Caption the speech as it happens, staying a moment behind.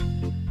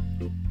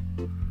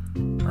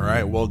All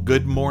right, well,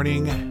 good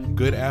morning,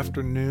 good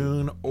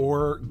afternoon,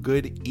 or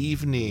good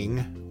evening,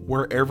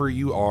 wherever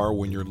you are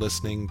when you're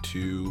listening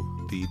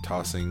to the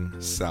Tossing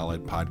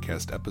Salad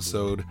podcast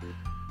episode.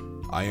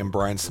 I am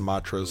Brian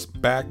Sumatros,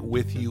 back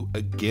with you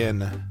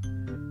again,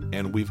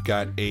 and we've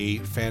got a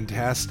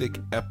fantastic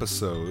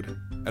episode.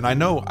 And I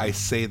know I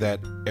say that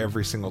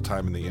every single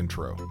time in the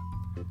intro,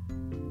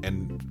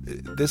 and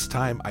this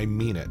time I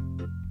mean it.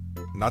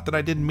 Not that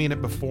I didn't mean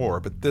it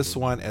before, but this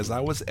one, as I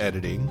was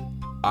editing,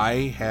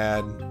 I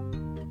had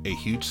a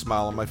huge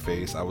smile on my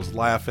face. I was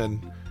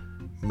laughing,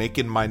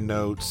 making my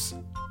notes,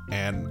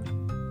 and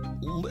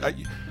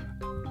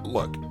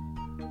look,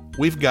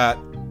 we've got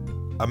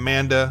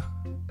Amanda,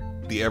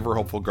 the ever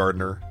hopeful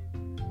gardener,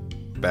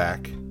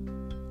 back,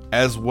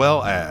 as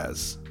well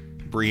as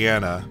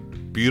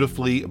Brianna,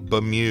 beautifully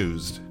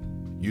bemused.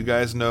 You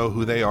guys know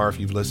who they are if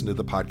you've listened to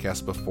the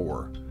podcast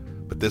before.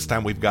 But this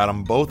time we've got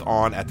them both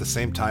on at the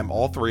same time,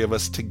 all three of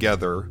us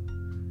together.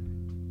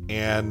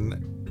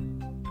 And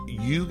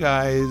you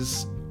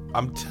guys,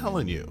 I'm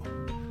telling you,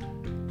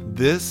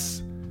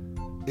 this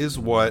is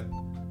what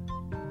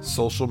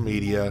social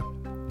media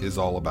is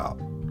all about.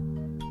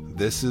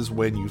 This is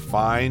when you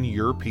find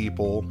your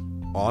people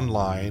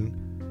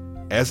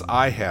online, as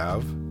I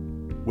have,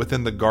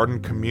 within the garden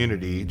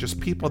community, just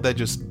people that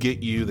just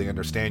get you, they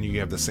understand you, you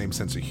have the same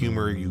sense of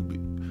humor,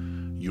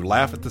 you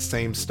laugh at the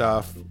same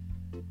stuff,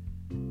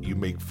 you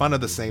make fun of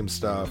the same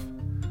stuff.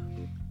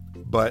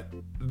 But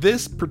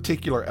this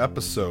particular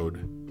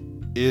episode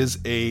is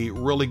a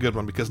really good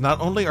one because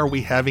not only are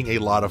we having a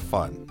lot of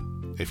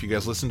fun, if you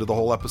guys listen to the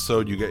whole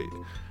episode,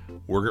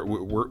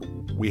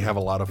 we have a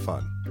lot of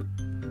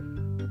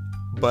fun.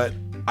 But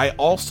I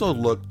also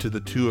look to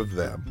the two of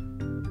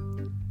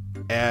them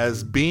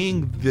as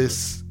being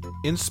this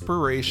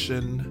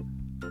inspiration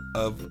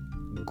of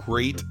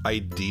great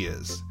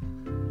ideas.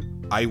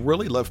 I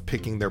really love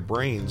picking their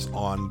brains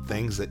on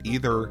things that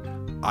either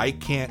I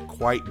can't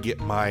quite get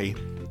my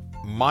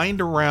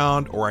mind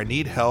around or I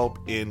need help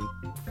in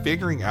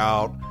figuring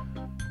out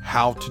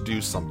how to do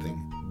something,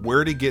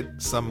 where to get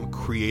some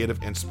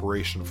creative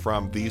inspiration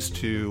from. These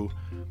two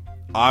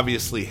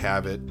obviously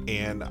have it,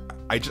 and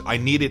I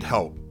needed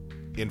help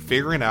in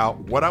figuring out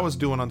what I was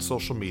doing on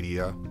social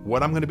media,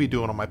 what I'm going to be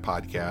doing on my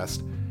podcast,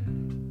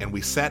 and we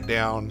sat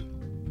down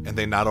and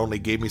they not only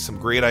gave me some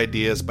great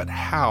ideas, but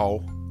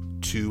how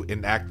to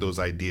enact those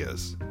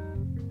ideas.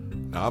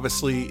 Now,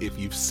 obviously, if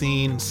you've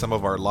seen some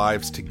of our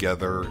lives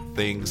together,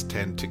 things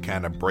tend to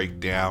kind of break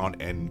down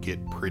and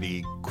get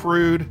pretty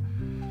crude,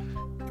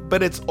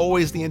 but it's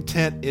always the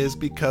intent is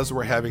because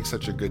we're having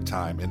such a good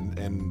time.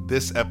 And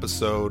this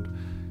episode,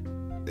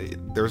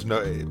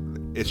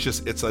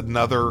 it's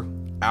another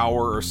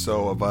hour or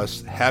so of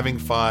us having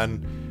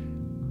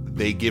fun.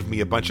 They give me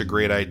a bunch of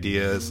great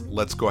ideas.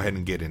 Let's go ahead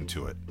and get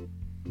into it.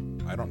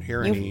 I don't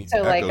hear any.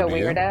 So like a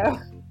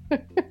weirdo.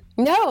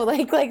 No,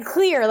 like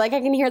clear. Like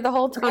I can hear the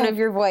whole tone of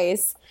your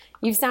voice.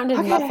 You've sounded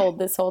muffled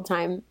this whole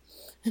time.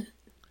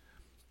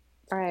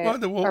 All right. Well,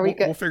 then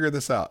we'll figure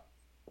this out.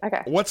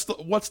 Okay. What's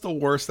the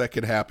worst that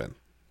could happen?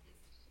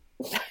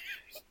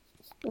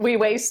 We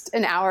waste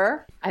an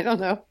hour. I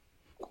don't know.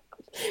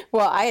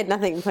 Well, I had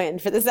nothing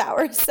planned for this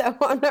hour, so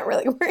I'm not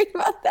really worried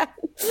about that.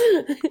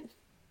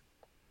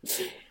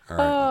 All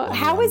right,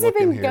 how has it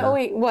been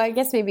going? Well, I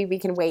guess maybe we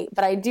can wait,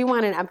 but I do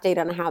want an update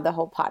on how the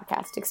whole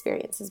podcast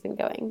experience has been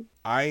going.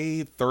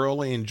 I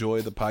thoroughly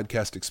enjoy the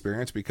podcast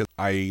experience because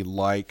I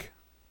like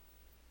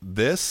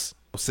this,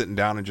 sitting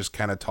down and just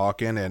kind of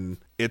talking, and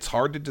it's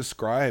hard to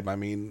describe. I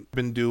mean, I've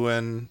been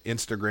doing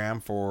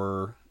Instagram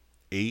for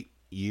 8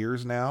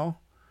 years now.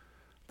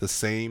 The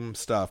same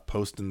stuff,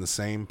 posting the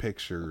same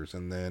pictures,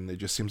 and then it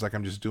just seems like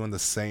I'm just doing the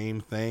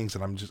same things,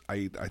 and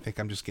I think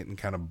I'm just getting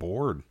kind of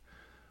bored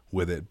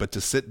with it. But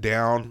to sit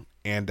down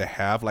and to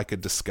have like a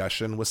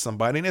discussion with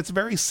somebody, and it's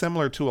very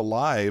similar to a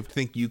live. I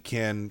think you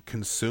can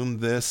consume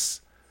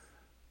this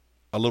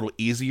a little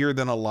easier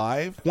than a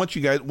live. Once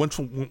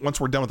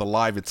we're done with a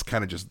live, it's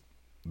kind of just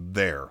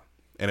there,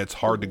 and it's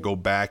hard to go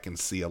back and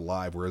see a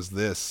live. Whereas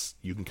this,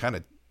 you can kind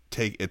of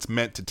it's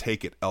meant to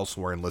take it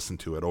elsewhere and listen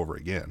to it over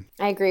again.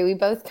 I agree. We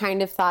both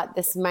kind of thought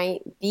this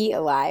might be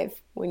a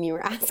live when you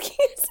were asking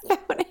us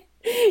about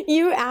it.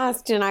 You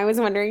asked, and I was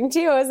wondering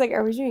too. I was like,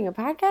 are we doing a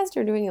podcast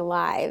or doing a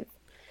live?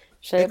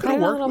 Should I put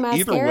on a little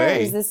mascara, or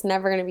is this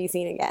never going to be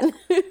seen again?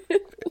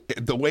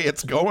 The way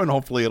it's going,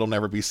 hopefully it'll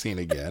never be seen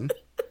again.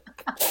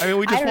 I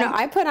mean, I don't know.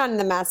 I put on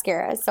the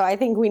mascara, so I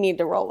think we need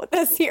to roll with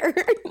this here.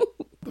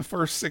 The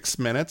first 6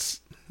 minutes,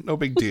 no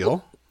big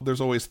deal.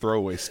 There's always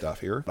throwaway stuff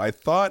here. I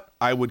thought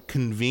I would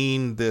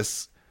convene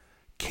this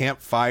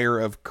campfire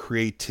of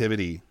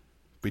creativity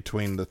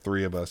between the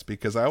three of us,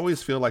 because I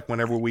always feel like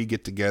whenever we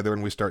get together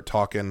and we start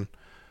talking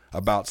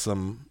about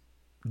some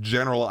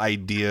general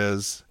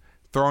ideas,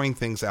 throwing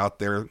things out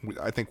there,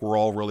 I think we're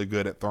all really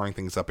good at throwing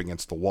things up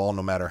against the wall,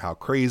 no matter how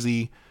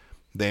crazy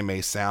they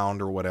may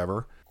sound or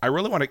whatever. I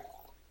really want to...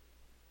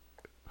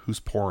 Who's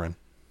pouring?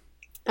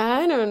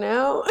 I don't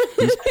know.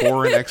 Who's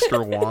pouring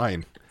extra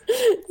wine?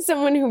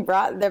 Someone who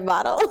brought their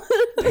bottle.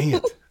 Dang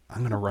it. I'm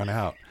going to run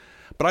out.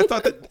 But I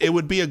thought that it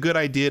would be a good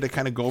idea to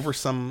kind of go over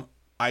some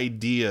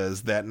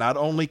ideas that not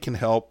only can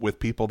help with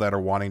people that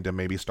are wanting to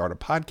maybe start a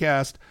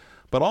podcast,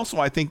 but also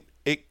I think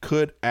it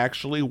could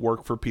actually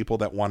work for people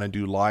that want to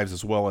do lives,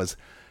 as well as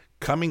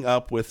coming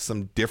up with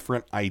some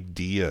different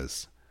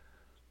ideas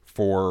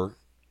for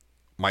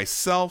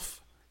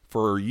myself,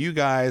 for you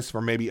guys,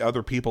 for maybe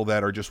other people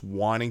that are just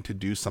wanting to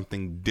do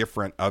something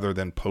different other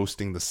than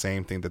posting the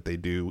same thing that they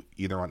do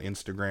either on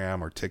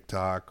Instagram or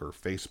TikTok or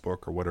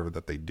Facebook or whatever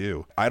that they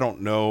do. I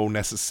don't know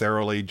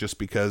necessarily, just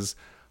because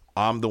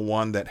I'm the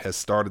one that has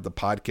started the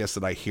podcast,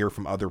 that I hear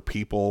from other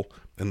people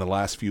in the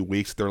last few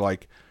weeks. They're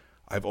like,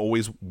 I've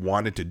always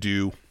wanted to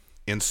do,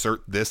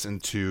 insert this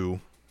into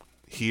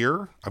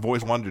here. I've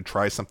always wanted to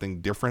try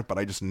something different, but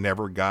I just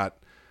never got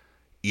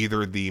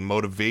either the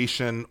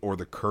motivation or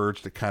the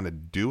courage to kind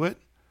of do it.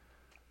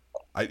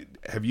 Do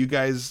you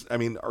guys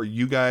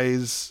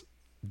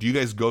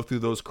go through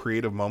those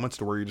creative moments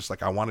to where you're just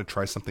like, I want to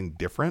try something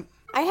different?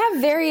 I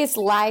have various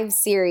live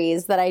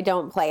series that I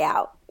don't play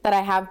out, that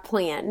I have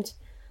planned.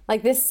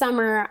 Like this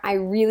summer, I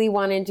really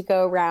wanted to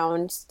go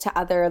around to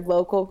other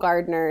local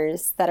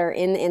gardeners that are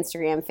in the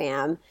Instagram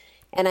fam,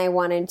 and I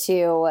wanted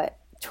to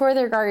tour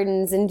their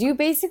gardens and do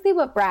basically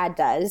what Brad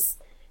does,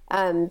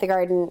 the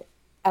garden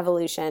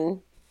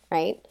evolution,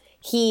 right?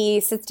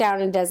 He sits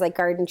down and does like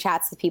garden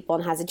chats with people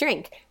and has a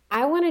drink.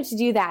 I wanted to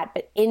do that,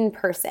 but in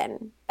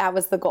person. That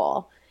was the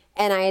goal.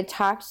 And I had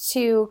talked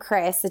to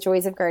Chris, the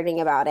Joys of Gardening,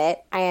 about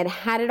it. I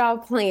had it all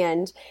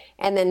planned,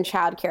 and then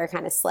childcare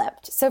kind of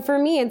slipped. So for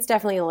me, it's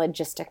definitely a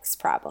logistics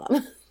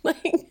problem.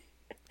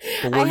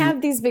 I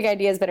have these big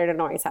ideas, but I don't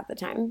always have the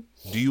time.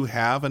 Do you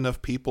have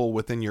enough people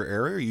within your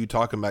area? Or are you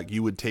talking about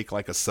you would take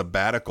like a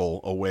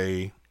sabbatical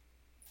away?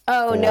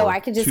 Oh, no, I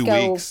could just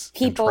go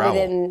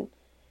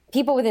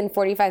people within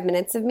 45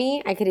 minutes of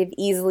me. I could have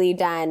easily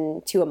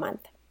done 2 a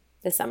month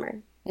this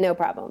summer. No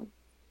problem.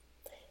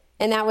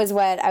 And that was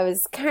what I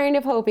was kind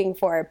of hoping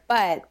for.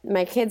 But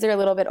my kids are a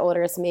little bit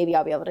older, so maybe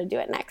I'll be able to do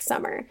it next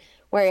summer,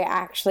 where I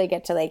actually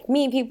get to like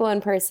meet people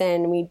in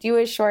person. We do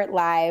a short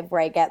live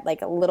where I get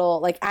like a little,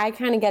 like I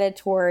kind of get a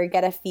tour,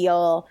 get a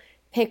feel,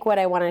 pick what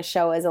I want to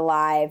show as a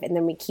live, and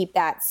then we keep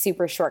that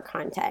super short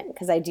content,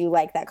 because I do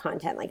like that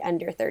content like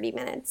under 30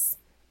 minutes.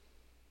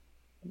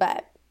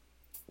 But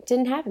it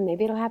didn't happen.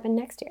 Maybe it'll happen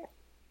next year.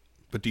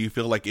 But do you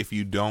feel like if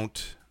you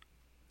don't,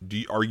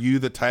 are you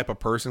the type of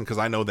person, because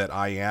I know that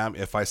I am,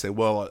 if I say,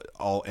 well,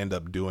 I'll end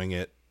up doing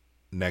it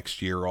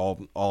next year,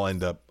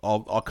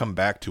 I'll come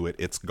back to it,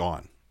 it's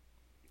gone.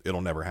 It'll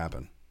never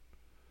happen.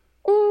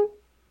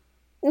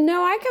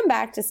 No, I come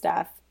back to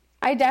stuff.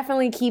 I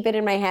definitely keep it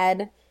in my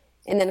head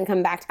and then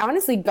come back.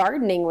 Honestly,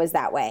 gardening was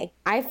that way.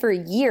 I, for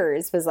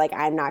years, was like,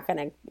 I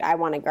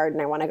want to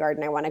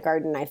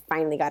garden. I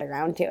finally got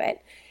around to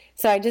it.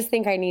 So I just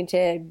think I need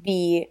to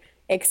be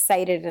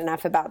excited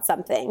enough about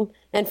something.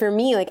 And for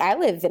me, like I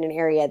live in an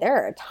area, there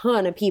are a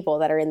ton of people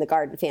that are in the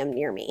garden fam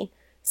near me.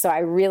 So I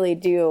really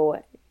do.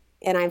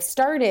 And I've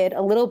started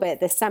a little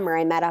bit this summer.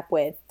 I met up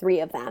with 3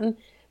 of them,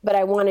 but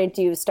I wanted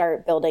to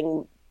start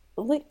building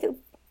like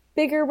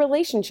bigger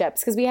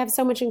relationships because we have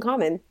so much in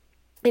common.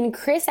 And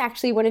Chris,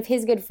 actually, one of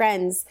his good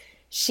friends,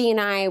 she and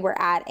I were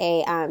at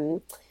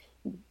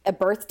a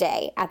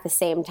birthday at the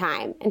same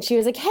time. And she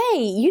was like, hey,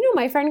 you know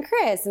my friend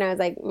Chris. And I was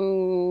like,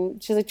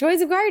 She was like,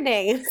 Joys of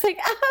Gardening. It's like,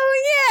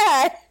 oh,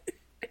 yeah.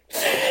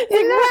 Isn't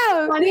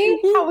that funny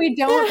how we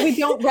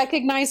don't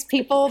recognize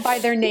people by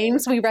their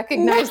names. We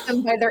recognize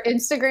them by their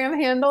Instagram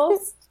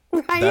handles.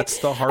 Right? That's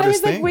the hardest I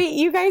was like, thing. wait,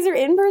 you guys are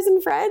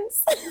in-person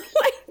friends?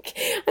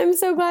 Like, I'm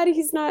so glad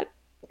he's not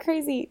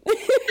crazy.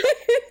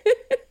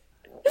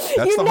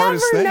 That's the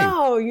hardest thing.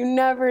 You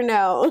never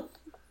know.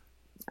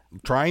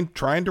 Trying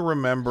to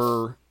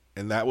remember,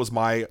 and that was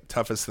my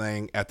toughest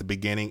thing at the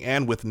beginning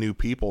and with new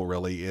people,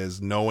 really,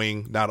 is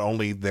knowing not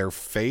only their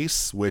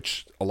face,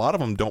 which a lot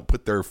of them don't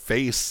put their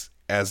face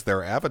as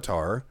their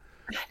avatar,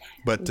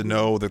 but to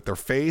know that their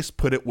face,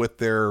 put it with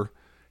their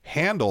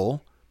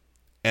handle,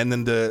 and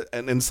then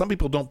and some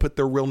people don't put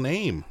their real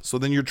name. So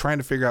then you're trying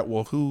to figure out,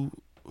 well, who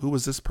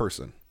was this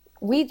person?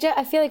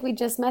 I feel like we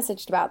just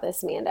messaged about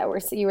this, Amanda,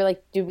 where you were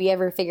like, did we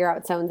ever figure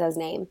out so-and-so's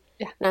name?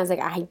 Yeah. And I was like,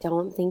 I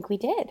don't think we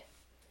did.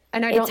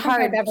 And I don't think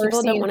I've ever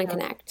People seen don't want to her.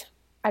 connect.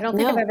 I don't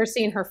think I've ever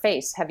seen her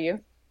face. Have you?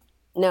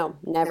 No,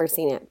 never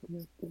seen it.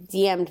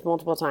 DM'd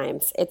multiple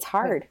times. It's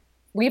hard.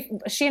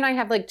 She and I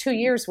have like 2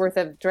 years worth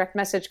of direct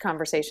message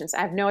conversations. I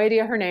have no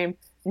idea her name,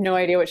 no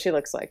idea what she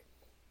looks like.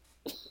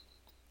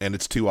 And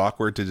it's too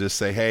awkward to just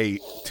say, hey,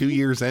 2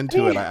 years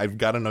into it, I've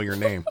got to know your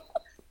name.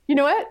 You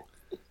know what?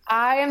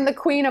 I am the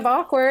queen of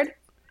awkward.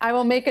 I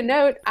will make a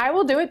note. I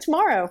will do it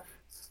tomorrow.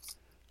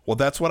 Well,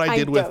 that's what I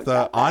did with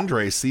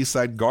Andre,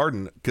 Seaside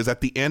Garden, because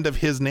at the end of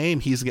his name,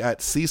 he's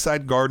got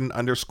Seaside Garden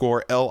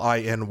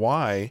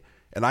 _LINY,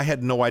 and I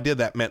had no idea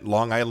that meant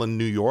Long Island,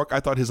 New York. I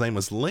thought his name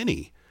was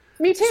Lenny.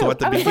 Me too. So at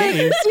the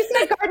beginning, like,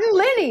 Seaside Garden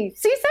Lenny.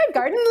 Seaside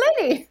Garden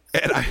Lenny.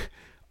 And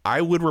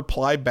I would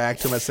reply back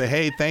to him and say,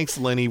 hey, thanks,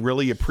 Lenny,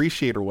 really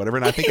appreciate it or whatever.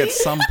 And I think at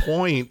some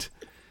point,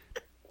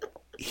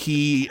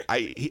 he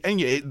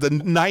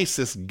the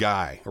nicest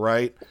guy,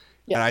 right?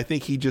 And I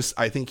think he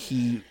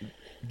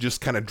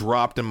just kind of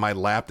dropped in my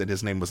lap that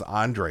his name was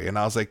Andre. And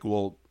I was like,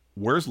 well,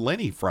 where's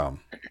Lenny from?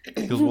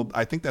 He goes, well,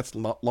 I think that's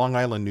Long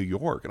Island, New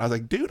York. And I was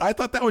like, dude, I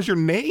thought that was your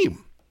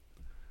name.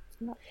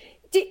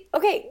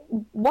 Okay,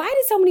 why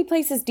do so many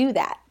places do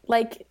that?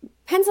 Like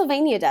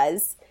Pennsylvania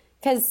does,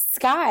 because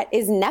Scott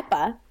is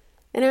NEPA.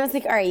 And I was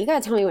like, all right, you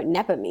got to tell me what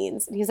NEPA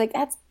means. And he's like,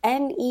 that's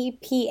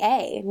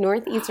NEPA,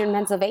 Northeastern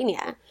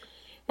Pennsylvania.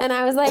 And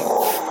I was like,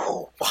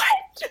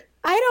 what?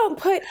 I don't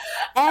put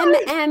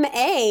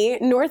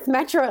NMA, North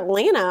Metro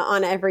Atlanta,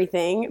 on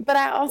everything. But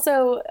I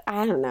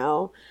don't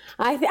know.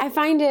 I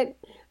find it,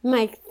 I'm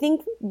like,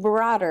 think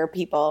broader,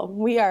 people.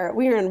 We are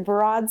in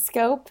broad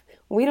scope.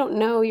 We don't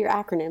know your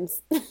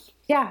acronyms.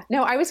 Yeah,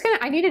 no, I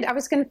need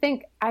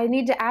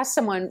to ask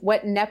someone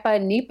what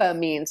NEPA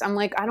means. I'm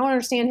like, I don't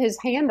understand his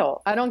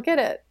handle. I don't get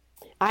it.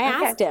 I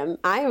asked him.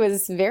 I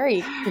was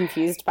very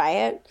confused by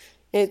it.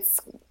 It's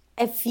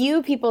a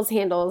few people's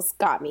handles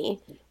got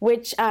me,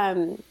 which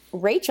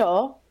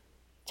Rachel,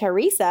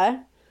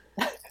 Teresa,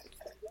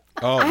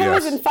 I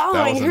wasn't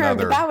following her,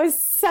 but that was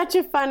such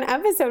a fun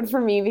episode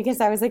for me because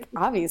I was like,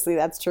 obviously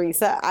that's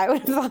Teresa. I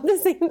would have thought the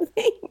same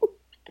thing.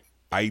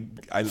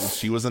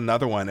 She was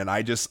another one, and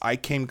I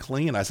came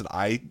clean. I said,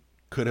 I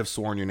could have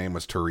sworn your name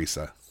was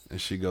Teresa.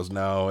 And she goes,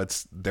 no,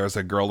 there's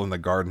a girl in the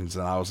gardens.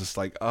 And I was just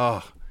like,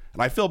 oh.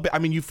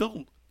 And you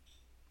feel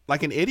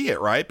like an idiot,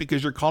 right?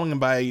 Because you're calling him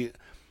by,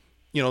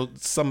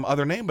 some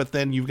other name, but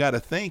then you've got to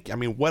think,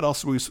 what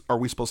else are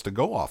we supposed to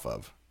go off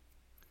of?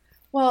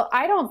 Well,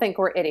 I don't think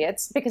we're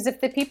idiots, because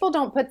if the people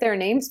don't put their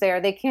names there,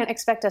 they can't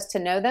expect us to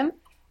know them.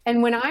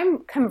 And when I'm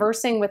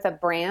conversing with a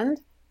brand,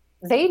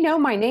 they know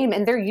my name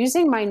and they're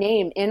using my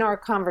name in our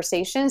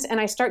conversations. And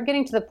I start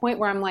getting to the point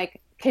where I'm like,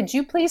 could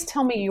you please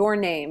tell me your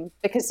name?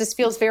 Because this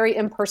feels very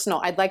impersonal.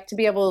 I'd like to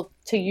be able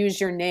to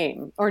use your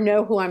name or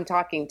know who I'm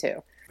talking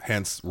to.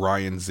 Hence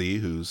Ryan Z,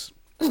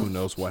 who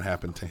knows what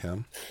happened to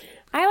him.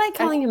 I like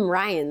calling him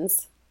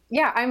Ryan's.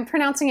 Yeah, I'm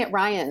pronouncing it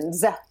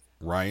Ryan's.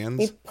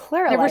 Ryan's?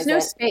 There was no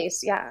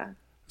space, yeah.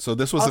 So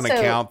this was an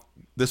account.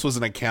 This was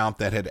an account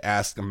that had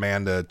asked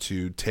Amanda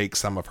to take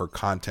some of her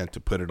content to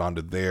put it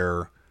onto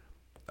their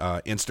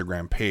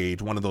Instagram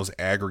page, one of those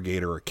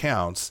aggregator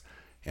accounts,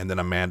 and then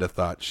Amanda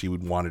thought she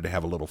wanted to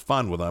have a little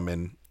fun with them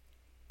and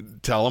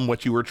tell them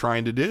what you were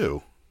trying to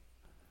do.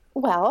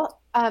 Well,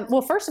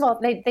 first of all,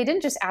 they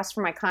didn't just ask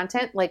for my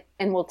content,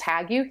 and we'll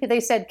tag you. They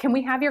said, can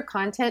we have your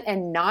content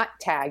and not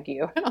tag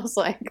you? And I was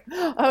like,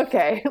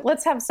 okay,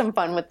 let's have some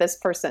fun with this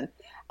person.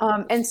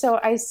 And so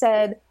I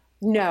said,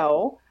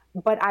 no,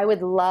 but I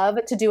would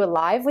love to do a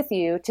live with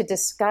you to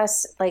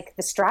discuss the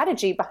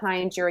strategy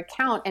behind your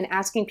account and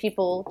asking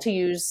people to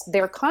use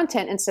their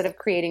content instead of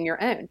creating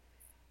your own.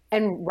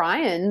 And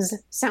Ryan's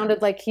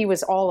sounded like he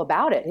was all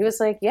about it. He was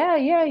like,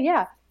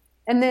 yeah.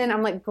 And then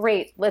I'm like,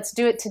 great, let's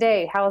do it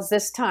today. How's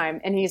this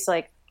time? And he's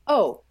like,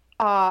 I'm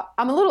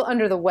a little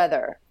under the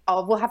weather.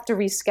 We'll have to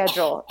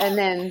reschedule. And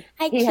then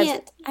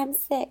I'm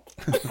sick.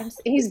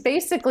 He's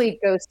basically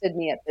ghosted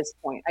me at this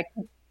point.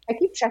 I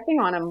keep checking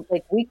on him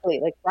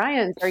weekly,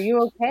 Ryan, are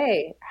you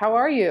okay? How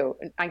are you?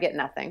 And I get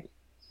nothing.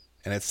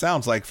 And it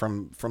sounds like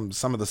from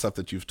some of the stuff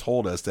that you've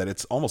told us that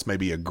it's almost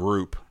maybe a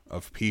group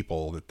of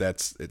people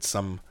it's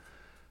some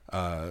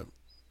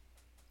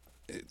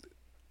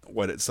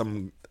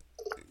some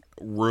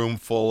room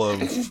full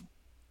of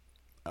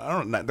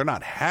they're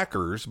not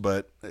hackers,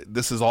 but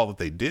this is all that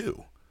they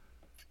do.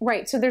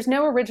 Right. So there's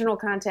no original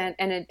content,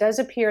 and it does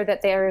appear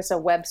that there is a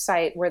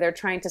website where they're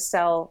trying to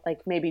sell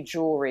maybe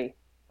jewelry.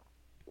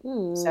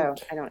 So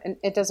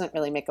it doesn't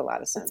really make a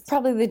lot of sense. It's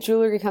probably the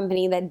jewelry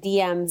company that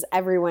DMs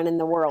everyone in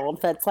the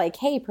world that's like,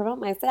 hey, promote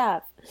my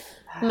stuff.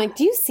 I'm like,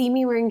 do you see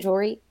me wearing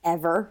jewelry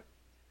ever?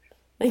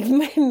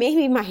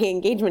 Maybe my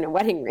engagement and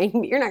wedding ring,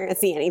 but you're not going to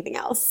see anything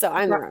else. So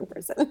I'm the wrong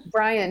person.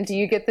 Brian, do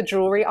you get the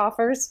jewelry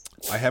offers?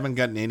 I haven't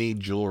gotten any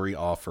jewelry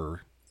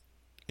offer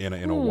in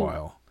a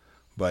while.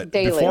 But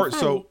daily.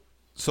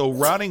 So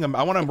routing them,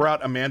 I want to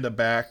route Amanda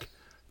back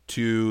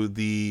to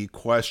the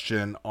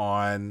question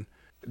on,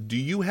 do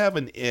you have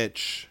an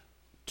itch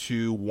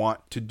to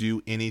want to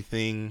do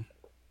anything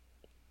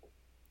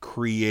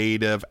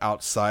creative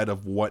outside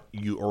of what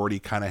you already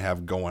kind of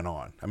have going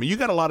on? You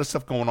got a lot of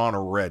stuff going on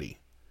already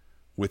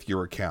with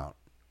your account.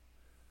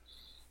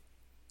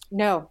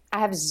 No, I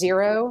have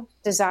zero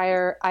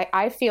desire.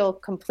 I feel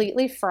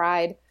completely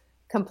fried,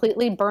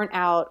 completely burnt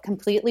out,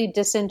 completely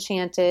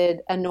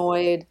disenchanted,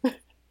 annoyed.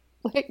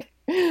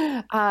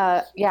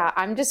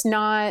 I'm just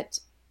not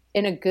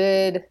in a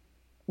good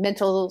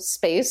mental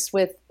space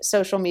with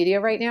social media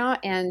right now.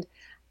 And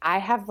I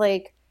have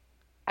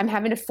I'm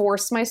having to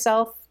force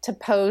myself to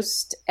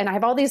post, and I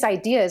have all these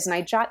ideas and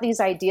I jot these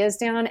ideas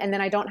down, and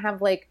then I don't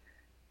have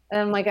and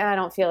I'm like, I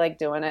don't feel like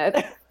doing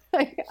it.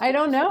 I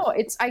don't know.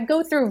 I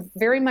go through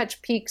very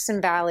much peaks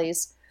and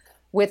valleys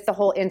with the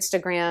whole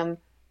Instagram.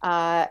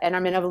 And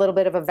I'm in a little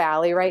bit of a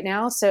valley right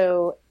now.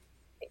 So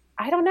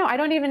I don't know. I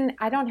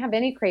don't have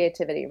any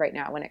creativity right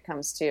now when it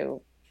comes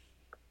to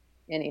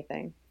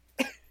anything.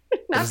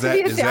 Is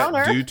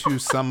that due to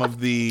some of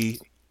the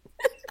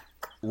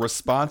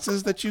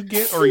responses that you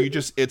get, or you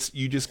just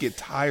get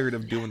tired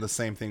of doing the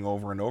same thing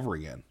over and over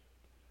again?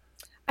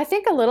 I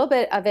think a little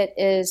bit of it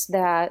is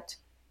that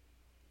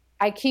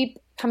I keep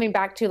coming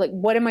back to, like,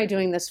 what am I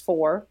doing this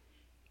for?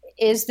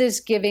 Is this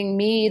giving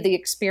me the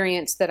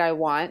experience that I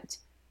want?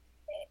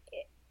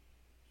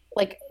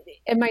 Like,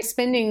 am I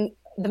spending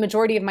the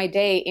majority of my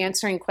day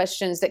answering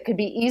questions that could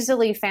be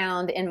easily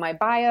found in my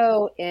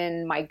bio,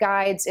 in my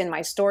guides, in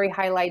my story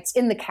highlights,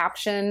 in the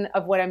caption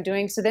of what I'm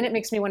doing? So then it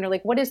makes me wonder,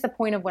 like, what is the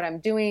point of what I'm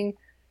doing?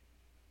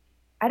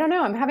 I don't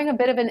know. I'm having a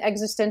bit of an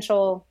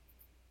existential,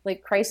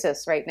 like,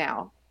 crisis right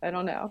now. I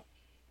don't know.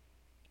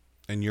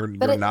 And you're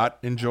not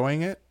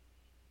enjoying it?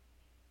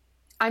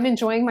 I'm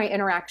enjoying my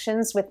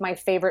interactions with my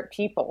favorite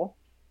people.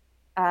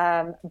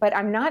 But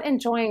I'm not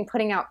enjoying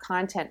putting out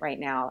content right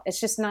now. It's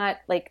just not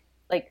like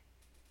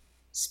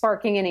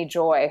sparking any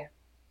joy.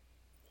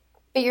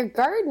 But your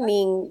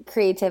gardening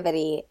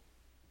creativity,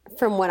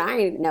 from what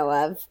I know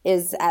of,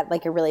 is at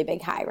like a really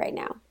big high right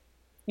now.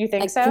 You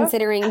think like, so?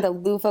 Considering the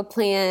loofah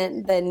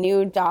plant, the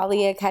new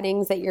dahlia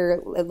cuttings that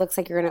it looks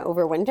like you're going to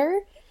overwinter.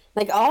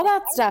 Like, all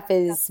that stuff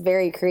is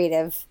very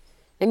creative.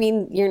 I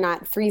mean, you're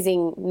not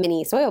freezing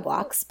mini soil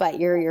blocks, but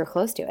you're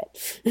close to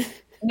it.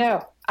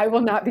 No, I will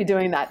not be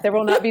doing that. There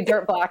will not be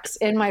dirt blocks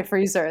in my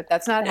freezer.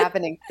 That's not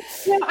happening.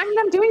 You know,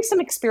 I'm doing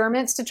some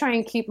experiments to try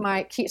and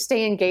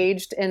stay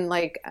engaged in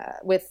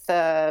with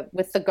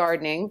the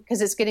gardening, because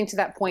it's getting to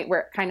that point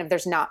where kind of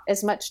there's not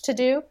as much to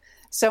do.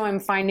 So I'm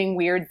finding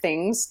weird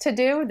things to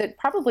do that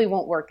probably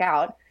won't work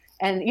out.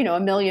 And, you know, a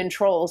million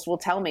trolls will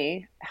tell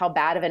me how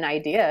bad of an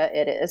idea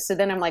it is. So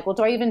then I'm like, well,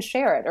 do I even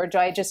share it, or do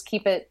I just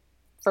keep it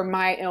for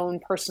my own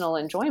personal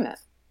enjoyment?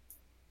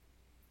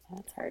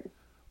 That's hard.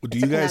 Do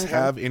you guys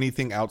have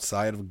anything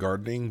outside of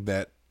gardening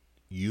that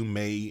you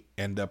may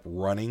end up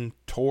running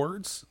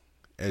towards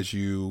as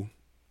you,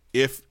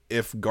 if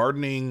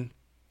gardening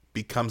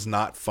becomes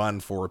not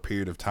fun for a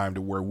period of time,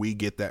 to where we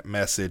get that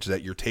message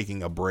that you're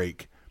taking a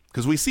break?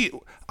 Because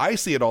I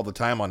see it all the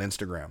time on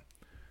Instagram.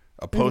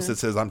 A post that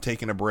says I'm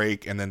taking a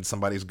break, and then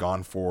somebody's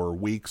gone for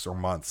weeks or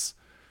months.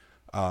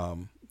 Are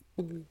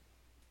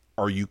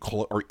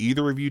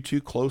either of you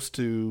too close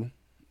to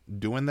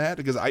doing that?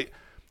 Because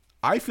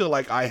I feel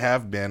like I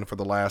have been for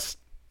the last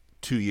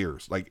 2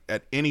 years. Like,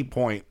 at any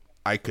point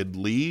I could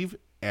leave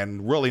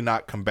and really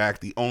not come back.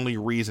 The only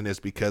reason is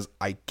because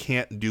I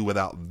can't do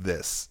without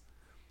this.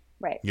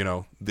 Right. You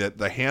know,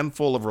 the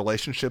handful of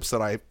relationships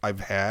that I've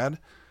had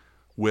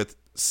with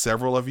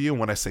several of you,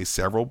 and when I say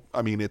several,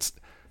 I mean, it's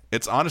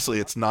honestly,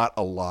 it's not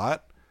a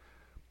lot.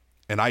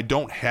 And I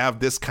don't have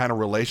this kind of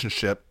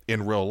relationship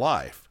in real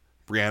life.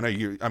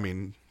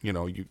 Brianna,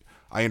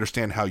 I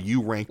understand how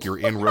you rank your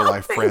in real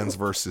life friends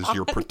versus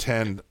your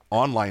pretend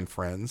online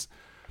friends,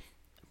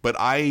 but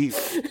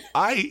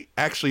I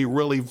actually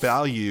really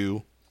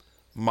value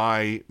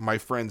my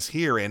friends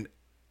here. And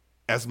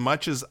as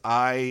much as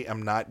I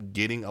am not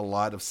getting a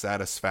lot of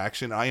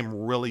satisfaction, I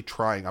am really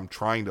trying. I'm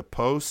trying to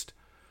post.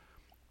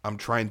 I'm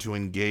trying to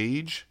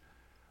engage.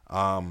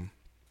 I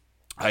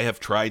have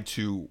tried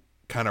to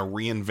kind of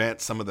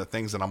reinvent some of the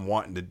things that I'm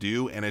wanting to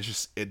do, and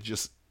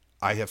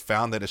I have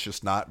found that it's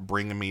just not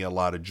bringing me a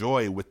lot of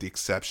joy, with the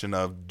exception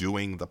of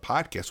doing the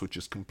podcast, which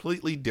is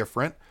completely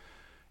different.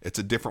 It's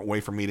a different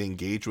way for me to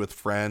engage with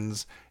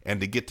friends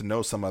and to get to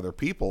know some other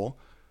people.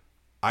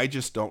 I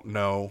just don't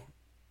know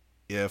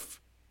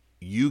if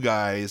you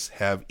guys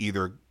have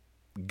either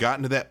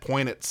gotten to that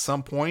point at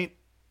some point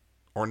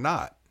or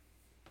not.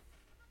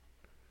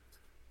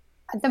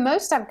 The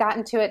most I've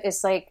gotten to it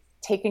is like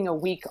taking a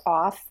week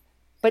off.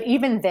 But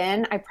even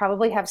then, I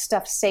probably have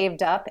stuff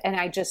saved up, and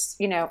I just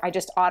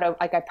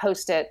I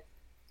post it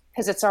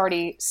because it's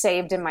already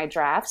saved in my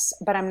drafts,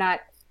 but I'm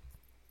not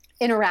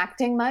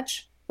interacting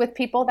much with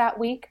people that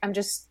week. I'm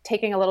just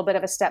taking a little bit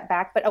of a step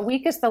back. But a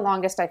week is the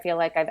longest I feel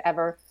like I've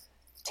ever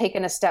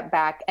taken a step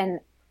back. And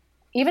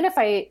even if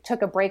I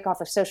took a break off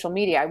of social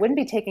media, I wouldn't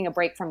be taking a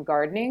break from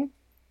gardening.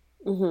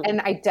 Mm-hmm.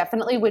 And I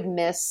definitely would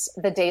miss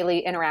the daily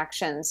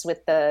interactions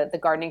with the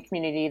gardening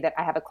community that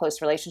I have a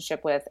close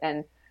relationship with.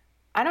 And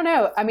I don't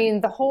know. I mean,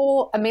 the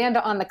whole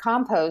Amanda on the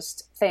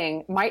compost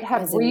thing might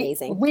have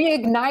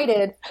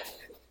reignited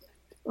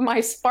my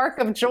spark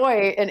of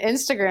joy in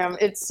Instagram.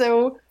 It's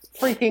so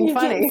freaking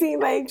funny.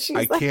 Can't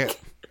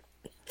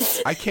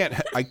see, I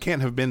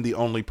can't have been the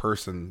only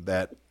person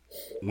that,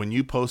 when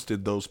you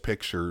posted those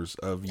pictures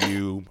of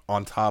you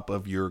on top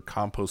of your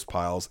compost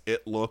piles,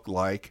 it looked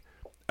like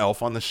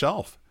Elf on the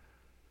Shelf.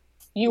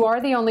 You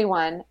are the only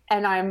one,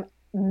 and I'm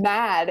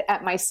mad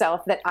at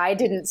myself that I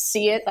didn't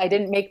see it. I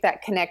didn't make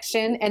that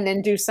connection and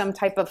then do some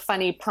type of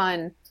funny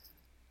pun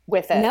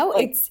with it. No,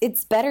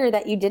 it's better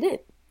that you didn't.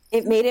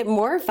 It made it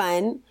more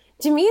fun.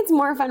 To me, it's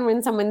more fun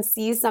when someone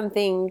sees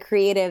something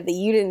creative that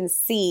you didn't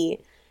see.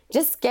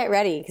 Just get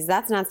ready, because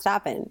that's not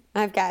stopping.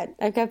 I've got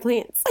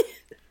plans.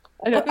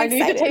 I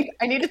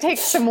need to take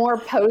some more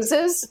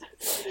poses.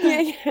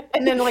 Yeah.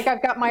 And then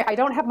I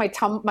don't have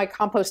my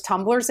compost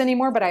tumblers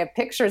anymore, but I have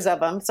pictures of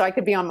them. So I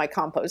could be on my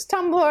compost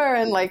tumbler,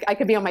 and I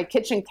could be on my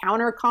kitchen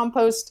counter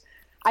compost.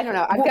 I don't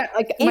know. I've got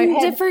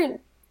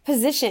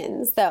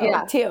positions though,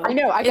 Yeah, too. I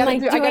know. I And gotta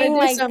like do, I gotta doing do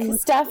like some.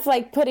 stuff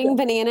like putting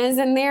bananas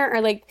in there,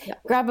 or like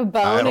grab a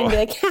bone and be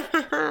like, ha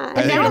ha ha.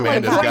 I think now, like,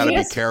 Amanda's got to be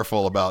Brianna's-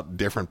 careful about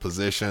different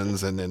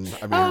positions, and then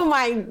I mean, Oh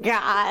my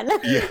God.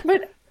 yeah,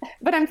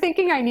 But I'm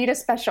thinking I need a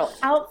special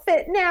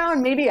outfit now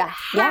and maybe a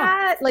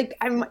hat. Like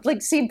I'm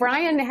like, see,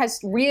 Brian has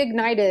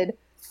reignited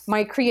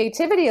my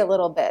creativity a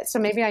little bit. So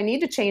maybe I need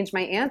to change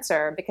my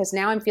answer because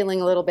now I'm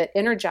feeling a little bit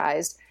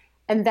energized.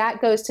 And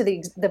that goes to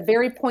the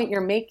very point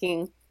you're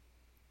making,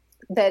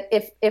 that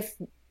if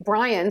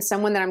Brian,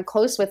 someone that I'm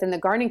close with in the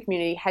gardening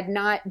community, had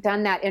not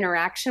done that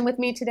interaction with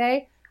me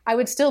today, I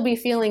would still be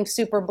feeling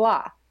super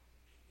blah.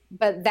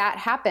 But that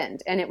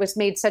happened, and it was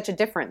made such a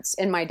difference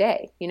in my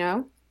day, you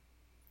know?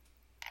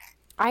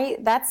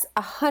 That's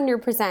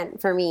 100%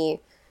 for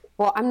me.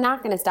 Well, I'm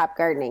not going to stop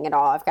gardening at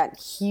all. I've got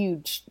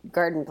huge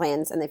garden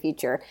plans in the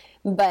future.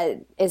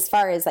 But as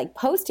far as like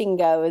posting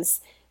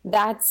goes,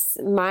 that's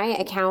my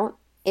account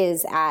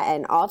is at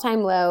an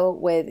all-time low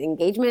with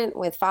engagement,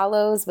 with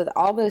follows, with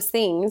all those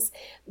things,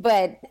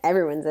 but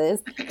everyone's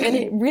is. And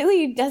it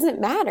really doesn't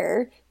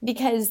matter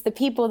because the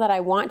people that I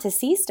want to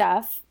see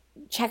stuff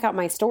check out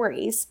my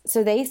stories.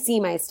 So they see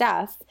my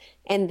stuff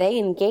and they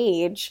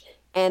engage.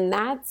 And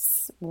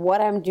that's what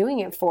I'm doing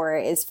it for,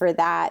 is for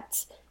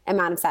that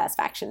amount of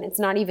satisfaction. It's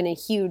not even a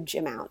huge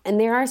amount. And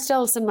there are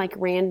still some like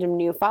random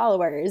new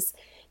followers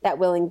that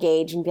will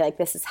engage and be like,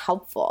 this is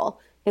helpful.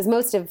 Because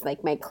most of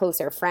like my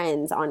closer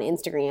friends on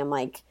Instagram,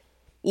 like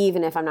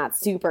even if I'm not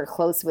super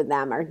close with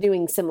them, are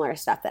doing similar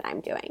stuff that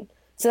I'm doing.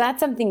 So that's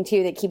something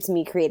too that keeps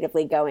me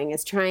creatively going,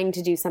 is trying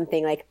to do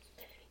something like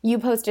you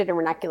posted a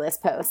ranunculus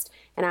post.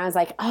 And I was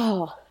like,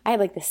 oh, I had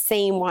like the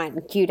same one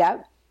queued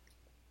up.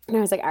 And I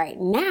was like, all right,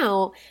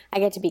 now I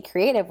get to be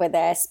creative with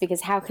this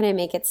because how can I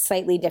make it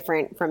slightly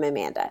different from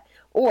Amanda?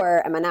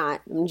 Or am I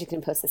not? I'm just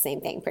going to post the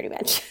same thing pretty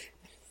much.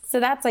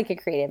 So that's like a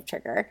creative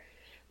trigger.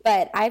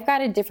 But I've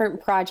got a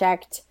different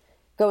project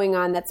going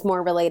on that's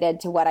more related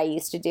to what I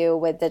used to do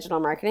with digital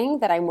marketing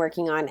that I'm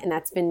working on. And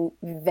that's been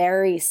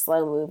very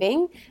slow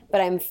moving.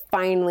 But I'm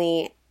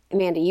finally,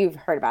 Amanda, you've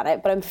heard about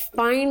it, but I'm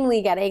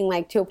finally getting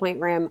like to a point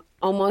where I'm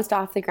almost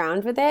off the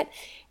ground with it.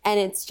 And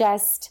it's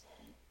just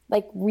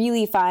like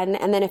really fun.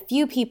 And then a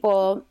few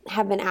people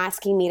have been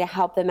asking me to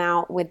help them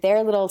out with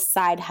their little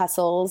side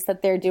hustles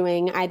that they're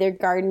doing, either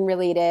garden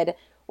related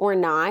or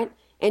not.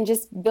 And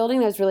just building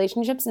those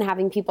relationships and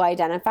having people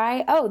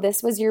identify, oh,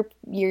 this was your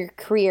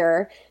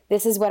career.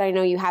 This is what I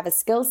know you have a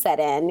skill set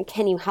in.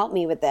 Can you help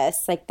me with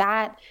this? Like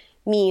that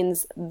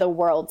means the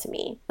world to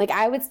me. Like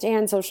I would stay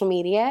on social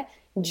media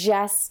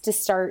just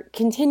to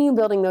continue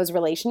building those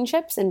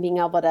relationships and being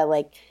able to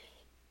like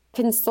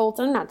consult,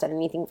 and not done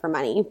anything for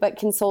money, but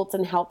consult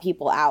and help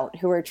people out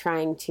who are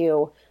trying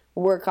to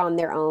work on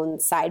their own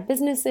side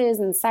businesses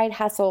and side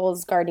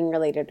hustles, gardening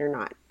related or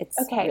not. It's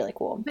really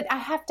cool. But I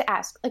have to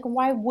ask, like,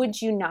 why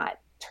would you not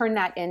turn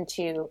that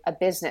into a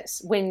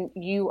business when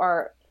you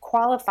are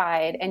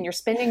qualified and you're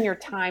spending your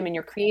time and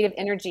your creative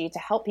energy to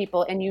help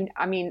people?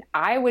 And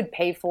I would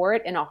pay for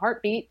it in a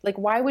heartbeat. Like,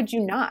 why would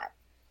you not?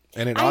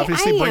 And it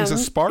obviously brings a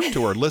spark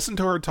to her. Listen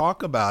to her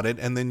talk about it,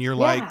 and then you're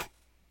like,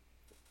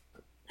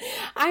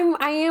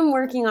 I am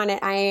working on it.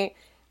 I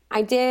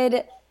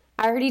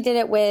already did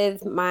it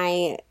with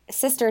my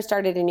sister.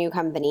 Started a new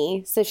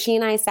company. So she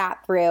and I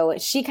sat through,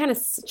 she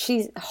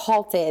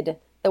halted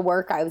the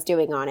work I was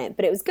doing on it,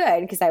 but it was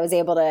good because I was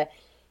able to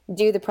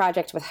do the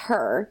project with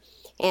her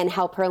and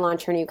help her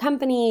launch her new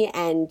company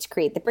and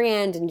create the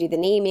brand and do the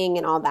naming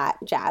and all that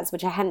jazz,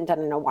 which I hadn't done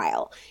in a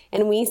while.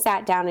 And we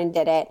sat down and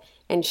did it.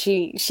 And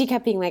she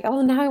kept being like,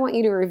 oh, now I want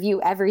you to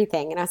review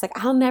everything. And I was like,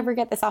 I'll never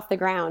get this off the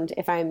ground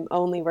if I'm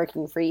only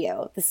working for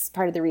you. This is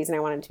part of the reason I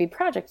want it to be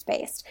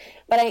project-based.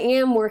 But I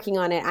am working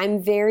on it.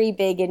 I'm very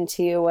big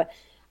into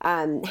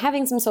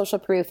having some social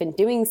proof and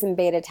doing some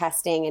beta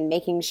testing and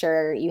making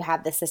sure you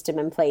have the system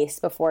in place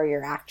before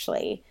you're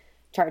actually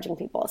charging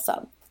people.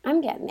 So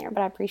I'm getting there,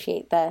 but I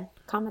appreciate the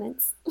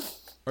comments.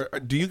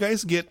 do you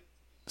guys get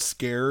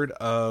scared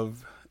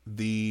of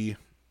the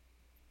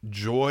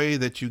joy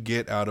that you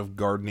get out of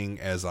gardening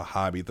as a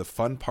hobby, the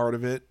fun part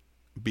of it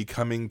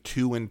becoming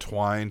too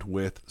entwined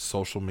with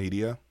social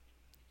media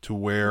to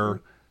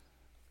where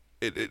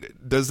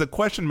does the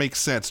question make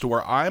sense to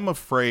where I'm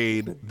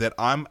afraid that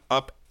I'm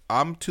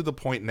to the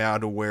point now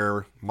to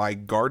where my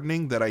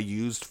gardening that I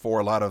used for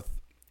a lot of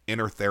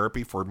inner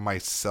therapy for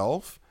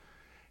myself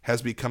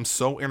has become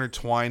so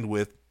intertwined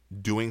with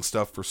doing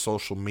stuff for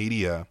social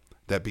media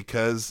that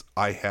because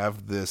I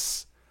have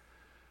this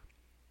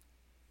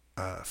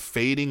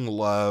fading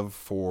love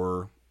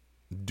for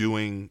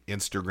doing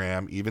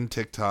Instagram, even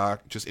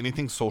TikTok, just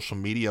anything social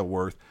media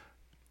worth,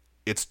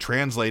 it's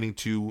translating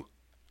to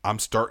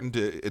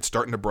it's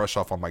starting to brush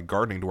off on my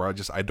gardening to where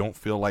I don't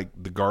feel like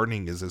the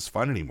gardening is as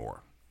fun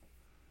anymore.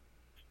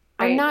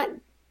 I'm not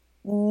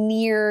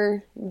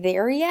near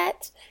there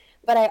yet,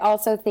 but I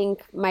also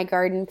think my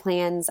garden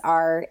plans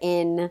are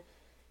in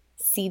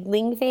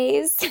seedling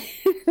phase.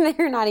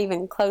 They're not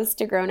even close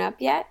to grown up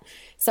yet.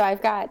 So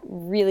I've got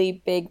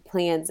really big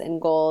plans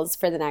and goals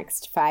for the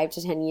next 5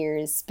 to 10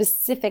 years,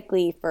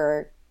 specifically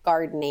for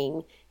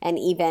gardening and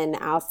even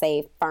I'll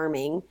say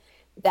farming,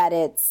 that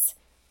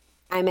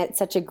I'm at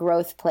such a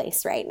growth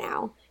place right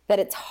now that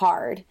it's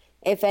hard.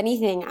 If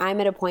anything, I'm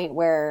at a point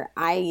where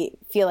I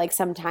feel like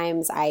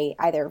sometimes I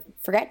either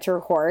forget to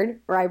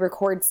record or I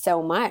record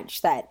so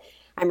much that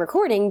I'm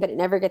recording, but it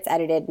never gets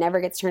edited,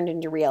 never gets turned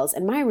into reels.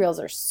 And my reels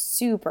are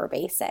super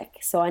basic,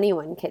 so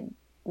anyone could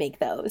make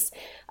those.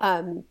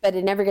 But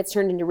it never gets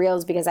turned into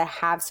reels because I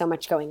have so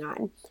much going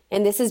on.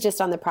 And this is just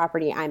on the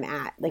property I'm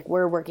at. Like,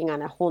 we're working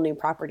on a whole new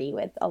property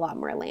with a lot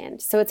more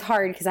land. So it's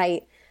hard because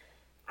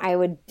I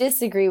would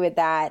disagree with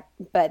that,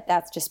 but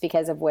that's just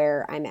because of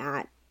where I'm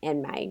at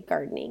in my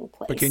gardening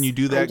place. But can you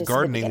do that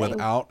gardening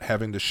without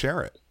having to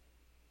share it?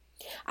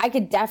 I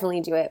could definitely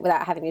do it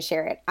without having to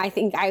share it. I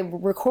think I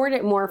record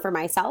it more for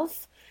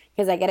myself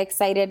because I get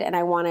excited and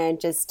I want to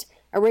just,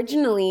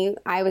 originally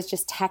I was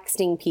just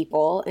texting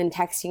people and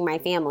texting my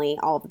family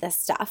all of this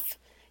stuff,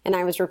 and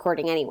I was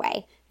recording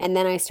anyway. And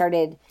then I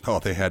started. Oh,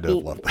 they had to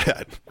love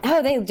that.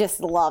 Oh, they just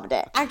loved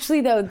it.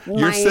 Actually, though,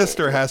 your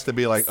sister has to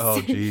be like,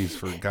 oh, geez,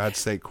 for God's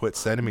sake, quit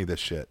sending me this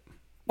shit.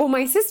 Well,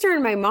 my sister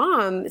and my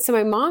mom, so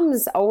my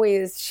mom's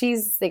always,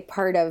 she's like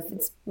part of,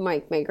 it's my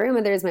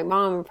grandmother's, my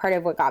mom, part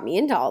of what got me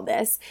into all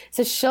this.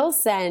 So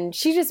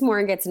she just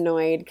more gets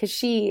annoyed because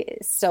she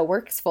still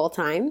works full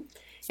time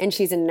and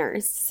she's a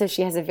nurse. So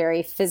she has a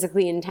very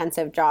physically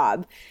intensive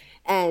job.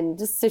 And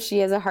just so she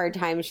has a hard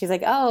time. She's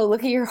like, oh,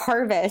 look at your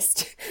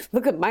harvest.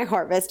 Look at my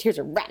harvest. Here's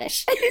a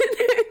radish.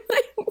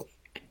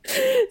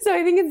 So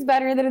I think it's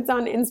better that it's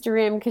on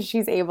Instagram because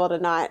she's able to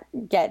not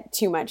get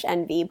too much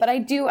envy. But I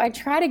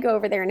try to go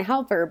over there and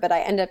help her, but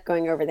I end up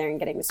going over there and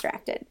getting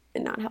distracted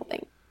and not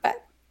helping.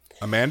 But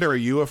Amanda, are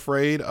you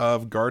afraid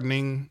of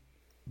gardening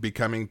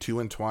becoming too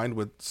entwined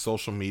with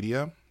social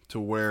media to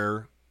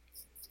where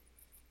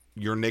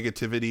your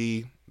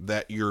negativity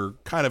that you're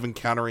kind of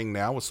encountering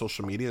now with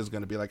social media is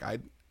going to be like,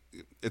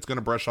 it's going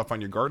to brush off on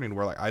your gardening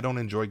where like, I don't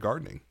enjoy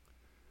gardening?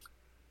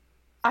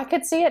 I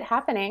could see it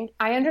happening.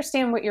 I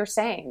understand what you're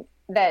saying,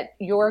 that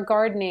your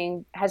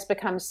gardening has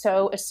become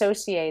so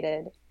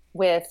associated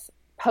with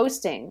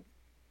posting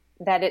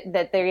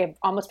that they have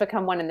almost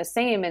become one and the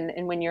same.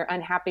 And when you're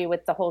unhappy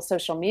with the whole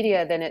social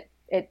media, then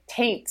it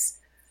taints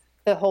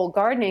the whole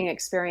gardening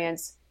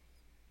experience.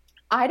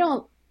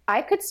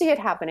 I could see it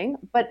happening,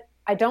 but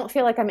I don't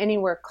feel like I'm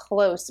anywhere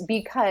close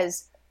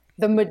because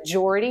the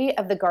majority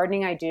of the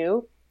gardening I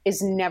do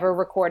is never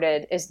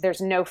recorded. There's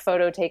no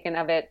photo taken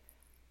of it.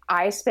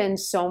 I spend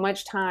so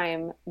much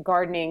time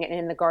gardening and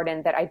in the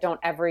garden that I don't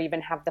ever even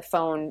have the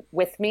phone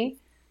with me,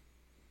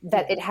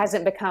 that it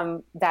hasn't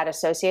become that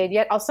associated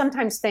yet. I'll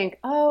sometimes think,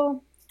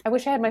 oh, I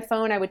wish I had my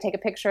phone. I would take a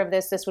picture of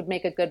this. This would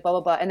make a good blah,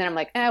 blah, blah. And then I'm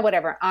like,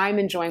 whatever. I'm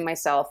enjoying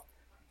myself.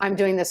 I'm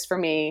doing this for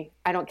me.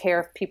 I don't care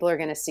if people are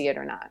going to see it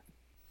or not.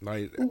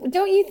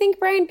 Don't you think,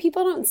 Brian,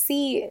 people don't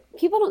see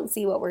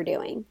what we're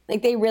doing?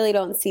 Like, they really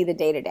don't see the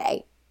day to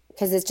day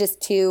because it's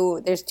just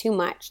there's too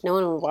much. No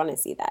one would want to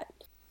see that.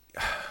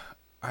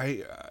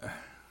 I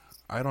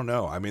don't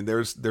know. I mean,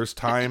 there's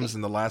times in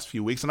the last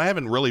few weeks, and I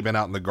haven't really been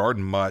out in the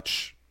garden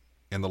much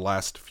in the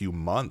last few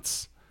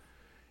months.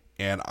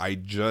 And I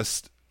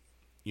just,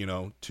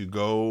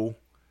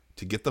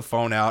 to get the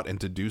phone out and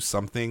to do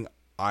something,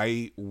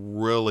 I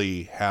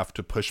really have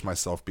to push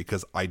myself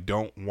because I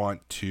don't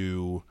want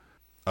to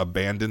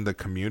abandon the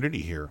community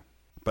here.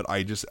 But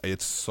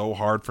it's so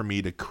hard for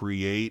me to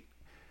create.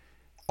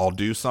 I'll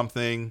do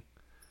something.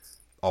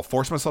 I'll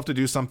force myself to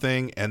do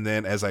something, and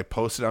then as I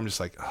post it, I'm just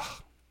like,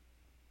 ugh,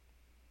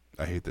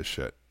 I hate this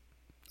shit.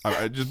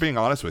 I'm just being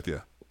honest with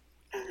you.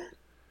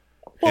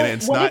 Well,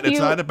 and it's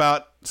not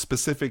about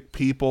specific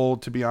people,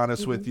 to be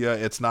honest with you.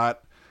 It's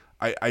not.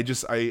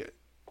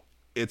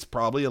 It's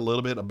probably a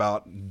little bit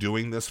about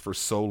doing this for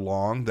so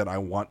long that I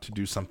want to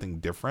do something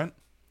different.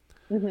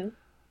 Mm-hmm.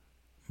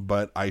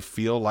 But I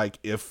feel like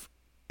if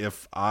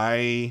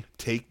I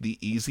take the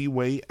easy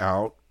way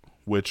out,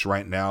 which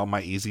right now my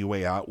easy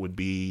way out would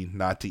be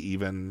not to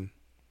even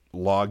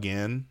log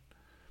in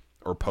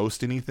or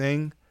post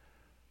anything,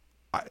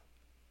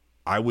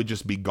 I would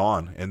just be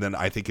gone. And then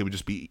I think it would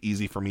just be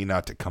easy for me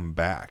not to come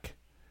back.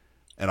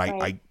 And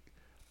right.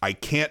 I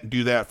can't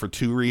do that for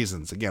two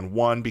reasons. Again,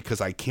 one, because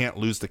I can't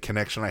lose the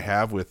connection I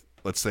have with,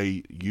 let's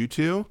say, you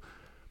two.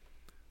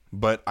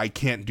 But I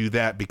can't do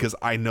that because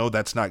I know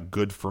that's not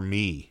good for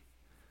me.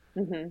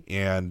 Mm-hmm.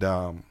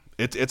 And,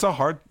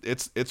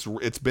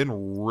 it's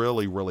been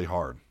really, really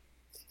hard.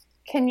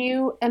 Can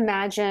you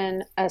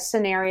imagine a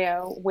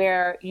scenario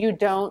where you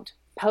don't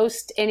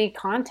post any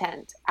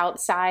content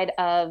outside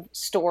of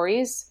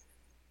stories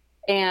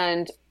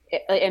and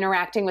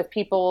interacting with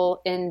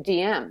people in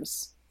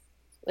DMs?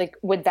 Like,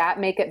 would that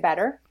make it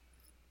better?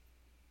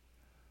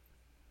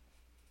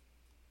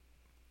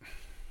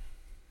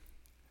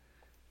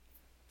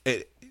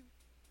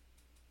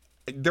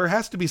 There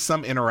has to be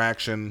some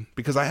interaction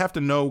because I have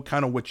to know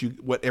kind of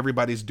what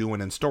everybody's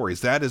doing in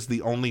stories. That is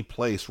the only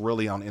place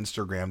really on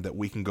Instagram that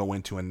we can go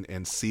into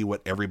and see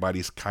what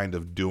everybody's kind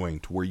of doing,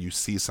 to where you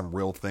see some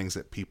real things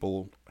that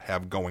people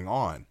have going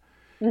on.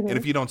 Mm-hmm. And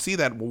if you don't see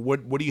that, well,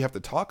 what do you have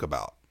to talk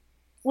about?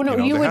 Well, no,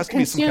 there has to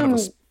be some kind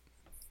of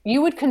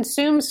you would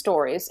consume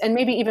stories and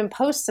maybe even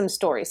post some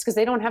stories because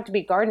they don't have to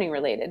be gardening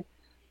related,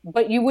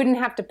 but you wouldn't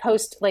have to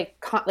post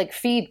like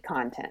feed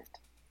content.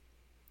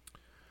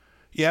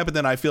 Yeah, but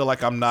then I feel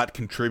like I'm not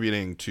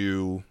contributing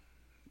to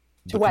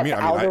the what,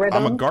 community. the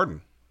algorithm? I'm a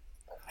garden.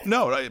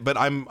 No, but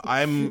I'm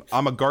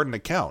a garden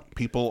account.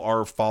 People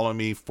are following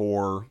me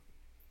for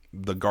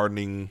the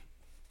gardening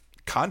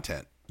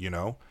content,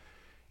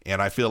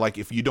 and I feel like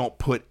if you don't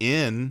put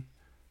in,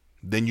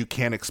 then you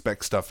can't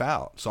expect stuff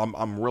out. So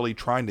I'm really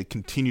trying to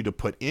continue to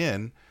put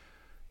in,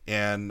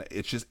 and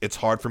it's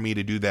hard for me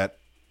to do that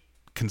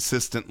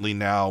consistently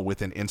now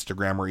within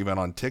Instagram or even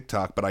on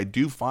TikTok. But I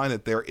do find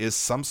that there is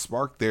some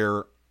spark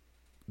there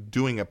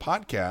doing a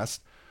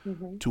podcast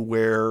to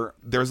where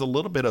there's a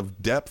little bit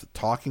of depth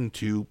talking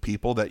to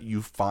people that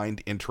you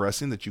find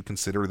interesting, that you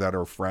consider that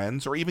are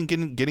friends, or even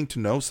getting to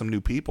know some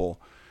new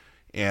people.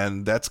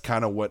 And that's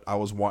kind of what I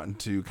was wanting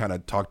to kind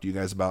of talk to you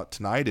guys about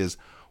tonight is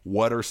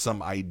what are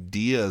some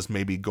ideas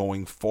maybe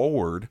going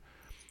forward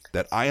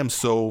that I am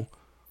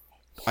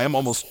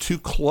almost too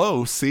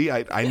close. See,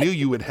 I knew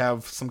you would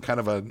have some kind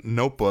of a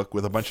notebook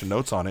with a bunch of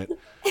notes on it.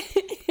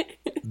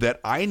 That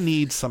I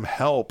need some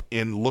help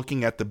in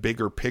looking at the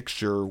bigger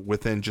picture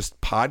within just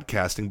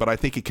podcasting, but I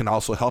think it can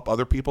also help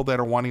other people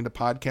that are wanting to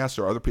podcast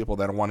or other people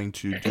that are wanting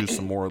to do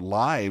some more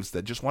lives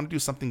that just want to do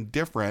something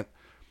different.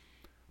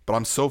 But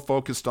I'm so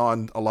focused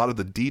on a lot of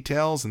the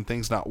details and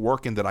things not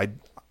working that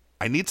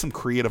I need some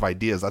creative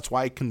ideas. That's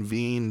why I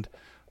convened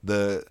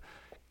the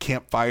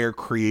Campfire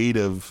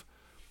Creative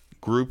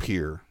group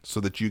here so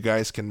that you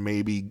guys can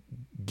maybe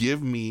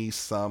give me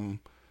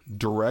some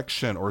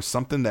direction or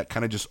something that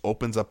kind of just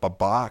opens up a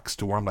box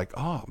to where I'm like,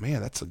 oh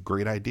man, that's a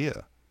great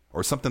idea,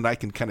 or something that I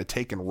can kind of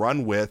take and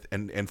run with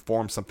and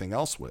form something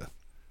else with.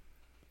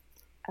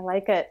 I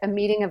like it. A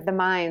meeting of the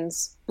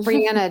minds.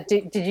 Brianna,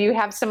 did you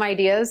have some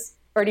ideas,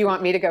 or do you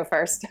want me to go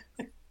first?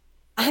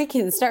 I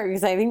can start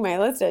because I think my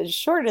list is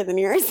shorter than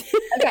yours.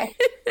 Okay.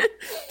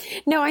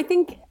 No, I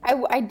think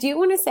I do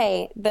want to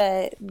say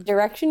the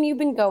direction you've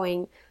been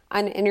going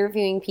on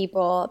interviewing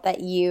people that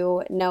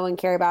you know and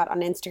care about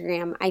on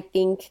Instagram. I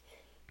think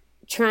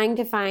trying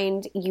to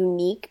find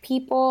unique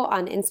people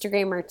on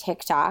Instagram or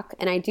TikTok,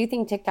 and I do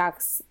think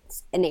TikTok's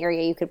an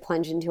area you could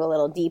plunge into a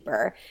little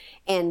deeper,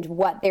 and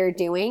what they're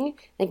doing,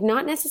 like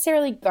not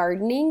necessarily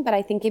gardening, but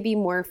I think it'd be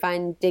more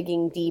fun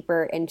digging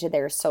deeper into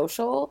their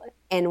social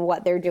and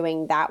what they're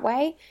doing that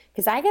way.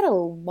 Because I get a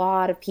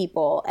lot of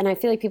people, and I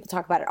feel like people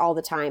talk about it all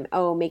the time.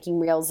 Oh, making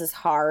reels is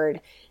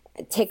hard.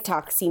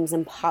 TikTok seems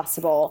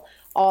impossible.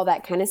 All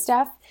that kind of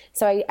stuff.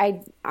 So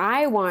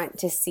I want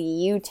to see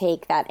you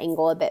take that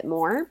angle a bit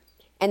more.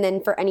 And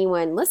then for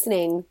anyone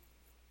listening,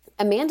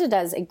 Amanda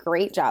does a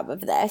great job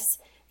of this.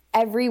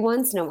 Every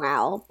once in a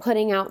while,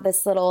 putting out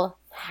this little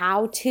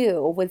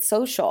how-to with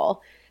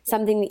social,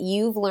 something that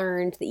you've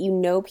learned that you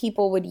know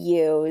people would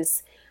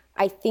use.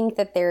 I think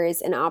that there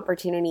is an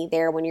opportunity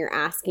there when you're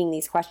asking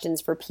these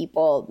questions for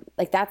people.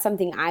 Like that's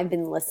something I've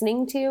been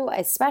listening to,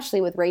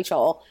 especially with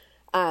Rachel.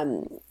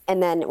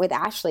 And then with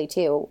Ashley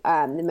too,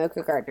 the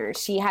Mocha Gardener,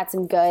 she had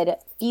some good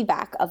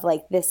feedback of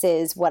like, this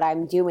is what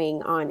I'm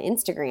doing on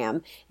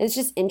Instagram. It's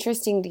just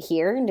interesting to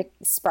hear and to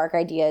spark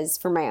ideas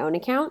for my own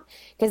account,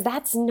 because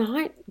that's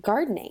not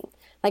gardening.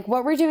 Like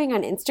what we're doing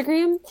on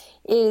Instagram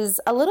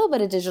is a little bit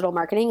of digital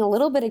marketing, a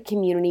little bit of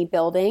community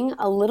building,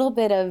 a little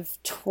bit of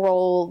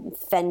troll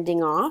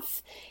fending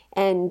off,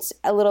 and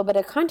a little bit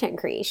of content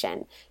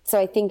creation. So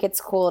I think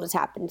it's cool to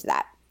tap into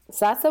that.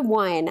 So that's the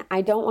one.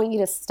 I don't want you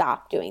to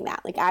stop doing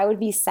that. Like I would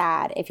be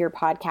sad if your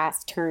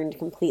podcast turned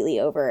completely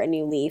over a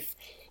new leaf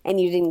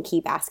and you didn't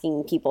keep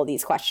asking people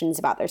these questions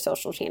about their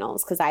social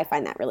channels, because I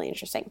find that really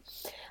interesting.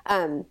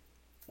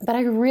 But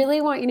I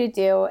really want you to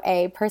do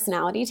a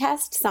personality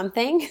test,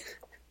 something,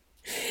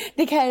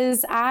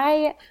 because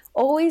I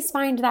always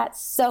find that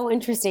so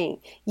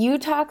interesting. You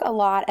talk a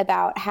lot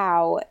about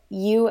how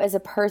you as a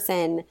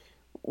person,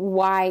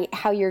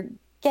 how you're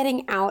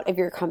getting out of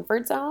your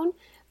comfort zone,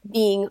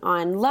 being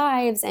on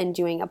lives and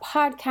doing a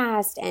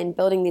podcast and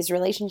building these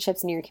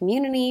relationships in your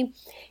community.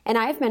 And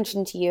I've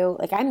mentioned to you,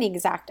 like I'm the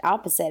exact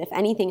opposite. If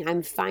anything,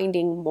 I'm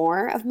finding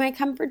more of my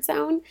comfort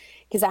zone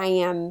because I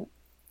am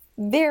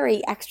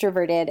very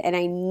extroverted and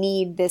I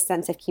need this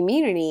sense of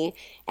community.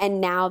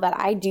 And now that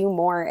I do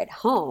more at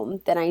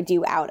home than I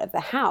do out of the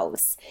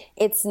house,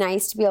 it's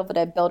nice to be able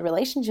to build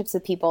relationships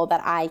with people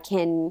that I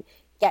can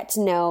get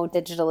to know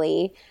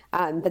digitally.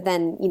 But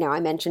then, I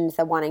mentioned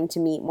the wanting to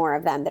meet more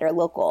of them that are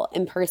local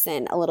in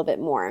person a little bit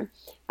more.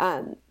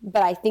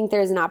 But I think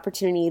there's an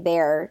opportunity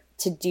there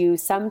to do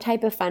some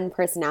type of fun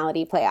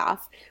personality playoff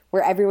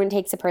where everyone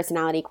takes a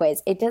personality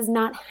quiz. It does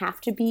not have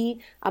to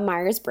be a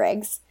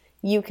Myers-Briggs.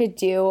 You could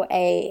do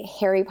a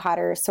Harry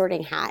Potter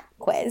sorting hat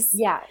quiz.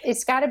 Yeah,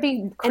 it's got to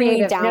be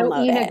creative. No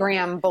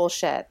Enneagram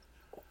bullshit.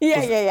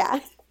 Yeah.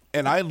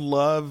 And I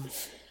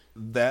love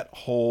that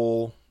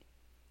whole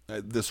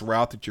this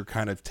route that you're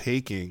kind of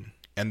taking,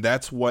 and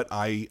that's what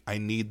I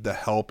need the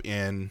help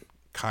in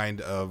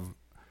kind of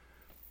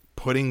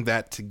putting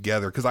that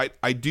together, because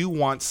I do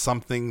want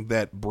something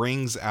that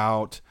brings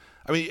out,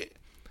 I mean,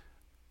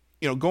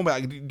 going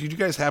back, did you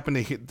guys happen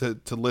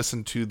to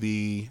listen to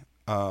the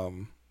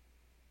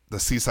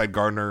Seaside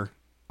Gardener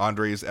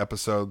Andre's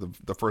episode,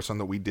 the first one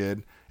that we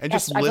did, and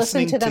just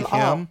listening to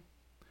him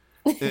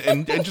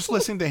and just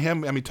listening to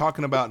him, I mean,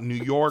 talking about New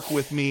York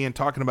with me and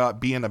talking about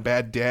being a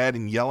bad dad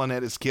and yelling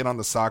at his kid on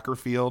the soccer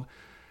field.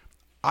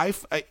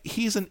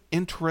 He's an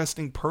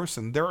interesting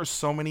person. There are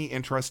so many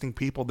interesting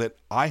people that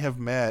I have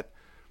met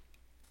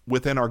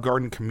within our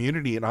garden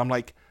community, and I'm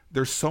like,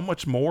 there's so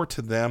much more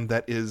to them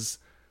that is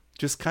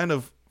just kind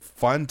of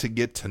fun to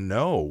get to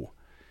know.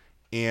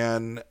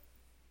 And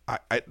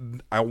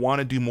I want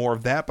to do more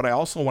of that, but I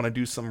also want to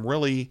do some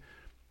really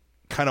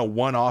kind of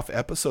one-off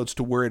episodes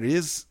to where it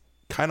is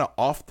kind of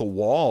off the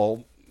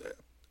wall,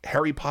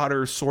 Harry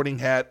Potter sorting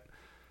hat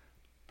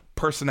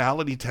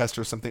personality test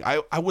or something.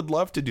 I would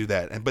love to do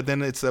that. But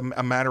then it's a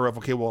matter of,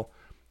 okay, well,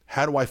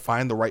 how do I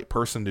find the right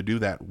person to do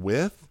that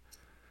with?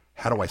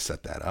 How do I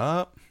set that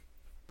up?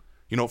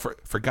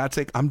 For God's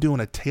sake, I'm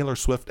doing a Taylor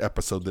Swift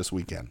episode this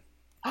weekend.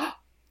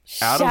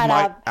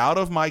 Out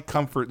of my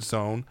comfort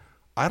zone.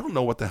 I don't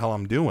know what the hell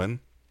I'm doing.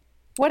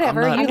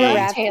 Whatever, you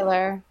love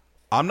Taylor.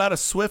 I'm not a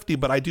Swiftie,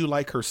 but I do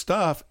like her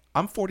stuff.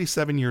 I'm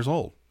 47 years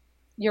old.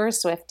 You're a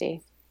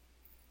Swiftie.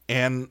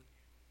 And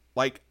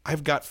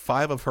I've got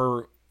 5 of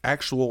her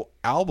actual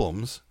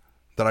albums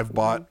that I've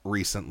bought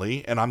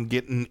recently, and I'm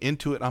getting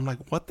into it. I'm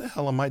like, what the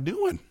hell am I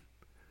doing?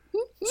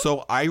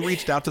 So I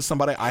reached out to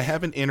somebody I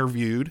haven't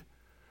interviewed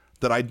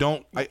that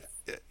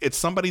it's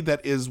somebody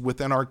that is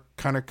within our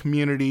kind of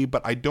community,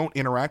 but I don't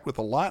interact with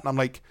a lot. And I'm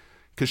like,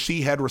 because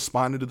she had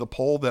responded to the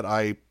poll that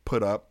I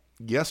put up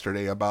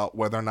yesterday about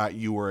whether or not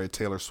you were a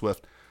Taylor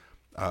Swift,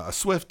 a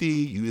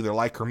Swiftie, you either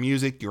like her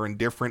music, you're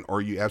indifferent,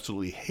 or you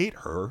absolutely hate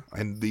her.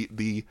 And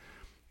the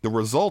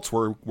results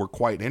were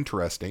quite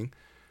interesting.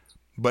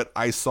 But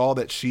I saw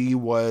that she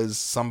was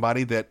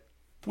somebody that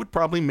would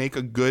probably make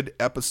a good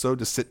episode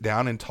to sit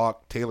down and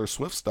talk Taylor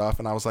Swift stuff.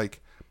 And I was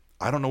like,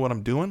 I don't know what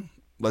I'm doing.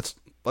 Let's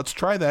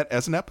try that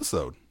as an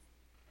episode.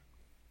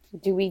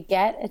 Do we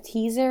get a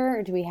teaser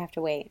or do we have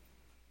to wait?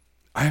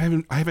 I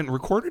haven't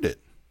recorded it.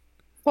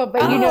 Well,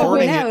 but who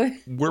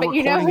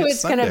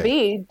it's going to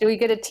be. Do we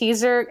get a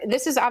teaser?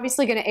 This is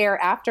obviously going to air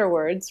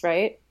afterwards,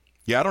 right?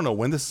 Yeah, I don't know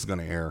when this is going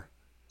to air.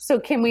 So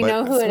can we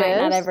know who it is?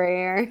 Not ever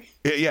air.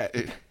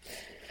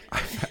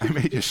 I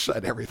may just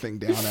shut everything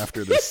down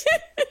after this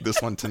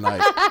one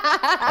tonight.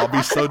 I'll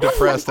be so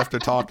depressed after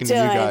talking to you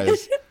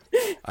guys.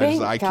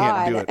 I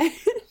can't do it.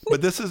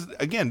 But this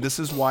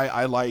is why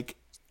I like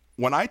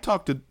when I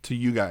talk to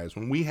you guys,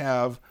 when we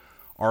have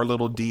our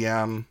little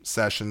DM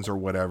sessions or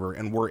whatever,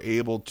 and we're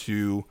able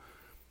to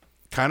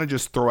kind of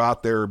just throw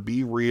out there,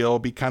 be real,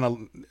 be kind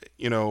of,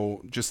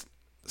 just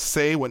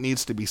say what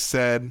needs to be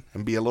said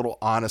and be a little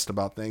honest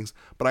about things.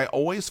 But I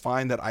always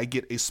find that I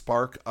get a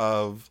spark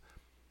of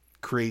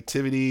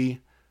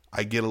creativity.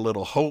 I get a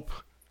little hope.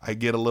 I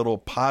get a little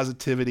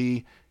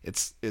positivity.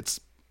 It's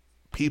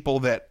people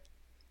that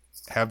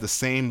have the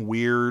same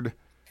weird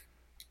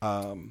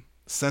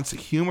sense of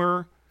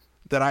humor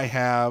that I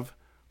have,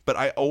 but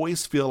I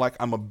always feel like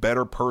I'm a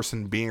better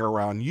person being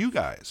around you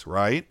guys,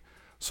 right?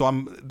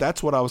 So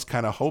that's what I was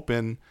kind of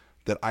hoping,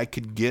 that I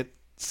could get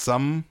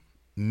some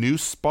new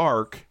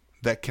spark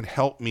that can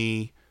help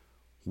me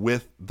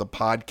with the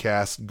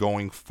podcast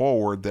going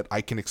forward, that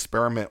I can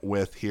experiment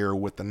with here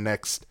with the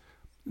next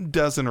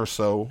dozen or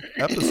so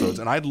episodes.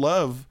 And I'd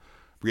love,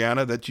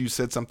 Brianna, that you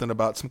said something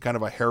about some kind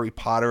of a Harry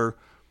Potter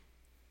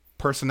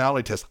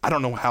personality test. I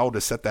don't know how to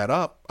set that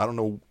up. I don't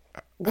know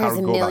how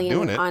to go about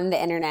doing it. On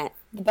the internet.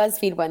 The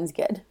BuzzFeed one's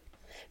good.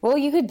 Well,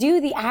 you could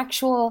do the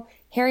actual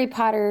Harry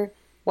Potter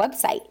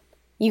website.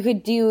 You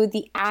could do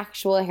the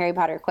actual Harry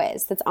Potter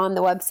quiz that's on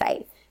the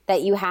website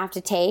that you have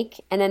to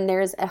take. And then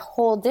there's a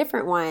whole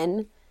different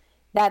one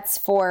that's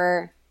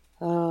for,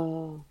 I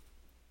know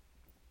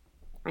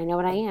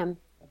what I am.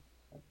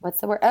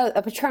 What's the word? Oh,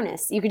 a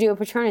Patronus. You could do a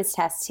Patronus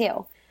test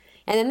too.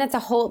 And then that's a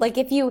whole,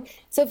 if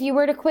you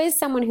were to quiz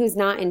someone who's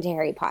not into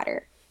Harry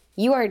Potter,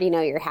 you already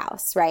know your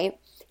house, right?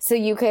 So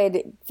you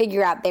could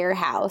figure out their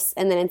house,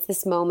 and then it's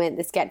this moment,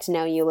 this get to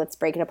know you, let's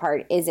break it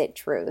apart. Is it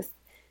truth?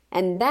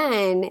 And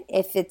then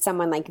if it's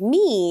someone like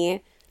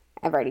me,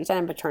 I've already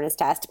done a Patronus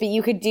test, but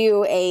you could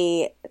do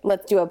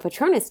let's do a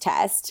Patronus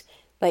test.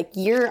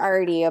 You're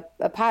already a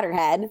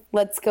Potterhead.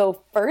 Let's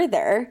go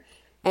further.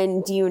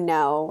 And do you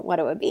know what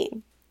it would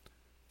be?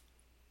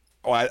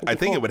 Oh, I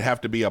think it would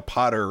have to be a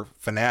Potter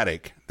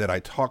fanatic that I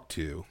talk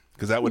to,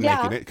 because that would make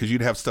it, because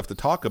you'd have stuff to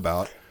talk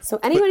about. So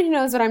anyone who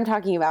knows what I'm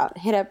talking about,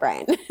 hit up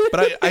Brian.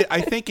 But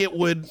I think it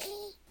would,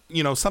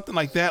 something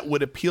like that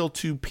would appeal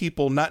to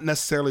people, not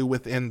necessarily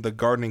within the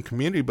gardening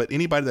community, but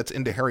anybody that's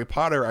into Harry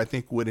Potter, I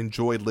think would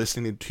enjoy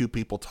listening to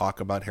people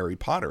talk about Harry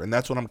Potter. And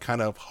that's what I'm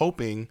kind of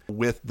hoping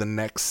with the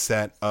next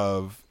set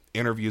of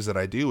interviews that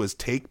I do, is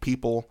take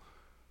people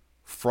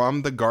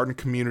from the garden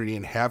community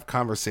and have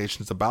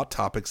conversations about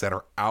topics that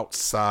are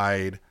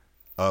outside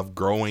of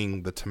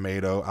growing the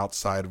tomato,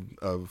 outside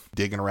of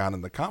digging around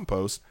in the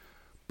compost,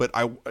 but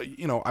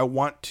I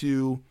want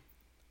to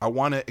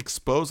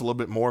expose a little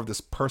bit more of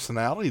this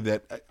personality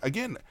that,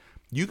 again,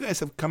 you guys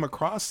have come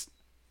across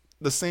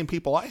the same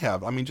people I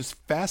have. I mean, just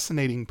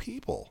fascinating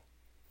people.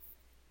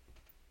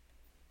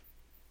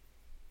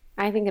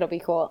 I think it'll be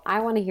cool. I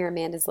want to hear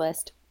Amanda's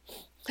list.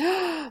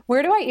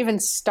 Where do I even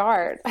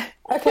start?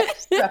 Okay.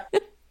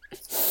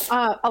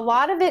 A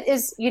lot of it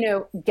is,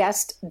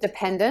 guest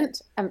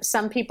dependent.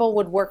 Some people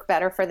would work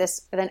better for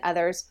this than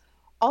others.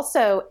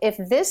 Also, if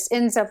this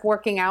ends up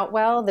working out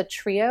well, the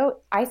trio,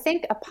 I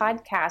think a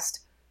podcast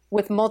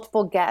with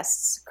multiple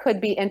guests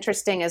could be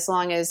interesting as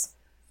long as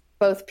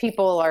both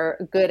people are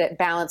good at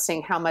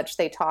balancing how much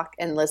they talk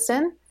and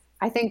listen.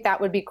 I think that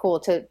would be cool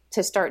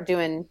to start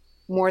doing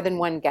more than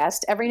one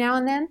guest every now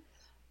and then.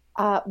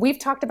 We've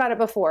talked about it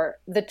before,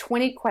 the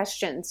 20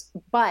 questions,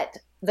 but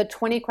the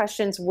 20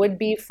 questions would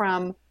be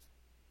from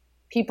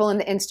people in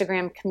the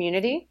Instagram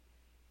community.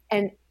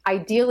 And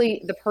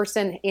ideally, the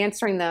person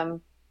answering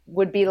them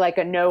would be like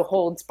a no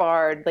holds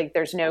barred, like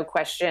there's no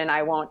question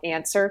I won't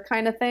answer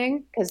kind of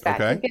thing, because that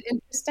could get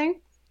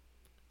interesting.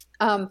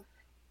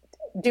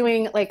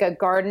 Doing like a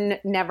garden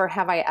never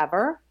have I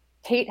ever.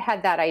 Kate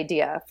had that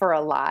idea for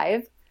a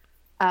live.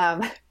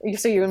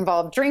 So you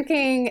involve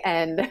drinking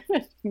and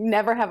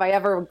never have I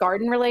ever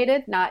garden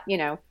related, not,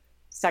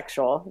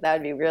 sexual. That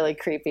would be really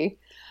creepy.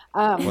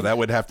 Well, that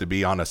would have to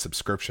be on a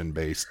subscription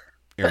based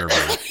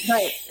interview.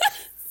 Right.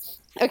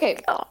 Okay.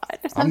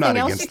 I'm not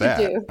against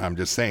that. I'm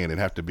just saying it'd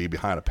have to be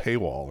behind a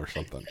paywall or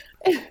something.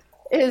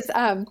 Is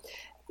the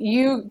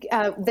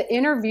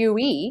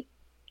interviewee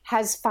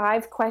has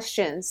 5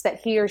 questions that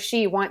he or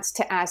she wants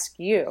to ask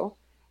you,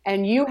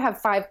 and you have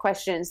 5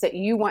 questions that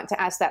you want to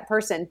ask that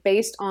person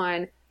based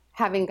on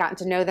having gotten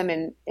to know them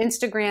in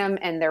Instagram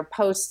and their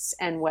posts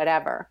and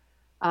whatever.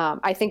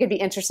 I think it'd be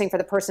interesting for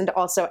the person to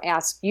also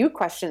ask you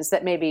questions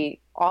that maybe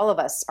all of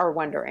us are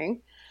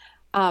wondering.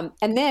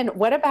 And then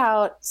what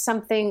about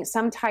some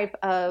type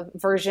of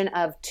version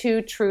of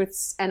 2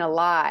 truths and a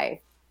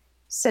lie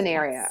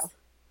scenario?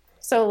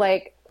 So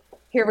like,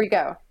 here we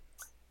go.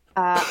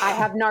 I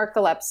have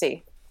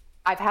narcolepsy.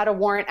 I've had a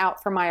warrant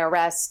out for my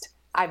arrest.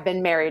 I've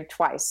been married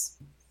twice.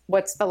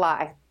 What's the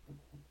lie?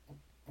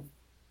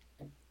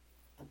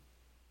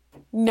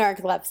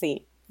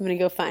 Narcolepsy. I'm going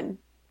to go fun.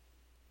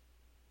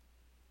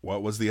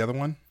 What was the other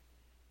one?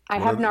 I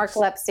have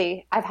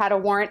narcolepsy. I've had a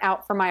warrant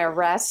out for my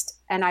arrest,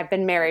 and I've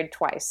been married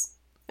twice.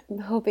 I'm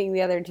hoping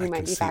the other 2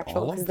 might be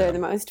factual because they're the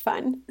most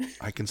fun.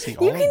 I can see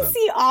all of them. You can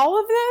see all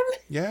of them?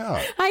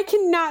 Yeah. I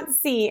cannot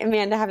see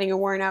Amanda having a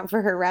warrant out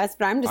for her arrest,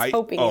 but I'm just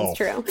hoping it's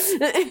true.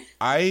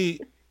 I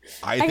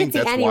think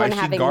that's why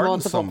she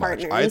gardens so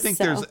much. I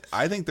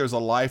think there's a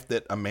life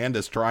that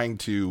Amanda's trying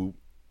to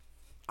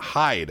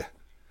hide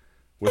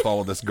with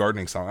all of this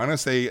gardening song. I'm going to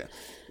say,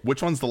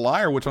 which one's the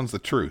lie or which one's the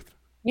truth?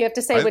 You have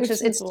to say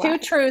it's 2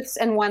 truths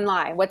and 1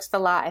 lie. What's the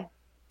lie?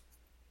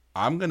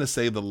 I'm going to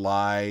say the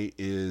lie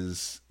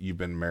is you've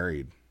been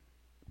married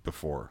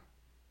before.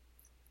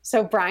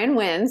 So Brian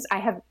wins. I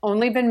have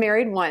only been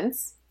married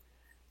once.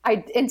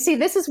 And see,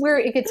 this is where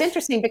it gets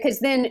interesting, because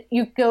then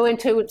you go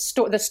into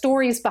the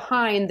stories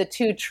behind the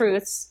 2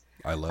 truths.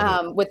 I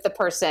love it. With the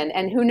person,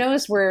 and who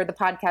knows where the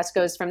podcast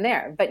goes from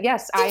there. But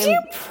yes, did you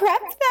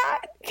prep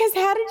that? Because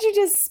how did you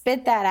just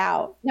spit that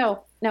out?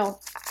 No.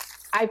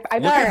 I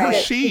look at her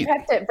sheet. You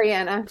prepped it,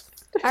 Brianna.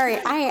 All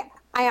right,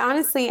 I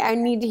honestly, I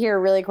need to hear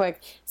really quick.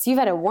 So you've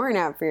had a warrant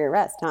out for your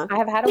arrest, huh? I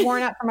have had a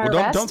warrant out for my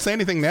arrest. Don't say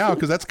anything now,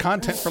 because that's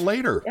content for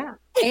later. Yeah,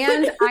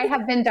 and I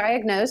have been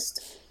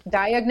diagnosed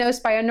by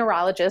a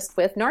neurologist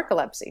with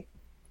narcolepsy.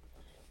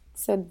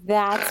 So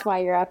that's why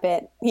you're up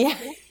it. Yeah.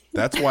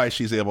 That's why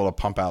she's able to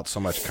pump out so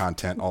much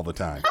content all the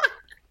time.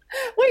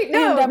 Wait,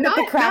 no, and not,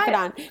 with the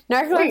Crapidon.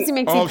 Narcolepsy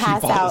makes you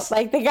pass out.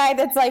 Like the guy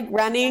that's like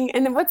running.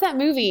 And then what's that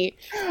movie?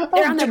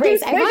 They're on the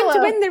race. I want to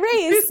win the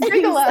race.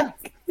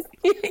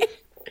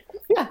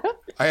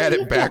 I had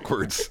it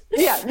backwards.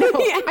 Yeah, no,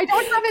 I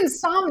don't have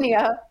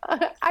insomnia.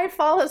 I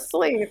fall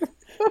asleep.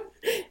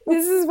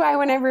 This is why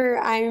whenever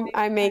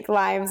I make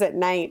lives at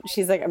night,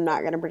 she's like, I'm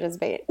not going to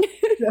participate.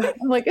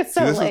 I'm like, it's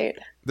so late.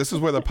 This is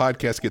where the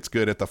podcast gets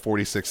good, at the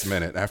 46th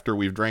minute, after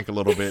we've drank a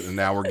little bit, and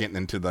now we're getting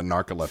into the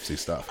narcolepsy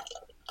stuff.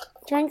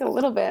 Drank a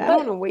little bit. I don't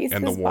want to waste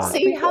this bottle.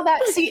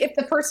 See if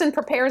the person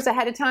prepares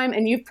ahead of time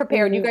and you've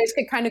prepared, you guys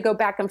could kind of go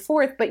back and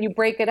forth, but you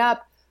break it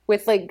up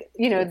with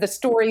the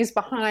stories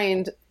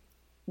behind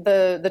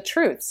the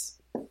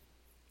truths.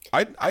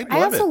 I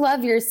also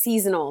love your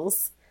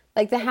seasonals.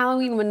 Like the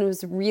Halloween one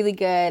was really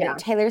good. Yeah.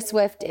 Taylor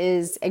Swift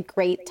is a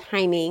great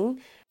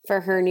timing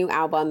for her new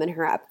album and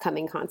her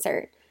upcoming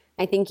concert.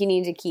 I think you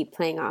need to keep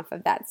playing off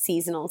of that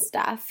seasonal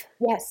stuff.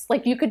 Yes.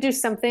 Like you could do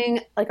something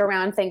like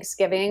around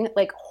Thanksgiving,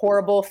 like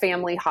horrible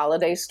family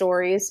holiday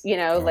stories,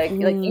 like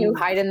you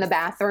hide in the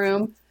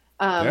bathroom.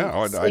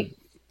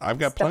 I've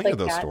got plenty of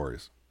those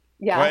stories.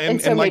 Yeah. Well,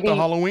 and so like the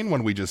Halloween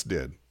one we just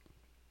did.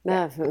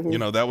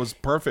 That was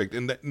perfect.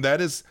 And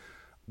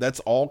that's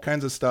all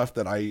kinds of stuff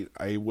that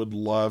I would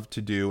love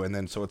to do. And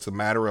then, so it's a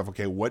matter of,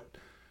 okay,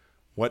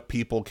 what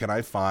people can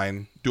I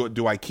find?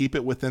 Do I keep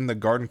it within the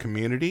garden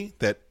community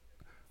that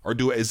Or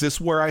is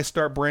this where I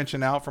start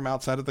branching out from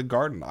outside of the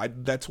garden?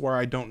 That's where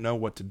I don't know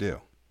what to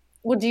do.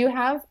 Well, do you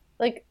have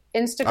like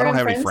Instagram I don't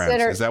have any friends?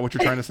 friends. Is that what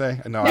you're trying to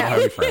say? No, I don't have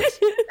any friends.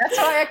 That's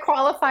why I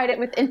qualified it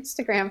with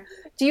Instagram.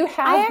 Do you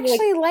have? I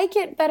actually like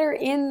it better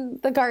in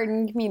the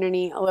garden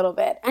community a little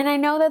bit. And I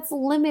know that's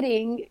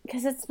limiting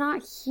because it's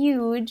not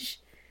huge.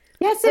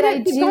 Yes, it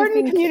is. The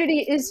garden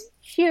community is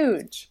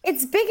huge.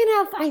 It's big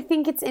enough. I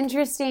think it's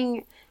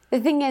interesting. The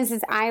thing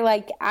is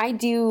I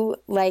do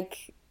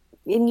like,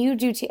 and you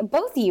do too,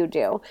 both of you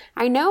do.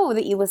 I know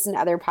that you listen to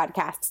other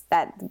podcasts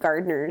that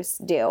gardeners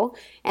do.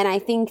 And I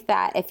think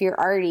that if you're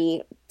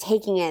already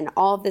taking in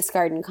all of this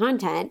garden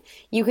content,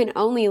 you can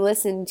only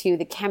listen to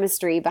the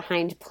chemistry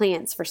behind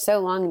plants for so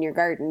long in your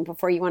garden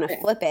before you want to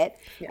flip it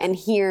and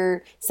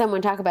hear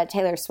someone talk about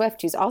Taylor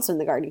Swift, who's also in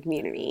the garden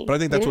community. But I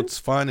think that's what's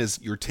fun is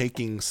you're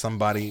taking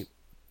somebody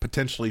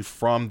potentially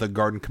from the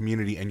garden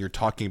community and you're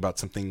talking about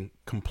something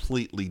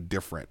completely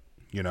different.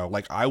 You know,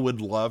 like I would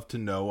love to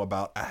know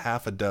about a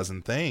half a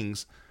dozen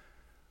things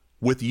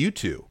with you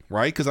two,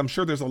 right? Because I'm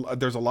sure there's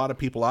a lot of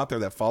people out there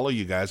that follow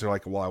you guys. They're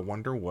like, well, I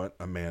wonder what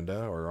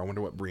Amanda or I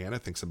wonder what Brianna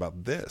thinks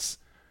about this.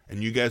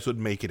 And you guys would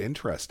make it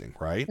interesting,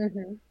 right?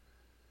 Mm-hmm.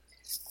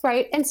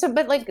 Right. And so,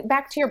 but like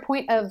back to your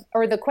point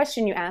or the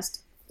question you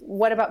asked,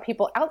 what about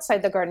people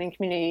outside the gardening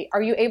community?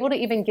 Are you able to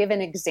even give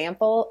an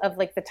example of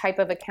like the type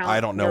of account?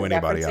 I don't know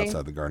anybody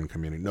outside the garden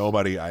community.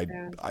 Nobody. I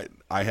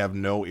have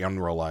no in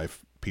real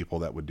life people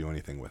that would do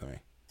anything with me.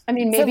 I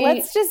mean, maybe. So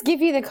let's just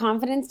give you the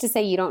confidence to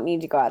say you don't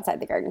need to go outside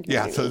the garden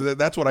community. Yeah, so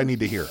that's what I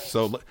need to hear.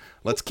 So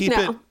let's keep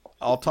it.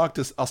 I'll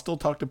still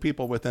talk to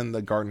people within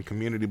the garden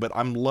community, but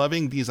I'm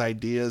loving these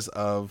ideas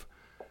of,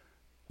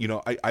 you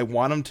know, I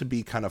want them to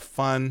be kind of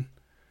fun.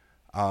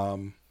 I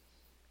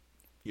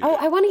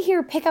want to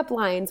hear pickup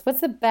lines.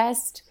 What's the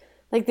best,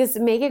 like this,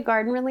 make it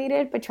garden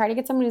related, but try to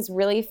get someone who's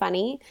really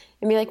funny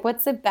and be like,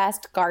 what's the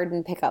best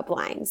garden pickup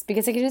lines?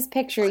 Because I can just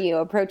picture you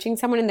approaching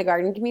someone in the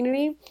garden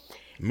community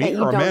Me that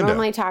you or don't Amanda?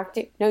 normally talk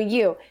to. No,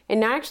 you. And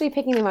not actually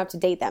picking them up to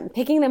date them,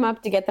 picking them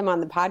up to get them on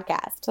the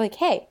podcast. Like,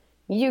 hey,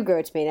 you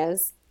grow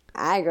tomatoes.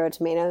 I grow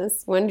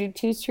tomatoes. Want to do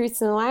two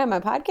truths and a lie on my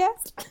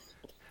podcast?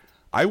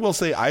 I will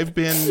say I've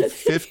been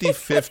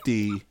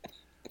 50-50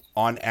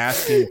 on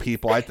asking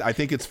people. I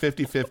think it's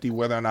 50-50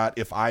 whether or not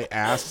if I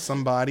ask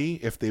somebody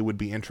if they would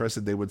be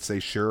interested, they would say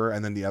sure.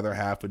 And then the other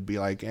half would be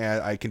like,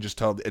 I can just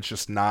tell it's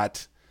just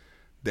not,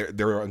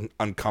 they're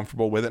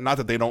uncomfortable with it. Not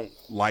that they don't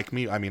like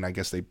me. I mean, I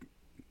guess they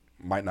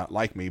might not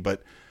like me,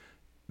 but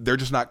they're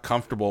just not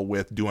comfortable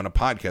with doing a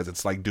podcast.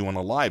 It's like doing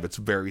a live. It's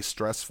very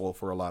stressful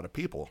for a lot of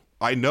people.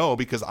 I know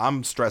because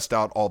I'm stressed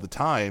out all the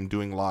time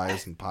doing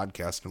lives and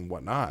podcasts and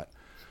whatnot.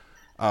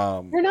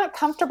 You're not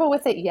comfortable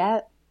with it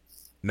yet.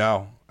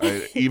 No,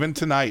 even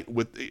tonight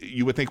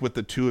you would think with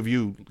the two of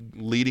you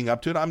leading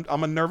up to it,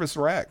 I'm a nervous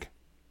wreck.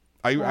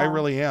 I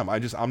really am.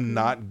 I'm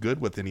not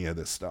good with any of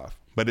this stuff,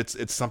 but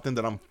it's something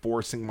that I'm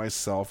forcing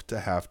myself to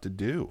have to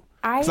do.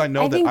 Because I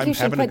know that I'm having a good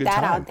time. I think you should put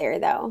that out there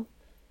though.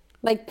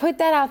 Like put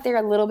that out there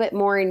a little bit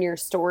more in your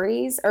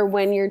stories or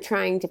when you're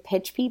trying to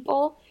pitch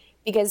people,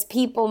 because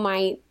people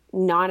might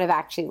not have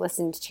actually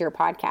listened to your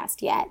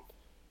podcast yet.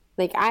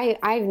 Like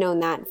I've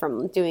known that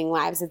from doing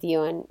lives with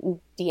you and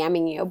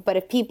DMing you. But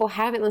if people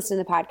haven't listened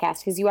to the podcast,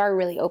 because you are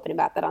really open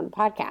about that on the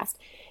podcast,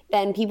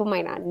 then people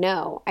might not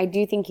know. I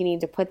do think you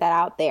need to put that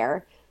out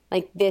there.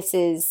 Like this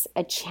is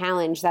a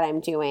challenge that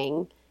I'm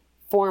doing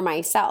for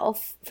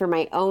myself, for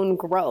my own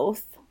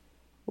growth.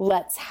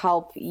 Let's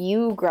help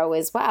you grow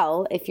as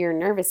well if you're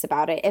nervous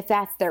about it, if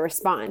that's their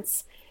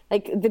response.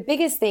 Like the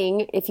biggest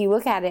thing, if you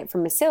look at it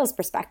from a sales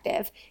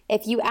perspective,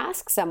 if you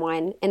ask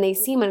someone and they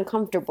seem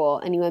uncomfortable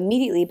and you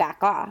immediately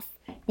back off,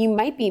 you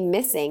might be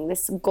missing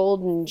this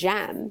golden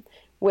gem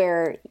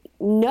where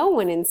no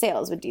one in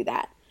sales would do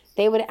that.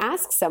 They would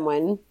ask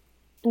someone,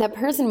 that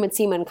person would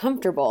seem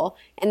uncomfortable,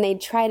 and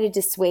they'd try to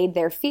dissuade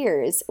their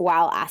fears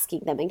while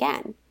asking them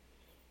again.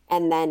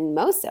 And then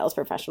most sales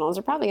professionals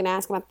are probably going to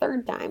ask them a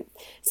third time.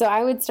 So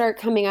I would start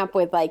coming up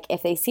with like,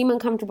 if they seem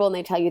uncomfortable and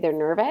they tell you they're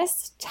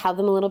nervous, tell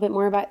them a little bit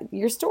more about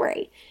your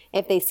story.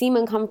 If they seem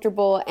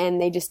uncomfortable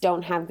and they just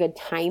don't have good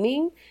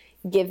timing,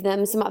 give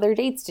them some other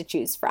dates to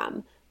choose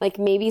from. Like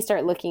maybe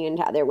start looking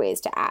into other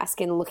ways to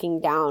ask and looking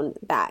down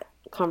that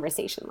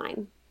conversation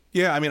line.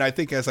 Yeah, I mean, I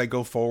think as I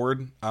go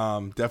forward,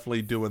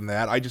 definitely doing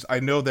that. I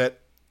know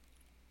that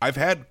I've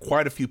had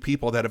quite a few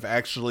people that have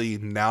actually,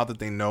 now that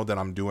they know that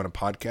I'm doing a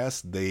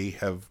podcast, they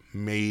have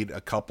made a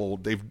couple.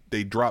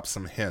 They drop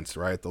some hints,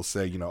 right? They'll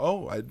say,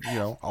 I'll do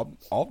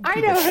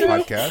this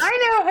podcast.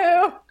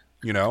 I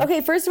know who.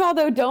 Okay, first of all,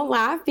 though, don't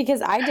laugh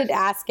because I did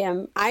ask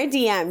him. I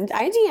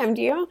DM'd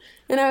you,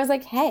 and I was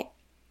like, hey.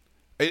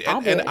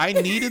 And I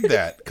needed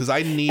that because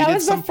I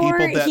needed some people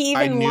that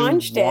I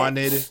knew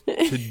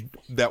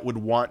that would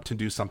want to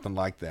do something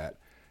like that.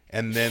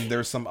 And then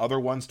there's some other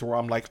ones to where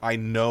I'm like, I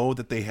know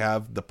that they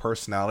have the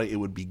personality. It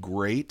would be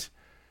great,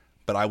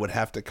 but I would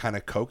have to kind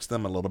of coax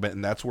them a little bit.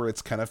 And that's where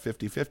it's kind of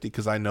 50-50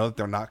 because I know that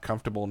they're not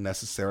comfortable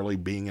necessarily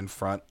being in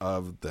front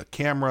of the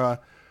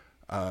camera.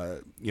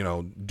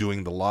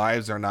 doing the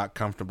lives they're not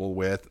comfortable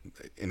with.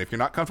 And if you're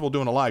not comfortable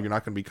doing a live, you're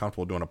not going to be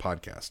comfortable doing a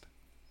podcast.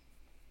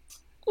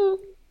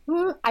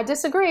 I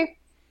disagree.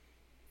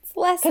 It's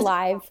less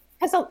live.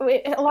 Because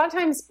a lot of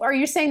times, are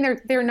you saying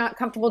they're not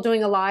comfortable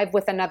doing a live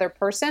with another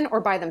person or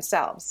by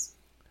themselves?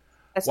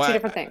 That's two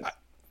different things.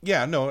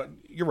 Yeah, no,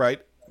 you're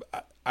right.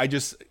 I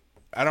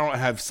don't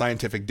have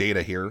scientific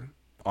data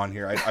on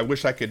here. I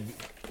wish I could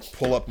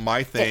pull up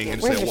my thing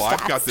and say, well,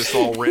 I've got this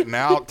all written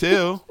out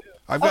too.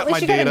 I've got my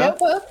data.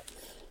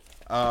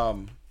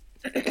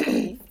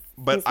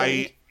 But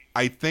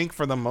I think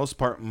for the most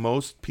part,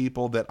 most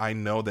people that I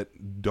know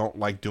that don't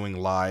like doing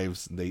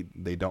lives, they're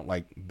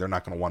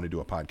not going to want to do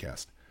a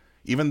podcast.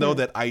 Even though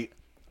that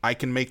I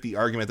can make the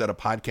argument that a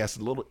podcast is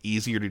a little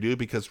easier to do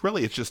because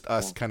really it's just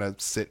us kind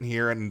of sitting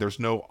here and there's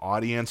no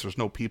audience, there's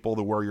no people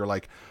to where you're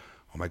like,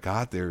 oh my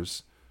God,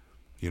 there's,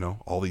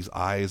 all these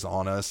eyes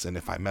on us. And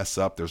if I mess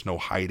up, there's no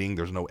hiding,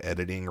 there's no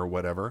editing or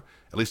whatever.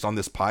 At least on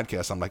this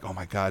podcast, I'm like, oh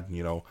my God,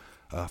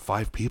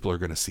 5 people are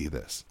going to see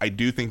this. I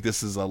do think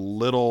this is a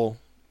little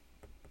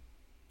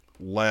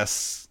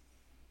less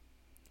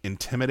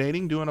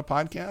intimidating doing a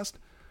podcast,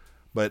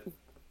 but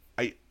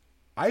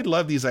I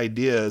love these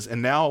ideas.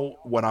 And now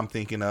what I'm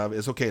thinking of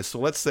is, okay, so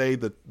let's say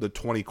the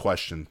 20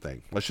 question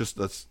thing. Let's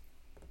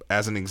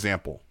as an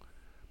example,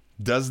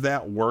 does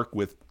that work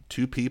with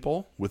 2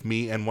 people, with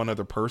me and one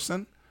other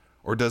person?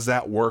 Or does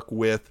that work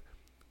with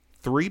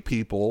 3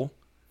 people?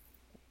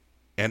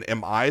 And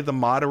am I the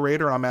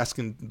moderator? I'm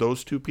asking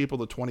those 2 people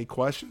the 20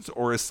 questions,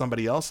 or is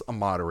somebody else a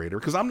moderator?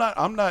 Because I'm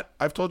not,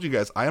 I've told you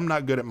guys, I am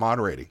not good at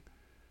moderating.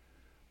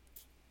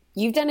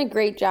 You've done a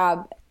great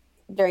job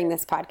during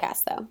this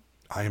podcast though.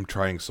 I am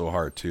trying so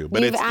hard too,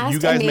 but you've asked you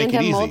guys Amanda make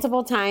it easy.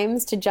 Multiple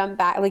times to jump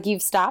back. Like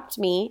you've stopped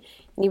me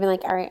and you've been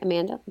like, all right,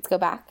 Amanda, let's go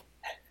back.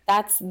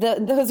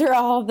 Those are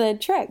all the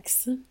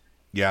tricks.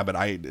 Yeah, but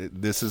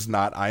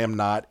I'm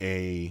not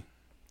a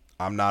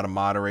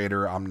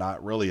moderator. I'm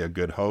not really a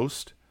good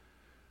host,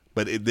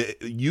 but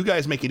you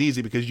guys make it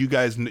easy because you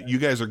guys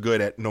are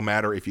good at, no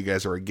matter if you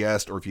guys are a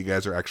guest or if you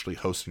guys are actually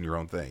hosting your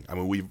own thing. I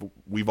mean,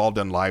 we've all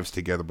done lives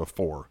together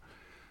before.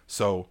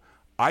 So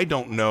I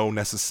don't know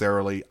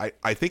necessarily.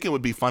 I think it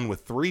would be fun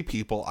with 3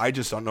 people. I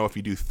just don't know if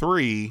you do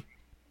 3,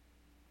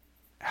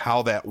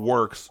 how that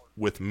works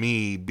with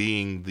me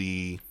being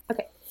the...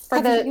 Okay.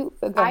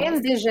 I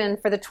envision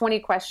for the 20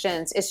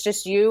 questions, it's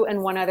just you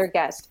and one other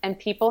guest. And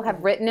people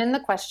have written in the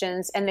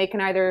questions and they can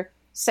either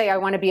say, I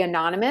want to be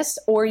anonymous,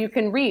 or you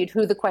can read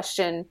who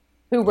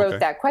wrote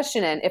that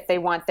question in if they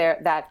want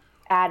that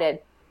added.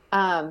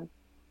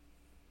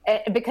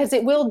 Because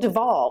it will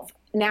devolve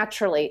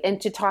naturally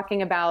into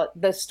talking about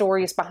the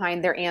stories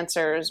behind their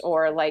answers,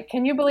 or like,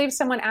 can you believe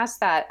someone asked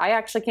that? I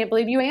actually can't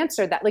believe you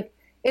answered that. Like,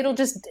 it'll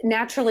just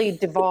naturally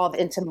devolve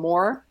into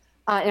more.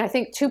 And I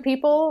think 2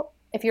 people,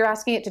 if you're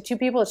asking it to 2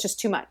 people, it's just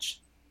too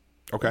much.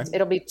 Okay.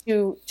 It'll be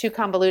too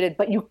convoluted,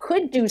 but you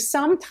could do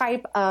some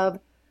type of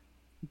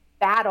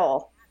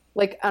battle,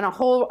 like on a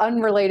whole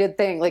unrelated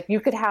thing. Like you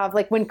could have,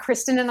 like when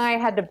Kristen and I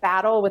had to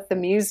battle with the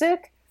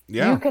music,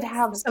 you could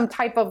have some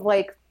type of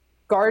like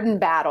garden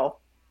battle.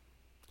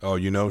 Oh,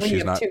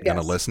 she's not going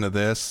to listen to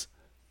this.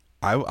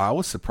 I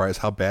was surprised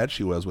how bad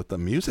she was with the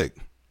music.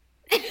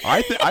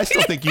 I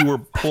still think you were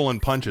pulling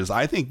punches.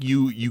 I think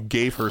you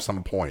gave her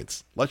some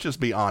points. Let's just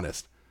be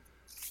honest.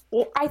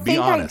 Well, I think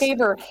I gave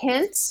her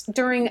hints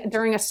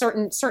during a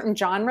certain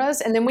genres,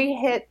 and then we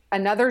hit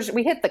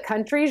the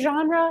country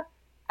genre,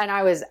 and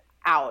I was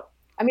out.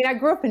 I mean, I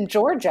grew up in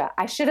Georgia.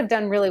 I should have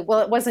done really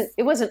well. It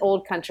wasn't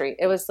old country.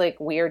 It was like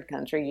weird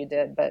country you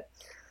did, but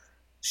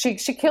she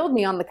killed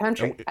me on the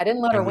country. I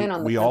didn't let her win on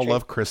the country. We all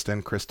love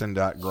Kristen.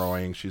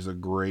 Kristen.growing. She's a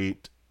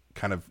great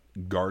kind of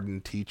garden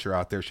teacher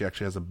out there. She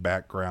actually has a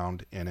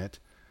background in it.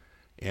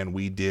 And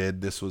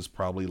this was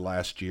probably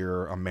last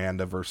year,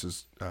 Amanda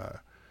versus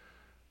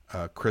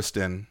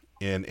Kristen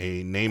in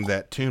a Name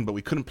That Tune, but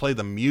we couldn't play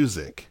the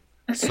music.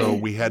 So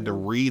we had to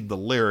read the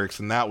lyrics,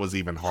 and that was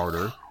even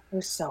harder. It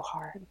was so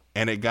hard.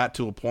 And it got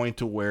to a point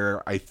to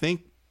where I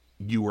think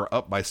you were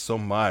up by so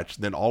much,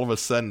 then all of a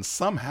sudden,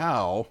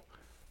 somehow,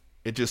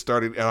 it just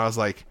started, and I was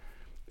like,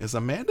 is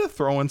Amanda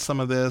throwing some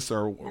of this?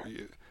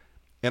 And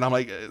I'm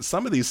like,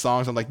 some of these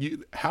songs, I'm like,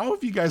 how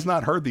have you guys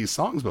not heard these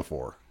songs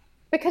before?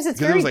 Because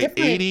it was like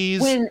different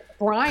 80s, when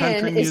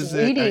Brian is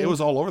reading. It was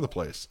all over the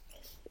place.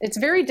 It's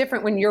very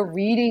different when you're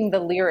reading the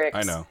lyrics.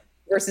 I know.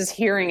 Versus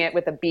hearing it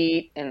with a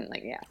beat and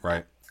like, yeah.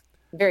 Right.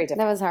 Very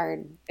different. That was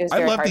hard. It was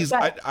very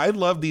hard. I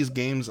love these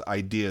games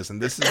ideas,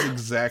 and this is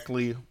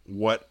exactly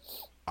what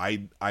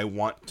I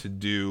want to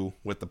do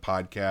with the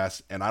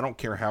podcast. And I don't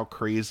care how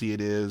crazy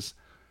it is.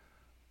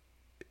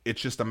 It's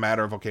just a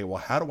matter of, okay, well,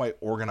 how do I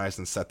organize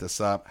and set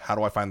this up? How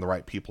do I find the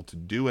right people to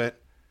do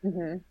it?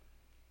 Mm-hmm.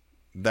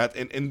 That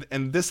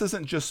and this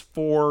isn't just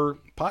for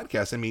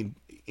podcasts. I mean,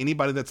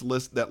 anybody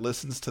that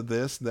listens to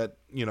this, that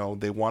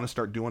they want to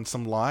start doing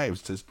some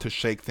lives to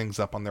shake things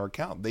up on their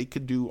account, they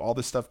could do all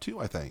this stuff too,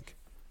 I think.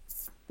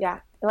 Yeah,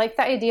 I like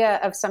the idea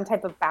of some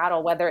type of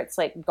battle, whether it's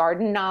like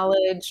garden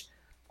knowledge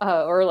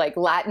or like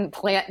Latin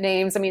plant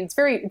names. I mean,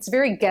 it's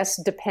very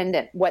guest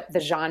dependent what the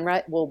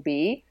genre will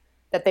be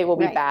that they will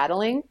be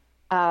battling.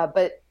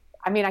 But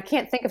I mean, I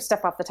can't think of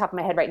stuff off the top of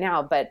my head right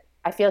now, but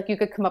I feel like you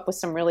could come up with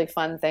some really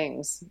fun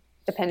things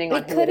depending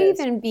on who it is.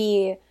 It could even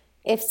be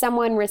if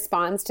someone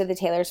responds to the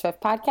Taylor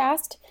Swift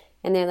podcast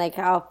and they're like,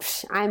 oh,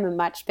 I'm a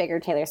much bigger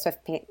Taylor Swift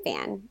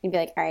fan. You'd be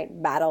like, all right,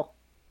 battle.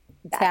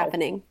 It's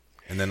happening.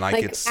 And then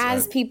like it's...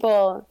 as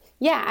people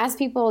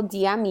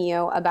DM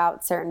you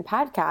about certain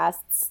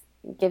podcasts,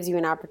 it gives you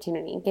an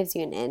opportunity, it gives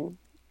you an in.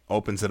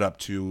 Opens it up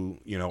to,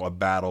 a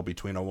battle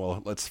between,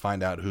 let's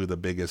find out who the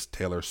biggest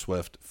Taylor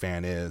Swift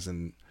fan is.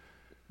 And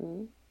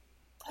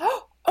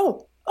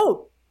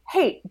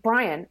hey,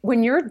 Brian,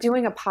 when you're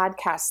doing a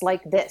podcast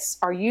like this,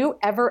 are you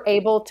ever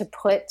able to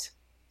put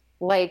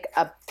like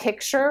a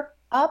picture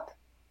up?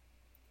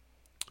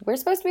 We're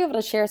supposed to be able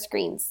to share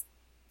screens.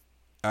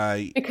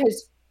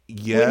 Because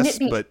yes,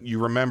 but you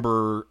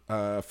remember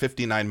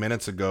 59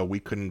 minutes ago, we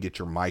couldn't get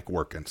your mic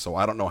working. So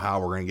I don't know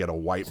how we're going to get a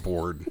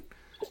whiteboard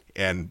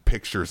and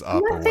pictures up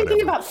or whatever. I'm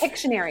thinking about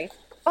Pictionary.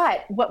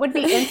 But what would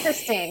be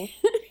interesting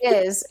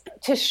is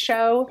to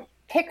show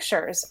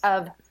pictures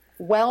of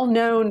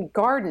well-known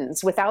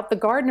gardens without the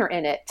gardener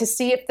in it to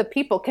see if the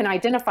people can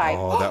identify.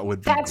 Oh, that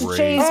would be that's great.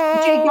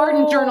 Jay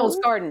Garden Journal's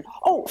garden.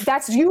 Oh,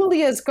 that's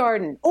Julia's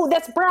garden. Oh,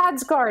 that's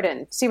Brad's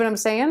garden. See what I'm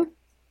saying?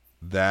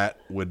 That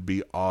would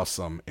be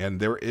awesome. And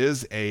there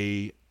is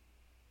a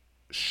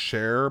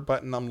share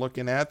button I'm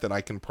looking at that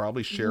I can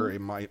probably share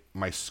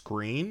my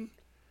screen.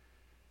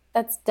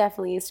 That's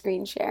definitely a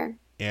screen share.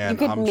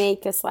 And you could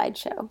make a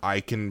slideshow. I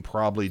can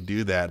probably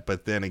do that.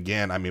 But then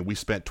again, I mean, we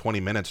spent 20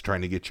 minutes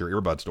trying to get your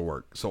earbuds to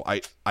work. So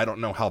I don't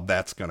know how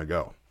that's going to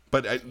go.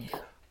 But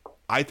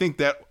I think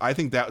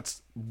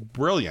that's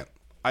brilliant.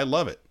 I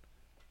love it.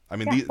 I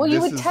mean,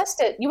 you would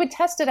test it. You would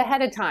test it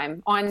ahead of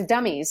time on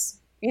dummies.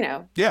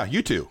 Yeah,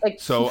 you two. Like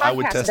so I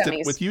would test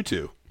dummies. it with you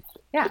two.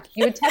 Yeah,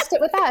 you would test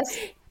it with us.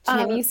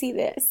 Can you see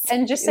this?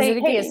 And just say,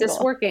 hey, is this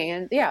working?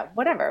 And yeah,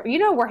 whatever.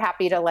 We're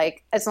happy to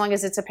as long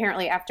as it's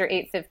apparently after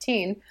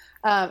 8:15,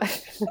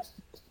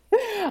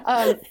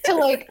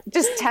 to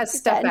just test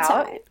stuff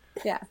out.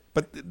 Yeah.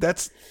 But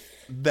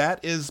that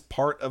is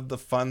part of the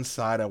fun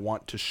side I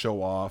want to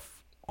show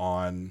off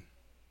on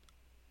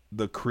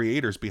the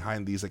creators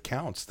behind these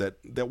accounts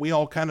that we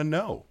all kind of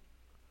know.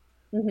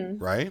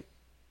 Mm-hmm. Right?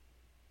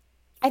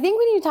 I think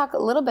we need to talk a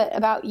little bit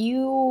about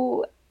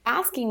you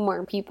asking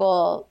more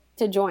people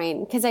to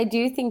join, because I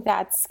do think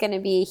that's going to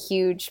be a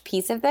huge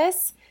piece of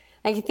this.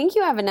 I think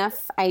you have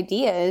enough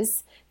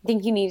ideas. I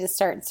think you need to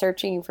start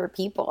searching for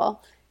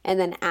people and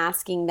then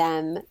asking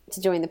them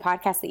to join the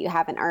podcast that you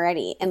haven't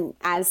already. And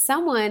as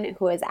someone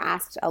who has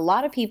asked a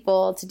lot of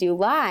people to do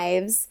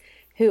lives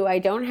who I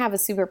don't have a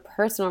super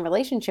personal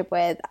relationship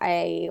with,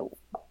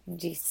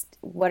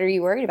 what are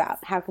you worried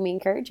about? How can we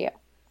encourage you?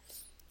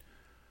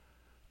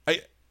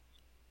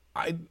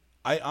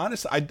 I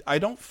honestly, I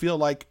don't feel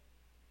like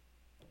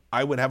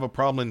I would have a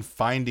problem in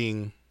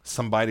finding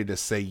somebody to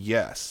say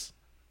yes.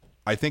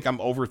 I think I'm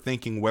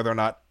overthinking whether or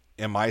not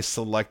am I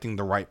selecting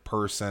the right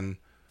person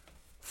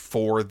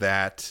for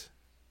that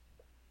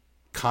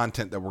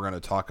content that we're going to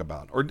talk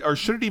about, or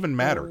should it even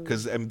matter?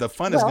 Because the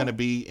fun is going to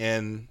be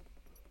in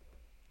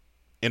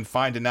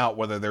finding out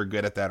whether they're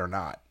good at that or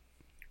not.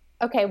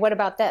 Okay, what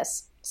about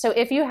this? So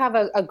if you have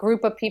a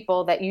group of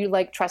people that you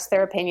trust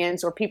their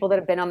opinions, or people that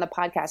have been on the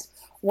podcast,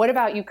 what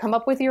about you come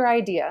up with your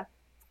idea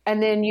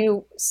and then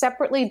you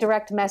separately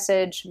direct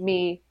message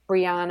me,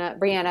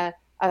 Brianna,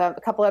 a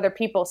couple other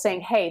people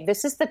saying, hey,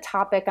 this is the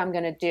topic I'm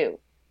going to do.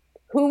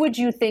 Who would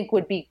you think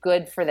would be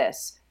good for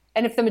this?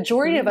 And if the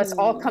majority of us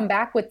all come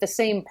back with the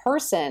same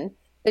person,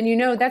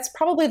 then that's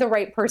probably the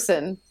right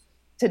person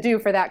to do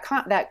for that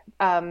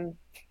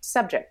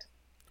subject.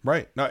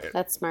 Right. No,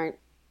 that's smart.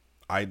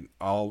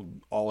 I'll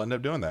end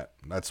up doing that.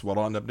 That's what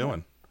I'll end up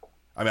doing.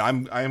 I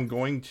mean, I am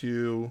going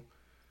to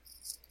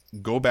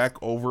go back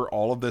over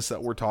all of this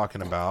that we're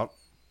talking about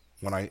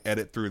when I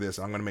edit through this.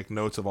 I'm going to make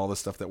notes of all the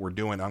stuff that we're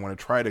doing. I'm going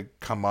to try to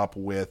come up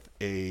with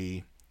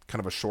a kind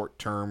of a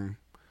short-term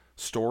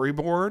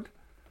storyboard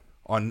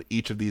on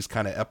each of these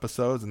kind of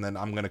episodes, and then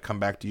I'm going to come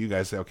back to you guys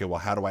and say, okay, well,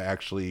 how do I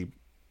actually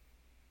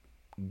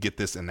get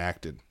this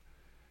enacted?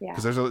 Yeah.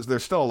 Because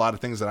there's still a lot of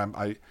things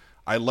that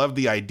I love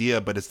the idea,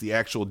 but it's the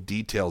actual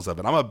details of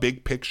it. I'm a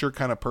big picture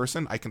kind of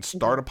person. I can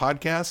start a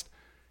podcast,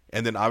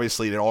 and then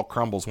obviously it all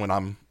crumbles when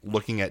I'm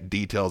looking at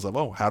details of,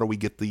 how do we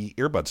get the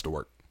earbuds to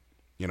work?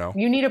 You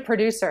need a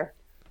producer.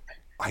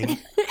 I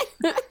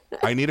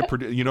need a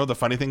producer. The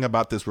funny thing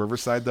about this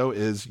Riverside, though,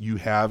 is you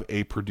have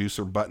a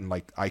producer button.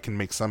 Like, I can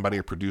make somebody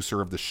a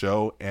producer of the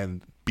show,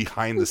 and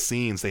behind the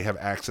scenes, they have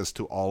access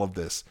to all of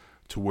this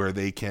to where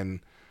they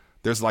can...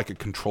 There's a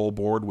control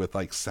board with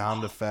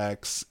sound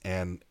effects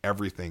and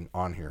everything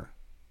on here.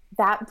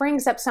 That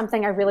brings up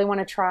something I really want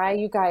to try,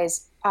 you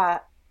guys. On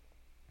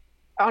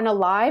a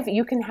live,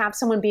 you can have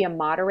someone be a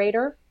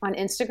moderator on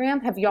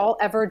Instagram. Have y'all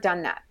ever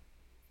done that?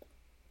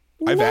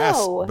 I've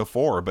asked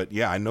before, but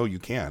yeah, I know you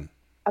can.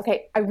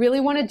 Okay, I really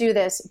want to do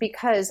this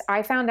because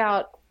I found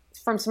out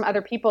from some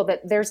other people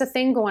that there's a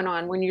thing going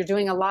on when you're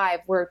doing a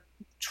live where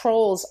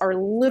trolls are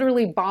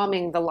literally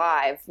bombing the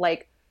live,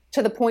 like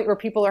to the point where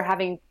people are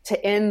having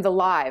to end the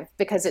live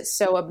because it's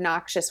so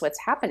obnoxious what's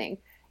happening.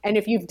 And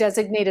if you've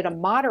designated a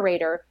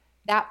moderator,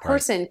 that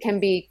person can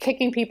be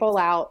kicking people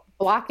out,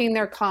 blocking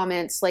their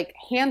comments, like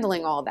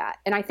handling all that.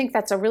 And I think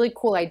that's a really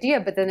cool idea.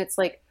 But then it's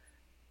like,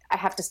 I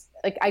have to,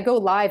 like, I go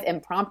live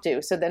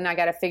impromptu. So then I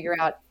got to figure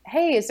out,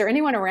 hey, is there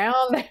anyone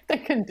around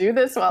that can do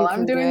this while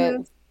I'm doing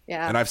this?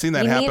 Yeah. And I've seen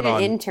that happen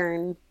on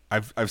intern.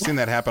 I've seen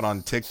that happen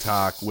on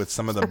TikTok with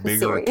some of the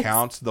bigger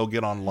accounts. They'll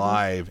get on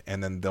live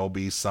and then there'll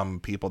be some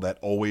people that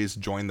always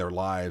join their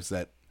lives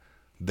that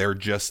they're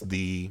just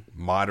the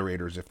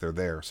moderators if they're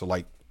there. So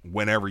like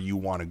whenever you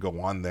want to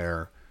go on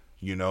there,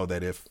 you know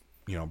that if,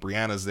 you know,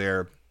 Brianna's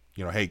there,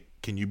 you know, hey,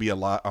 can you be a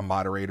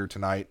moderator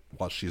tonight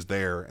while she's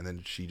there? And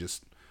then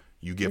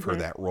you give her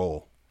that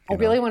role. I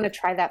really want to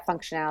try that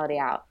functionality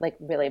out, like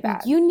really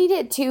bad. You need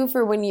it too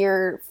for when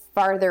you're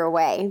farther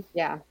away.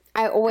 Yeah.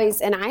 I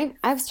always, and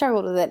I've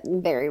struggled with it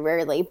very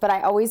rarely, but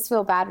I always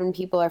feel bad when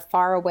people are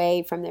far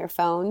away from their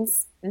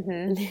phones.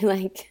 And they're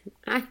like,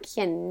 I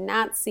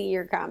cannot see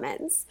your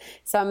comments.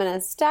 So I'm going to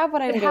stop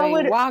what I'm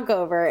doing, walk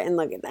over and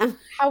look at them.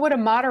 How would a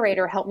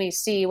moderator help me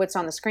see what's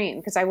on the screen?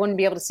 Because I wouldn't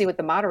be able to see what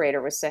the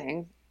moderator was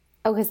saying.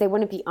 Oh, because they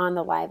wouldn't be on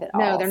the live at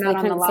all. No, they're not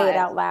on the live. Say it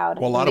out loud.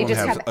 Well, a lot of them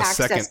have a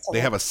second.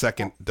 They have a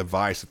second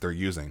device that they're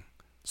using,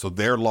 so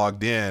they're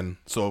logged in.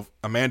 So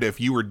Amanda,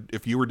 if you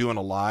were doing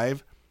a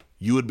live,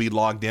 you would be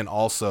logged in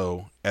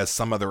also as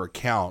some other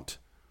account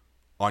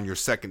on your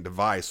second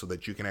device, so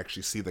that you can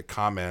actually see the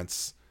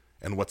comments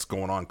and what's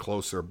going on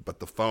closer.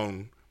 But the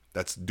phone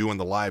that's doing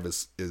the live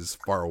is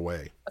far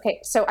away. Okay,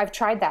 so I've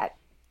tried that.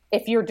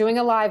 If you're doing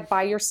a live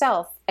by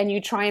yourself and you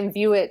try and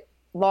view it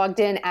logged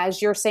in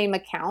as your same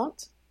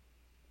account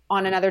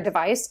on another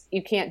device,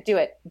 you can't do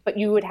it. But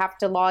you would have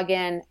to log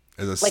in.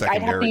 As like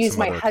I'd have to use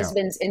my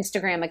husband's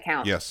Instagram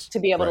account to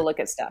be able to look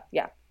at stuff.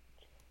 Yeah.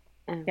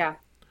 Yeah.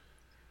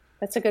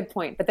 That's a good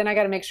point. But then I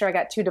got to make sure I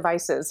got two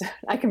devices.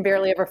 I can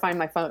barely ever find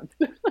my phone.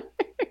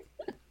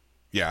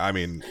 Yeah, I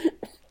mean,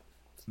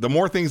 the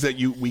more things that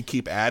we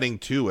keep adding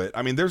to it.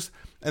 I mean,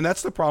 and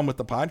that's the problem with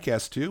the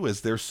podcast too,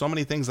 is there's so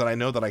many things that I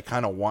know that I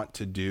kind of want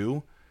to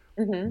do,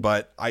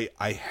 but I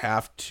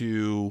have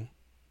to,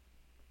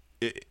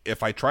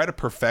 if I try to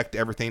perfect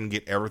everything and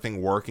get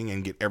everything working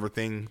and get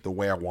everything the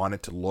way I want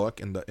it to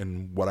look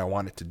and what I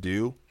want it to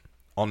do,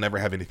 I'll never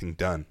have anything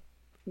done.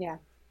 Yeah.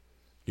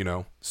 You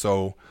know,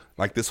 so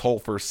like this whole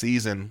first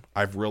season,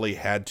 I've really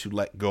had to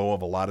let go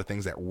of a lot of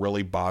things that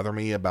really bother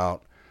me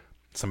about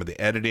some of the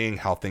editing,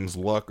 how things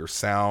look or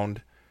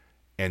sound,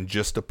 and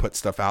just to put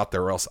stuff out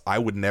there, or else I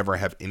would never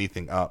have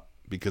anything up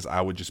because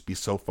I would just be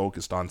so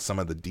focused on some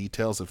of the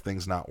details of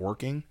things not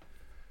working.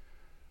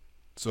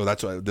 So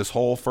that's why this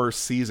whole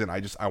first season,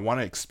 I want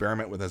to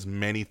experiment with as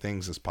many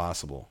things as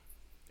possible.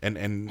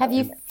 And have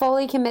you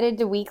fully committed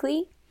to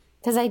weekly?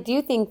 Because I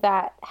do think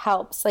that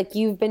helps. Like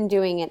you've been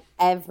doing it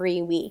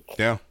every week.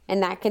 Yeah.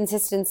 And that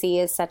consistency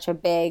is such a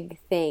big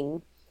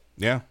thing.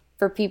 Yeah.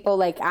 For people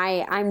like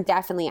I'm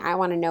definitely, I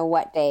want to know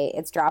what day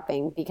it's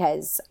dropping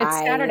because it's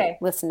Saturday.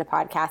 Listen to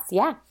podcasts.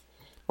 Yeah.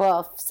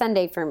 Well,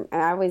 Sunday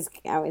I always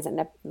end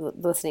up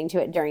listening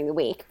to it during the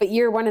week. But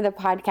you're one of the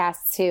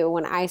podcasts too.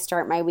 When I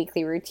start my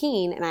weekly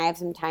routine and I have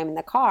some time in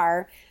the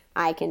car,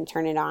 I can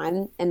turn it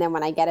on. And then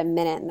when I get a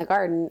minute in the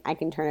garden, I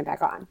can turn it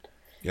back on.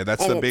 Yeah,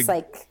 that's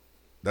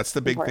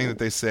the big thing that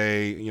they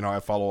say. You know,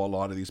 I follow a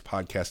lot of these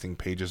podcasting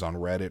pages on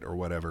Reddit or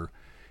whatever.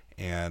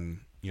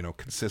 And, you know,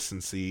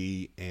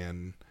 consistency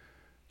and,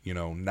 you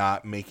know,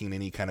 not making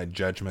any kind of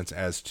judgments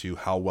as to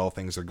how well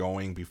things are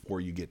going before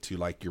you get to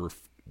like your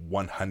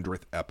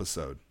 100th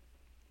episode,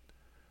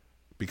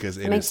 because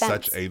it is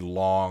such a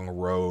long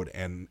road,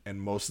 and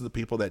most of the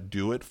people that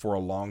do it for a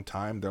long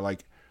time, they're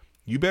like,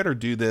 you better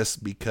do this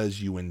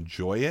because you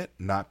enjoy it,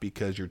 not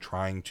because you're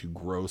trying to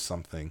grow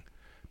something,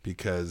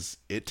 because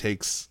it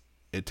takes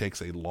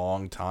a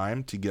long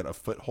time to get a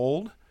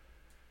foothold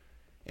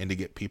and to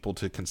get people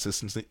to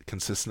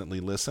consistently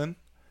listen,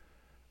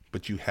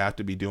 but you have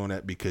to be doing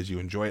it because you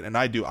enjoy it. And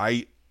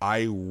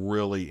I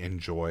really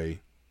enjoy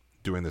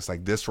doing this,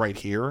 like this right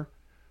here.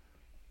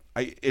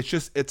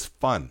 It's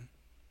fun.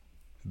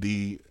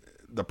 The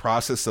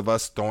process of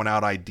us throwing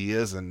out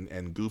ideas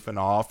and goofing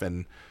off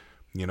and,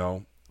 you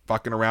know,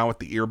 fucking around with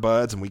the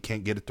earbuds and we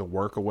can't get it to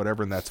work or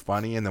whatever. And that's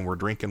funny. And then we're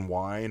drinking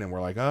wine and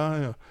we're like,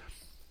 oh,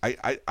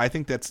 I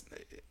think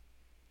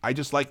I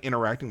just like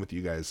interacting with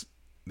you guys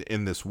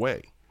in this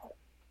way.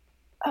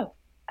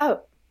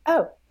 Oh.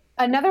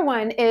 Another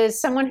one is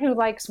someone who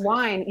likes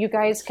wine. You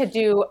guys could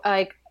do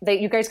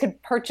you guys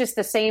could purchase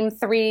the same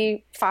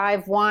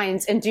 3-5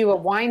 wines and do a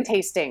wine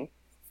tasting.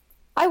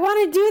 I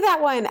want to do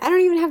that one. I don't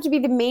even have to be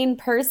the main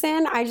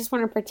person. I just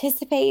want to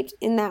participate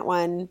in that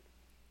one.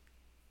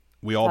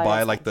 We all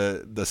buy like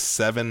the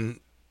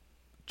 7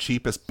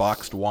 cheapest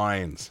boxed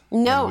wines.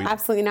 No,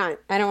 absolutely not.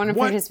 I don't want to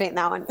participate in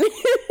that one.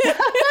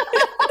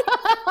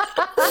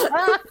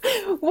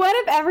 What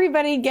if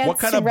everybody gets what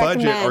kind of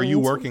budget are you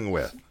working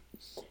with?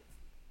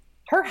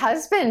 Her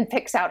husband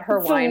picks out her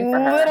wine for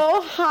a her.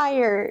 little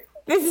higher.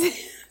 This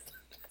is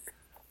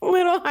a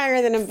little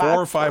higher than a box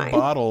 4 or 5 wine.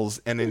 bottles,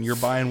 and then you're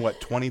buying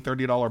what, $20,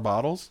 $30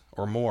 bottles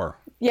or more?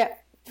 Yeah,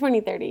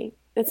 20, 30.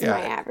 That's Yeah.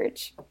 my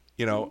average.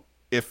 You know,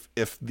 if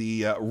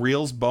the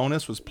Reels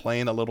bonus was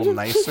playing a little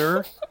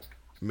nicer,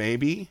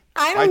 maybe.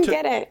 I don't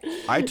get it.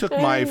 I took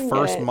I my don't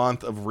first get it.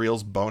 month of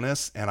Reels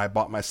bonus, and I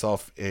bought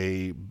myself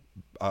a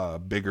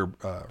bigger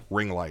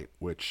ring light,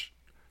 which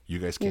you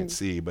guys can't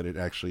see, but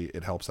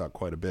it helps out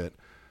quite a bit.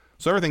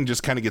 So everything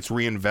just kind of gets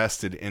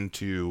reinvested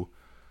into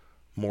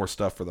more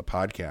stuff for the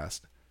podcast.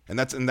 And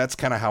that's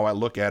kind of how I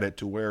look at it,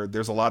 to where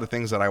there's a lot of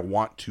things that I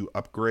want to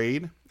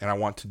upgrade and I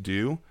want to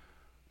do,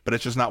 but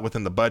it's just not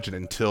within the budget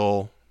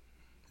until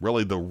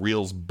really the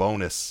Reels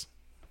bonus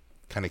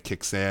kind of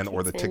kicks in,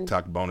 or the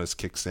TikTok bonus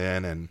kicks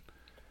in, and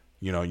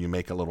you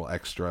make a little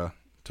extra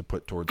to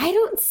put towards. I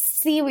don't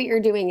see what you're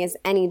doing is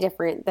any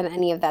different than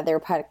any of the other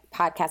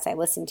podcasts I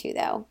listen to,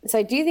 though. So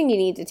I do think you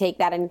need to take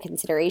that into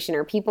consideration,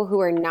 or people who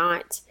are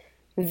not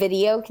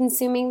video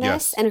consuming this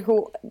Yes. and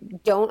who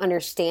don't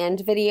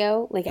understand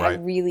video. Like, I Right.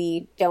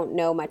 really don't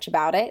know much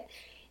about it.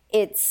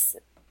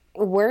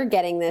 We're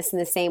getting this in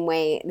the same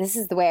way. This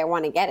is the way I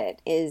want to get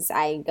it, is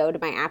I go to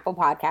my Apple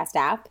Podcast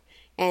app,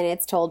 and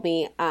it's told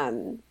me,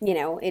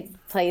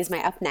 it plays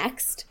my up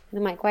next. And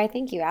I'm like, why,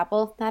 thank you,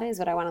 Apple. That is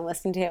what I want to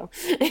listen to.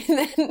 And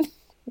then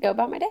go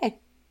about my day.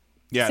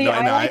 Yeah, See, no, I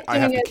and like I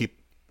have doing to keep.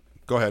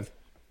 Go ahead.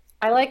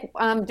 I like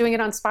doing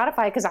it on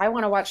Spotify because I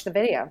want to watch the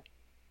video.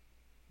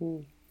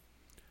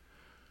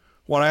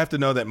 Well, I have to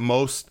know that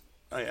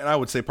and I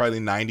would say probably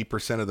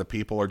 90% of the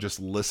people are just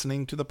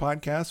listening to the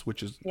podcast,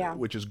 which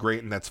is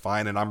great, and that's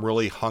fine. And I'm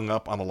really hung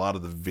up on a lot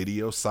of the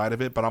video side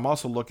of it, but I'm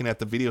also looking at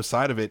the video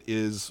side of it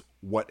is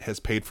what has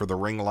paid for the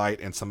ring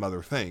light and some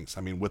other things.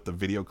 I mean, with the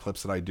video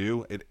clips that I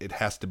do, it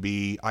has to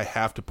be, I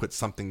have to put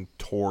something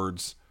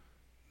towards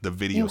the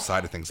video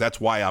side of things. That's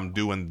why I'm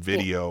doing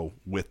video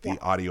with the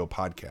audio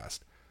podcast,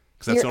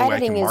 because that's the only way I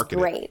can market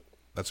it.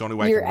 That's the only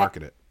way I can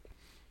market it.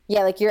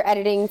 Yeah, like your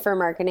editing for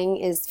marketing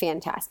is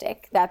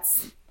fantastic.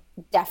 That's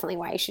definitely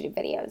why you should do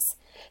videos.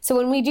 So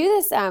when we do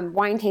this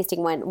wine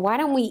tasting one, why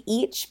don't we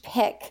each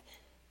pick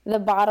the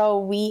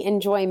bottle we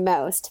enjoy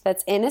most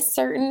that's in a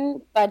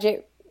certain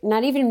budget,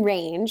 not even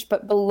range,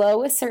 but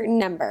below a certain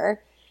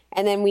number,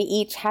 and then we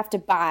each have to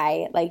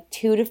buy like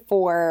 2 to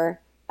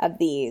 4 of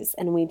these,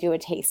 and we do a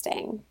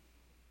tasting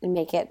and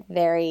make it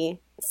very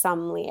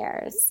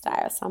sommelier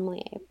style.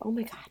 Sommelier. Oh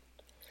my God.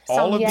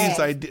 All of these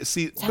ideas.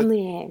 See,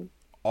 sommelier.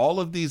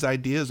 All of these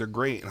ideas are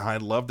great, and I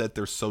love that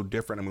they're so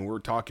different. I mean, we're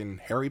talking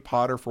Harry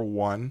Potter for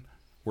one.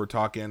 We're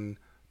talking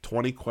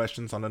 20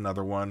 questions on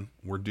another one.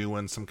 We're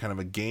doing some kind of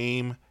a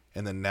game,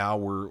 and then now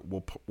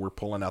we're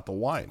pulling out the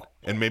wine.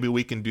 And maybe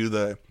we can do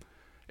the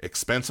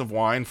expensive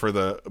wine for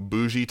the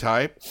bougie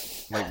type,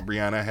 like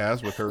Brianna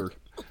has with her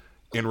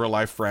in real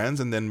life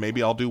friends, and then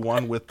maybe I'll do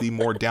one with the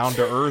more down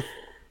to earth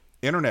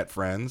internet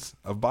friends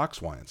of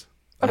box wines.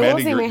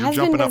 Amanda, my husband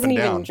jumping up doesn't and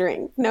even down.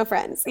 drink. No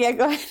friends. Yeah,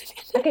 go ahead.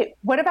 Okay,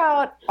 what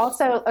about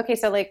also,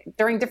 so like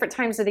during different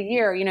times of the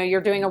year, you're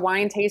doing a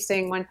wine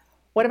tasting one.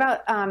 What about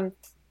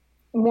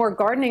more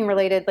gardening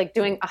related, like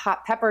doing a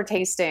hot pepper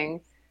tasting?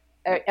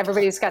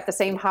 Everybody's got the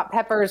same hot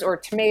peppers or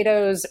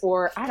tomatoes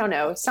or I don't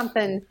know,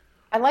 something.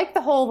 I like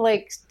the whole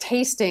like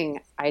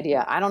tasting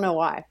idea. I don't know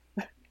why.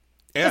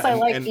 Because I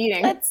like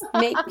eating. Let's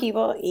make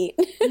people eat.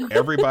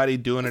 Everybody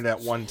doing it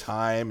at one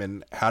time,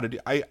 and how to do.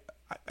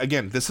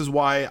 Again, this is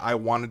why I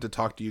wanted to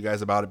talk to you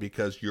guys about it,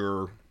 because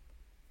you're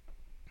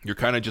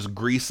kind of just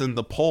greasing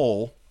the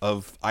pole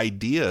of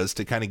ideas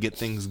to kind of get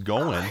things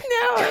going.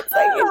 No, it's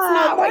like it's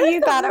not what you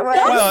thought it was.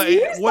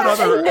 Well, what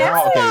other?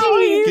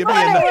 Okay, give me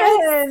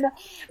another.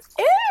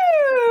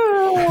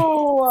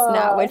 Ew! It's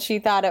not what she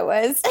thought it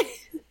was.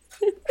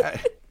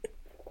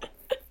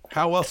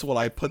 How else will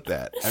I put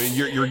that? I mean,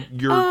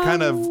 you're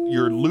kind of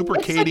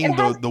lubricating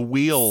the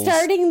wheels.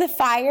 Starting the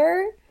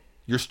fire.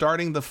 You're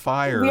starting the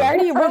fire. We're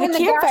the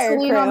campfire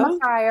crew. On the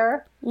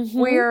fire. Mm-hmm.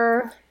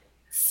 We're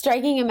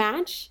striking a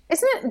match.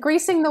 Isn't it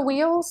greasing the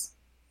wheels?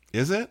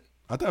 Is it?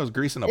 I thought it was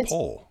greasing a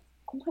pole.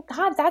 Oh my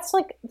God, that's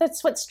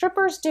what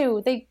strippers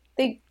do. They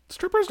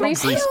strippers don't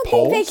grease I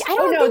poles.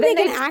 don't think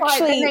they can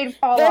actually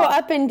go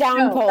up and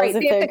down poles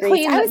if they're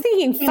greased. I was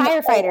thinking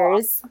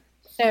firefighters.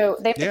 So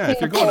they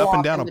if you're going up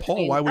and down a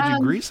pole, why would you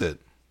grease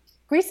it?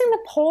 Greasing the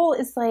pole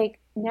is like,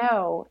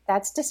 no,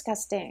 that's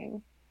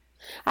disgusting.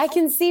 I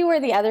can see where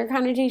the other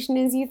connotation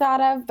is you thought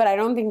of, but I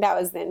don't think that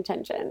was the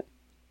intention.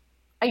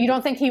 You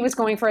don't think he was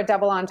going for a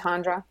double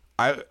entendre?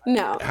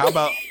 No. How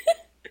about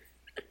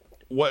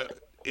what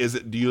is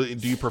it? Do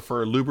you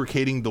prefer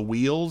lubricating the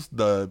wheels?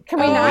 Can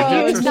we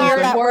not use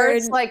that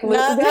words like or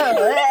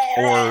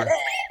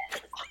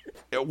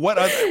what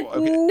other?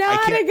 Okay,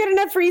 not a good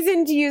enough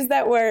reason to use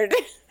that word.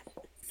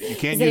 You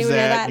can't use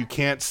that. You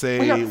can't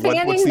say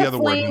what's the other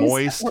word?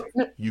 Moist.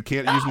 You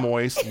can't use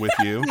moist with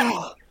you.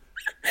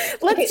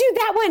 Let's do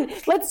that one.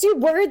 Let's do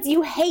words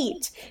you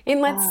hate. And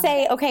let's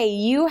say, okay,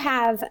 you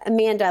have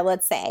Amanda,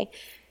 let's say,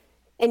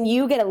 and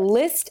you get a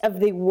list of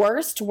the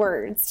worst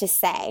words to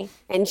say,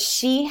 and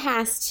she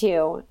has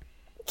to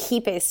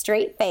keep a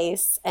straight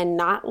face and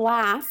not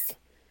laugh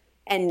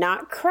and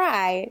not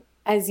cry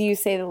as you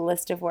say the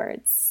list of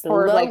words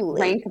slowly. Or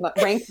like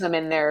rank them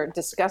in their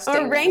disgusting.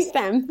 Or rank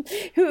them.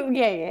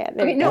 Yeah.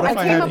 Okay, no, I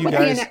came up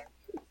with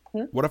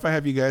What if I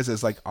have you guys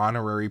as like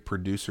honorary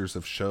producers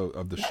of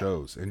the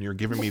shows, and you're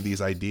giving me these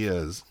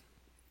ideas?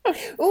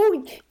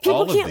 Ooh,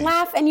 people can't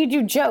laugh, and you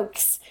do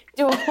jokes.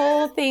 Do a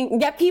whole thing.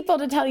 Get people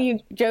to tell you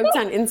jokes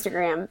on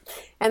Instagram,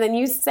 and then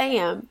you say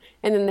them.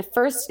 And then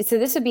so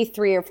this would be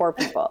 3 or 4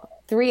 people,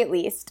 3 at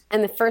least.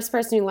 And the first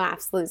person who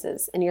laughs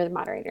loses, and you're the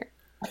moderator.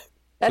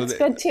 That's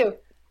good too.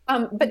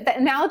 But the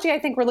analogy I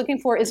think we're looking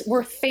for is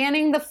we're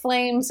fanning the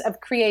flames of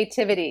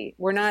creativity.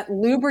 We're not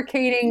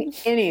lubricating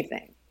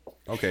anything.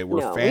 Okay,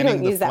 we're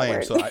fanning the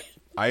flame. So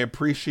I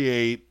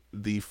appreciate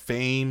the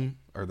flame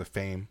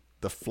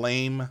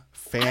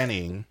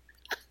fanning.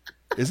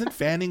 Isn't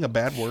fanning a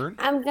bad word?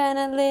 I'm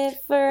gonna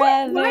live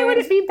forever. Why would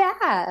it be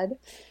bad?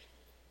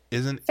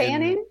 Isn't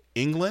fanning in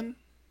England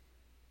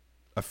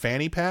a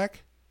fanny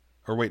pack?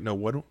 Or wait, no,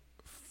 what?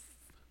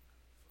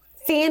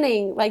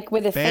 Fanning, like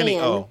with a fanning,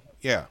 fan. Oh,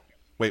 yeah.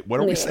 Wait, what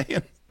are we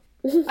saying?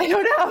 I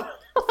don't know.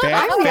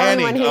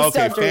 Fanning.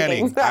 Okay,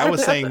 fanning.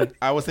 Fanning.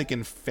 I was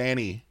thinking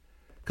fanny,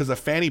 because a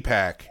fanny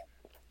pack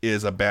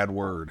is a bad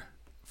word.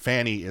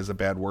 Fanny is a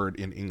bad word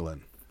in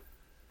England.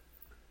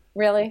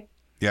 Really?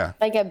 Yeah.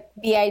 Like a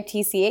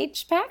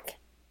BITCH pack?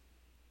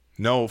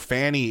 No,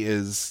 fanny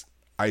is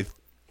I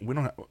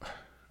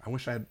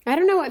wish I had. I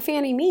don't know what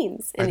fanny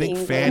means. I think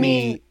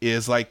fanny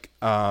is like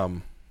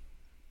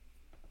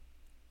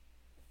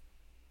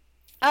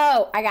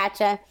Oh, I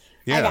gotcha.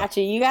 Yeah. I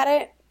gotcha. You got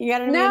it? You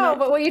got it? No,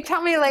 but will you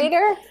tell me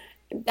later?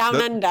 Down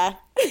under.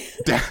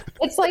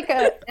 It's like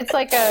a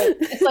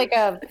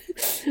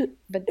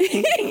but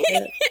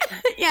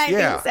Yeah, I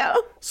think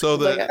so. So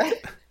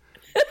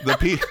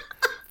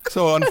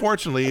so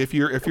unfortunately, if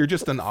you're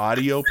just an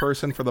audio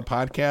person for the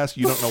podcast,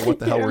 you don't know what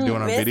the hell we're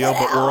doing on video,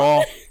 but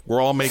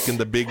we're all making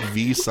the big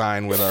V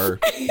sign with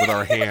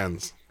our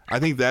hands. I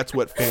think that's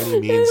what fanny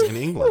means in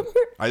England.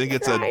 I think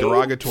it's a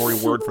derogatory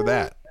word for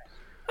that.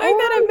 I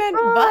thought I meant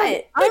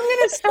butt. I'm going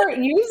to start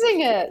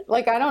using it.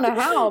 Like, I don't know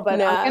how, but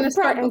I'm going to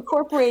start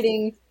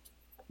incorporating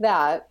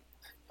that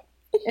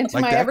into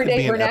my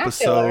everyday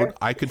vernacular. Episode,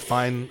 I could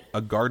find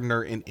a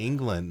gardener in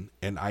England,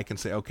 and I can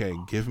say, okay,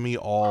 give me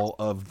all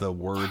of the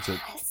words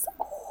that...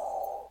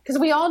 Because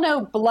we all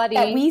know bloody.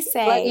 That we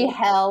say. Bloody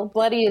hell.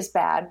 Bloody is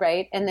bad,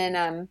 right? And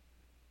then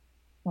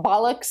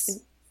bollocks.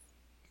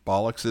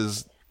 Bollocks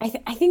is... I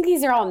think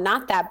these are all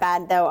not that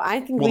bad, though.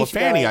 I think the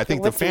fanny, I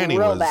think the fanny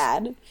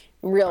was...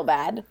 Real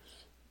bad.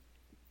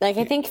 Like,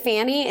 I think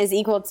fanny is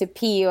equal to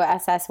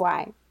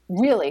PUSSY.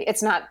 Really?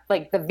 It's not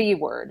like the V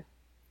word.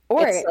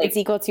 Or it's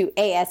equal to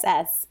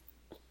ASS.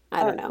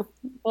 I don't know.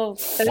 Well,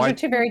 those are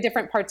 2 very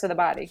different parts of the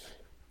body.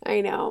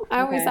 I know. I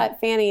always thought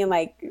fanny,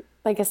 like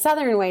a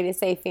southern way to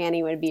say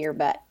fanny would be your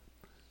butt.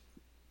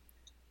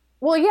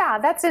 Well, yeah,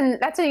 that's in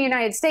the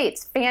United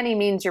States. Fanny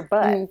means your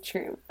butt.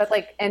 True. But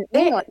like in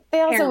England, they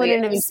also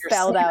wouldn't have means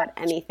spelled out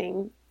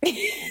anything.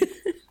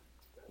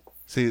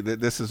 See,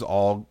 this is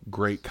all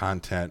great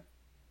content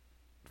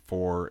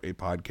for a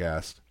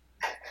podcast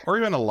or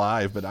even a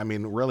live. But I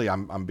mean, really,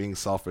 I'm being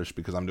selfish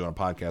because I'm doing a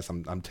podcast.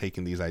 I'm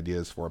taking these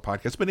ideas for a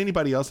podcast. But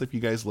anybody else, if you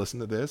guys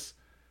listen to this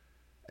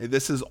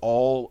is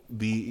all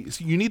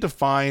you need to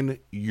find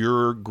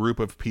your group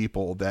of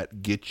people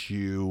that get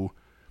you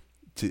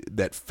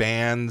that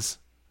fans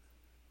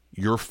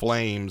your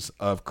flames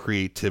of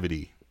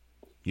creativity.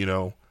 You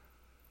know,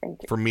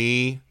 for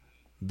me,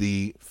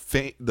 the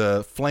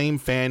flame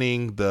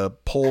fanning, the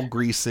pole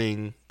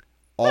greasing,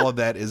 all of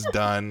that is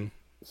done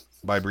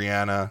by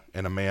Brianna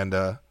and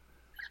Amanda.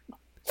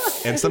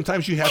 And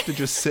sometimes you have to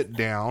just sit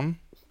down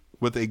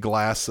with a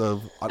glass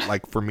of,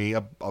 like for me,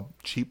 a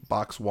cheap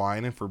box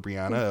wine, and for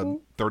Brianna,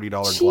 a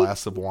 $30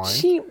 glass of wine.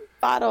 Cheap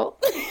bottle.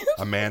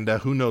 Amanda,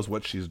 who knows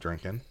what she's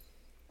drinking?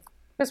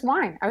 It's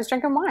wine. I was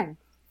drinking wine.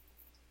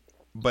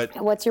 But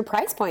what's your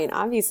price point?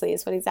 Obviously,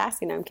 is what he's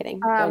asking. No, I'm kidding.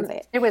 Don't say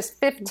it. It was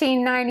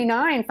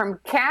 $15.99 from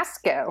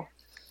Casco.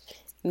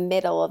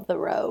 Middle of the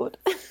road.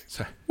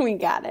 We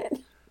got it.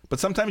 But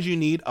sometimes you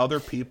need other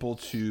people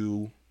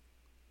to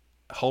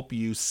help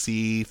you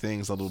see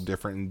things a little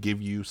different and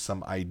give you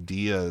some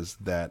ideas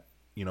that,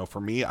 you know, for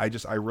me, I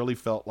really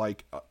felt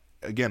like,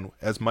 again,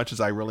 as much as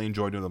I really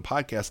enjoy doing the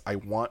podcast, I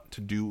want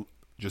to do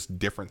just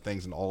different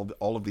things. And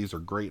all of these are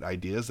great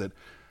ideas that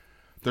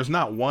there's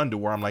not one to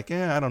where I'm like,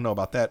 I don't know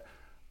about that.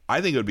 I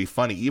think it would be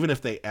funny. Even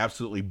if they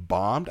absolutely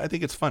bombed, I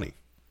think it's funny.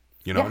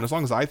 You know, and as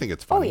long as I think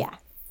it's funny. Oh, yeah.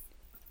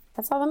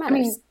 That's all that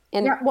matters.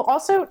 Well,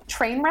 also,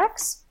 train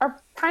wrecks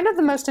are kind of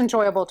the most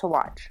enjoyable to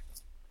watch.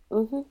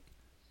 Mm-hmm.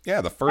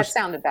 Yeah, that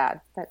sounded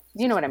bad. But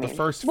you know what I mean. The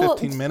first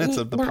 15 minutes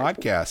of the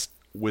podcast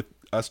with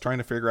us trying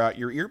to figure out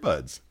your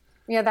earbuds.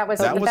 Yeah,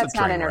 that's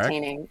not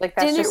entertaining. Like,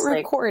 that's didn't just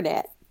record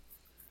it.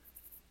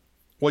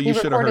 Well, you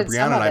should have heard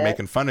Brianna and I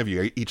making fun of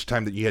you each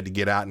time that you had to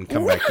get out and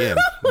come back in.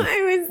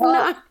 I was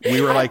not. We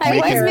were like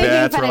making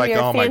bets. We're like,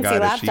 oh my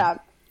God.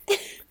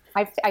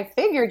 I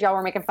figured y'all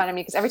were making fun of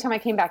me because every time I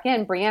came back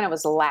in, Brianna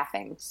was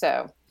laughing.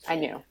 So I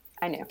knew.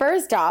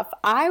 First off,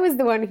 I was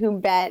the one who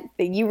bet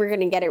that you were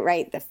going to get it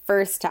right the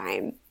first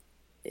time.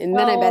 And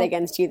then I bet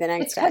against you the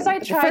next time. It's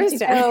because I tried to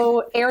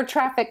go air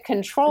traffic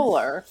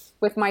controller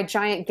with my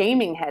giant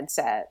gaming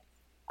headset.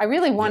 I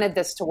really wanted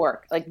this to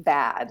work, like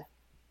bad.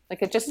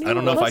 Like it just. I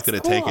don't know if I could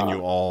have taken you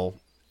all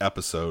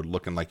episode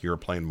looking like you were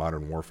playing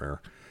Modern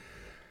Warfare.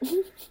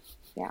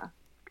 Yeah.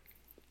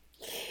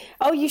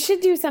 Oh, you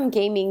should do some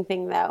gaming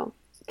thing though.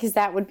 Because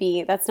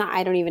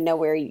I don't even know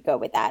where you go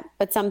with that,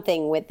 but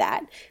something with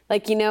that.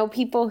 Like,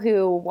 people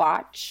who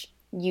watch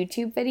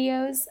YouTube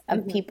videos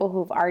of people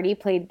who've already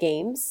played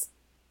games.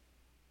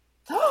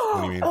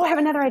 What do you mean? Oh, I have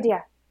another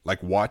idea.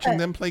 Like watching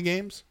them play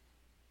games?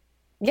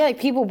 Yeah, like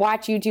people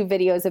watch YouTube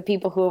videos of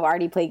people who have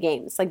already played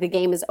games. Like the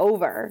game is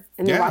over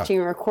and they're watching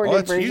a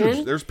recorded version.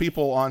 Huge. There's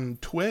people on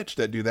Twitch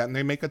that do that and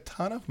they make a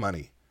ton of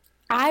money.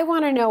 I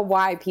want to know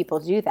why people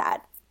do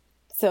that.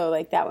 So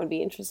like that would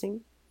be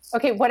interesting.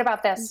 Okay, what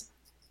about this?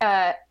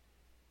 A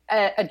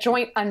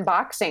joint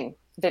unboxing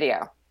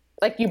video.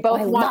 Like you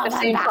both want the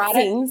same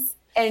product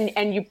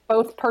and you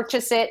both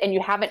purchase it and you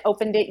haven't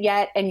opened it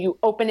yet and you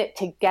open it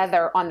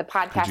together on the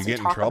podcast. Did you get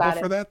in trouble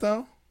for that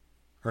though?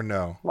 Or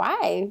no?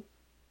 Why?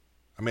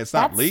 I mean, it's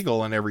not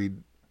legal in every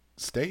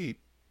state.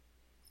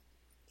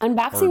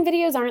 Unboxing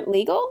videos aren't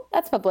legal?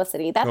 That's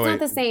publicity. That's not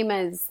the same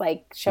as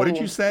like showing what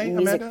did you say, a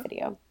music Amanda?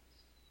 video.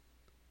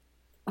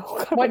 Oh,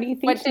 God, what do you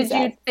think? What did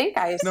you think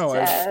I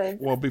said?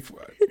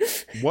 Before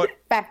what?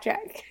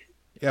 Backtrack.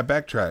 Yeah,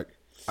 backtrack.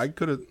 I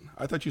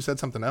thought you said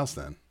something else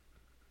then.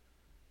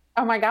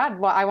 Oh my God!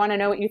 Well, I want to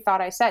know what you thought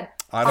I said.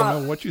 I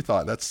don't know what you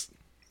thought.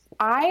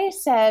 I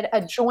said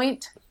a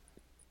joint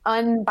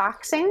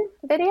unboxing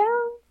video.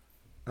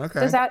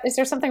 Okay. Is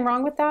there something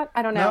wrong with that?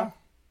 I don't know.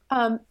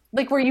 No.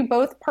 Like where you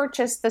both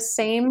purchase the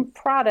same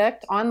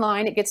product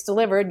online, it gets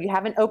delivered, you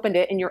haven't opened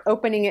it, and you're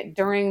opening it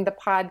during the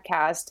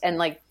podcast and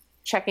like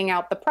checking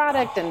out the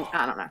product, and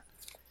I don't know.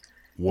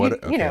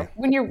 You know,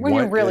 when you're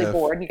really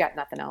bored, you got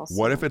nothing else.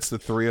 What if it's the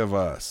three of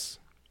us?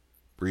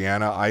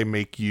 Brianna, I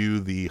make you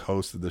the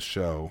host of the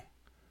show,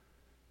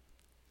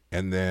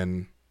 and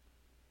then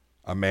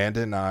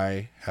Amanda and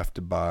I have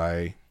to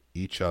buy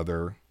each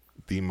other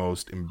the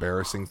most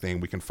embarrassing thing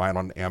we can find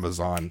on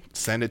Amazon,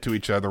 send it to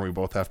each other, and we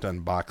both have to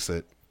unbox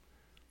it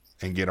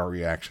and get our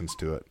reactions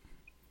to it.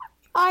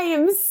 I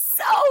am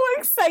so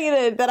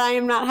excited that I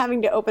am not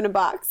having to open a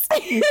box.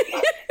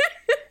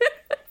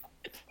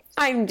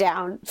 I'm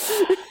down.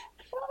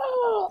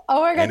 Oh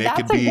my God,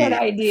 that's a good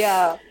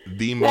idea.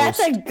 That's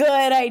a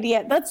good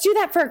idea. Let's do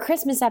that for a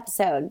Christmas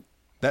episode.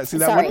 That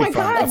would be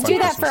fun. Let's do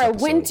that for a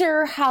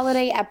winter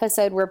holiday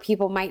episode where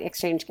people might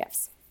exchange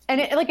gifts. And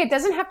it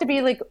doesn't have to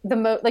be like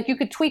like you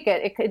could tweak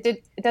it.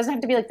 It doesn't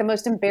have to be like the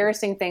most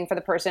embarrassing thing for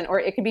the person, or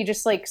it could be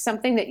just like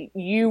something that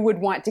you would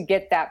want to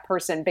get that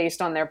person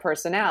based on their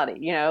personality.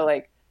 You know,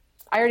 like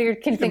I already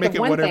can think of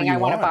one thing I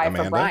want to buy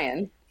for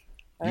Brian.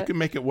 You can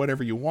make it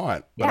whatever you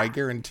want, but I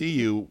guarantee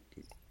you,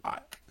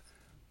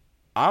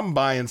 I'm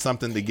buying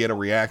something to get a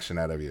reaction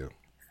out of you.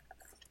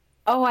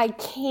 Oh, I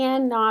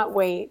cannot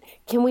wait.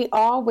 Can we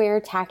all wear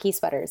tacky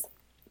sweaters?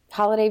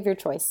 Holiday of your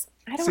choice.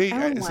 I don't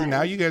own one. See,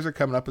 now you guys are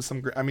coming up with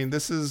some. I mean,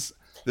 this is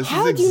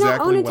How exactly do you not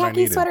own a what I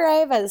tacky needed. sweater? I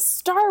have a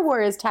Star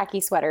Wars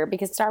tacky sweater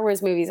because Star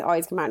Wars movies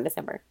always come out in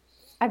December.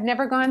 I've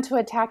never gone to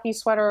a tacky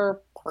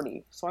sweater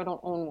party, so I don't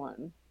own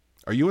one.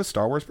 Are you a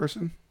Star Wars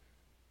person?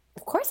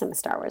 Of course I'm a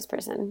Star Wars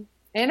person.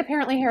 And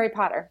apparently Harry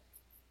Potter.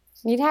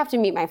 You'd have to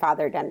meet my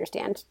father to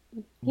understand.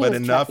 But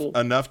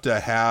enough to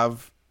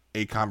have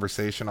a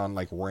conversation on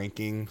like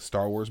ranking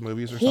Star Wars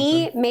movies or something?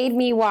 He made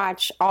me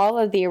watch all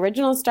of the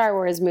original Star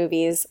Wars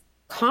movies,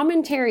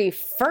 commentary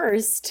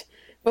first,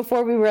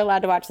 before we were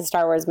allowed to watch the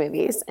Star Wars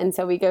movies. And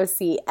so we go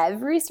see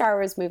every Star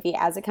Wars movie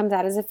as it comes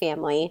out as a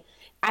family.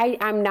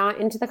 I'm not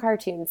into the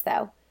cartoons,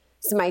 though.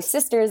 So my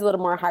sister is a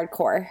little more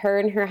hardcore. Her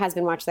and her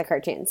husband watch the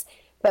cartoons.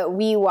 But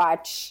we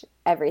watch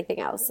everything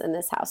else in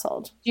this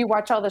household. Do you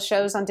watch all the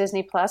shows on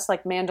Disney Plus,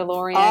 like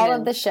Mandalorian? All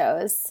of the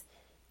shows.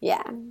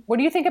 Yeah. What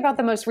do you think about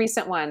the most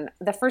recent one?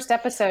 The first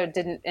episode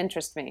didn't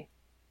interest me.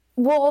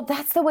 Well,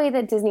 that's the way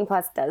that Disney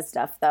Plus does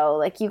stuff, though.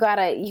 Like you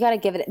gotta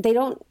give it. They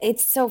don't.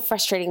 It's so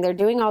frustrating. They're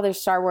doing all their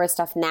Star Wars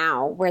stuff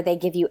now, where they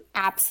give you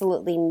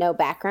absolutely no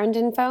background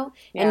info,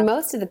 and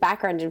most of the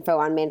background info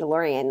on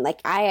Mandalorian,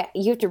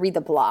 you have to read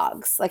the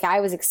blogs. Like I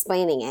was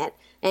explaining it,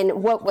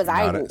 and what was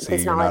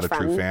this knowledge from?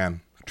 True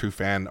fan. A true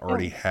fan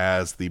already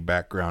has the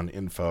background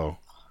info.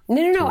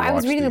 No. I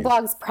was reading the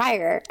blogs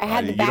prior. I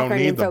had the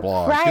background info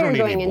prior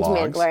going into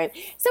Mandalorian.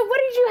 So what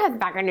did you have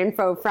background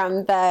info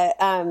from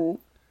the?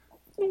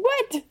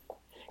 What?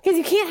 Because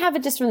you can't have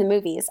it just from the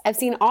movies. I've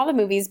seen all the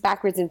movies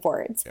backwards and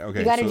forwards. Okay,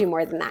 you got to do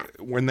more than that.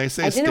 When they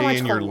say stay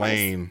in your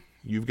lane,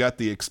 you've got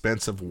the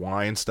expensive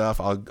wine stuff.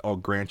 I'll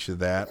grant you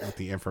that with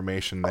the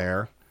information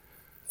there.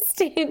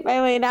 Stay in my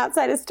lane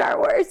outside of Star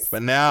Wars.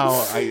 But now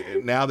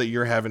that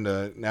you're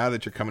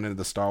coming into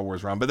the Star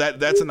Wars realm, but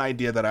that's an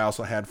idea that I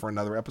also had for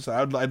another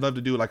episode. I'd love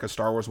to do like a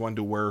Star Wars one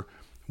to where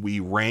we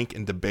rank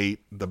and debate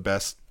the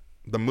best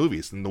the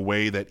movies and the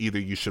way that either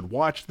you should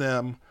watch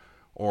them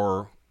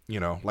or,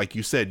 like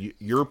you said,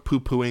 you're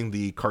poo-pooing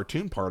the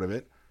cartoon part of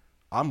it.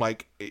 I'm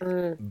like,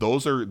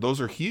 those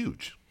are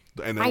huge.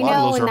 And a lot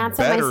of those are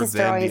better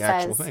than the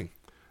actual thing.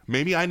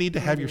 Maybe I need to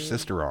have your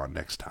sister on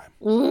next time.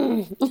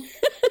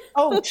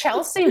 Oh,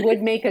 Chelsea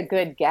would make a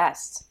good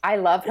guest. I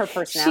love her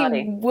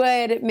personality. She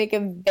would make a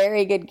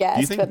very good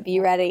guest, but be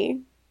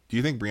ready. Do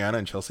you think Brianna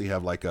and Chelsea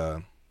have like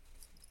a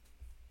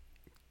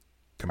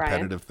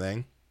competitive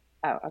thing?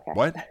 Oh, okay.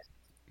 What?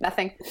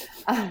 Nothing.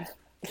 I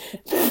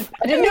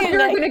didn't know you were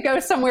going to go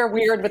somewhere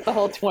weird with the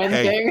whole twin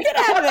thing. Get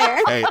out of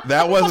there. Hey,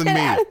 that wasn't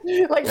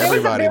me. Like,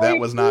 everybody, that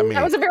was not me.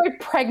 That was a very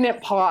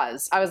pregnant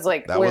pause. I was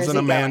like, that was an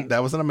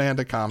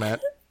Amanda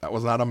comment. That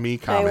was not a me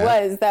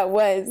comment. That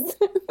was.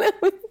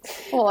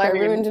 Well,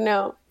 everyone to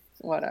know.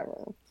 Whatever.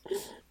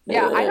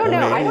 Yeah, I don't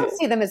know. I don't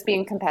see them as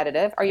being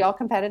competitive. Are y'all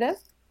competitive?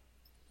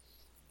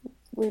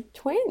 We're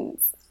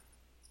twins.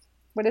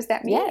 What does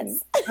that mean?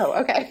 Yes. Oh,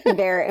 okay.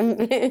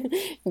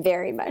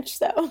 Very much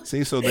so.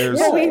 See, so there's...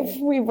 Well,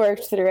 we've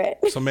worked through it.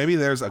 So maybe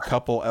there's a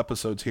couple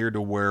episodes here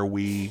to where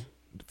we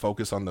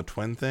focus on the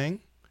twin thing.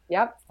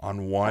 Yep.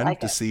 On one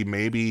to see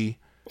maybe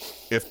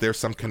if there's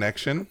some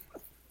connection.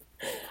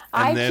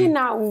 I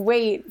cannot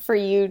wait for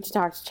you to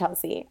talk to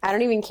Chelsea. I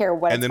don't even care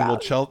what it's about.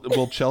 And then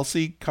will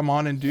Chelsea come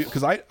on and do...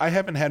 Because I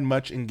haven't had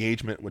much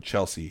engagement with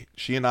Chelsea.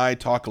 She and I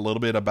talk a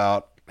little bit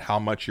about how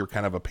much you're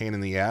kind of a pain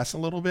in the ass a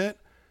little bit.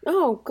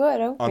 Oh,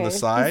 good. Okay. On the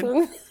side.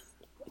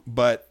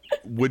 But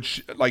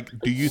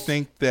do you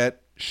think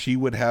that she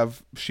would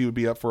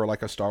be up for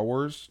like a Star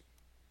Wars?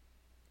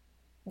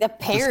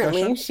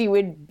 Apparently discussion? She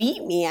would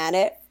beat me at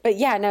it. But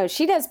yeah, no,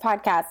 she does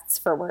podcasts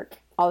for work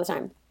all the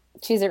time.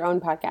 She's her own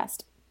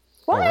podcast.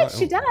 What?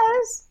 She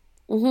does?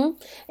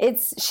 Mm-hmm.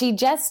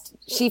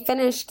 She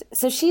finished,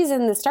 so she's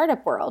in the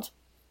startup world.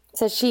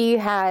 So she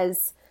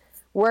has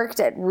worked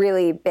at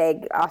really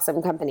big,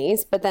 awesome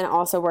companies, but then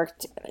also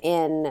worked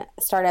in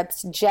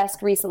startups.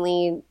 Just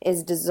recently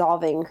is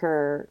dissolving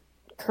her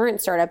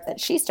current startup that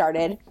she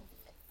started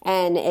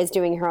and is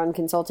doing her own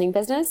consulting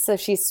business. So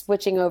she's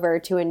switching over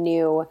to a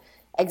new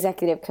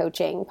executive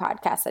coaching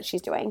podcast that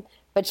she's doing.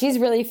 But she's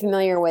really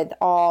familiar with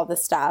all the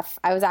stuff.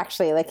 I was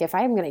actually like, if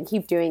I'm going to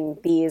keep doing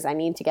these, I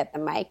need to get the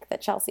mic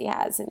that Chelsea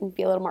has and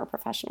be a little more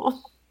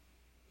professional.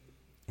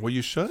 Well,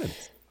 you should.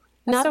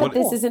 Not that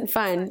this isn't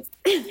fun.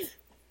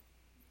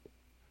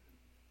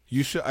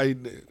 You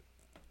should.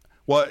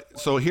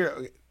 So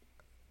here,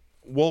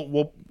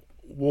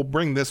 we'll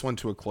bring this one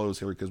to a close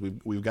here because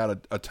we've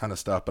got a ton of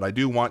stuff. But I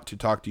do want to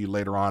talk to you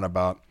later on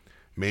about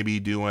maybe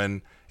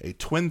doing a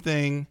twin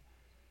thing.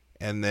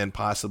 And then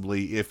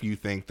possibly if you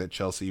think that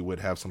Chelsea would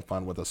have some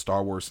fun with a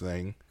Star Wars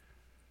thing,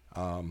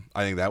 I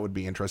think that would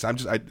be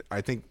interesting.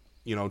 I think,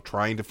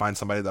 trying to find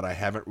somebody that I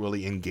haven't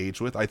really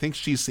engaged with. I think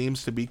she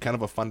seems to be kind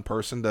of a fun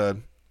person to,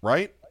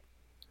 right?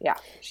 Yeah.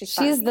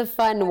 She's the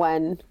fun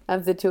one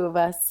of the two of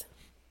us.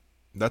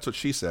 That's what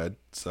she said.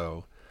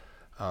 So,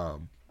 I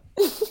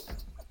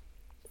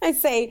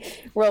say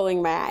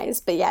rolling my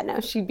eyes, but yeah, no,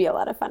 she'd be a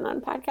lot of fun on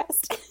a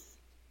podcast.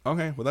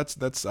 Okay. Well,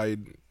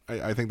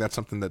 I think that's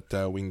something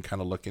that we can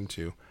kind of look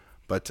into,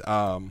 but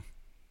oh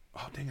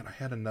dang it! I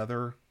had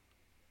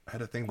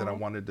a thing that I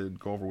wanted to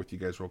go over with you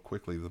guys real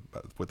quickly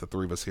with the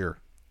three of us here.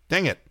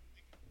 Dang it!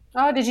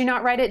 Oh, did you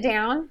not write it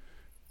down?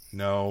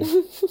 No,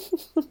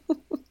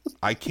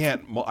 I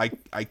can't. Well,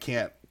 I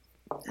can't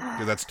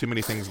because that's too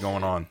many things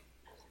going on.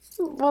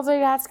 Well, so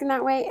you're asking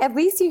that way. At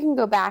least you can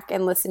go back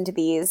and listen to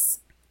these.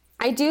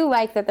 I do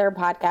like that they're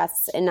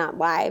podcasts and not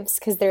lives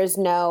because there's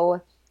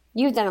no.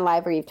 You've done a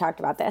live where you've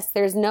talked about this.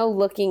 There's no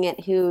looking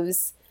at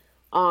who's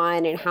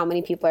on and how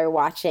many people are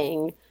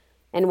watching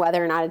and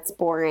whether or not it's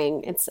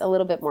boring. It's a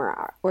little bit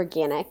more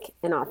organic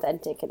and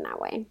authentic in that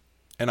way.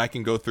 And I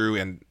can go through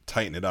and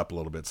tighten it up a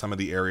little bit. Some of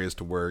the areas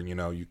to where,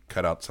 you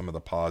cut out some of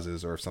the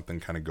pauses, or if something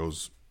kind of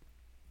goes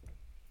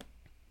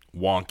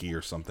wonky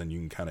or something, you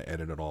can kind of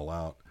edit it all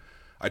out.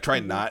 I try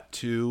not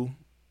to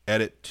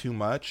edit too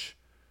much,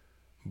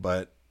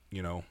 but,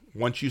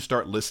 once you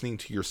start listening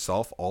to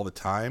yourself all the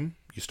time,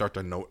 you start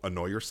to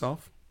annoy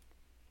yourself.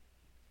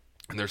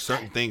 And there's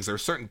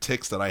certain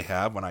tics that I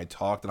have when I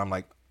talk that I'm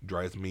like,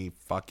 drives me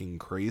fucking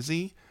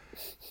crazy.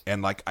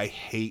 And like, I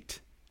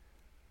hate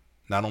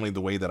not only the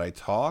way that I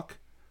talk,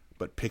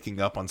 but picking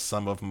up on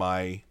some of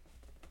my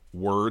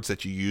words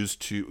that you use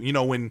to,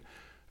 when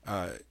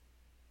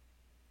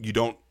you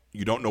don't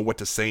know what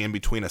to say in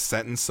between a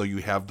sentence. So you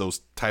have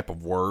those type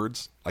of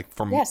words. Like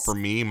for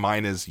me,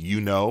 mine is,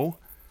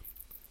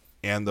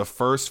 And the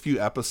first few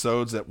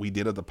episodes that we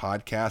did of the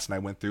podcast, and I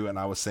went through and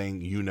I was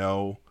saying,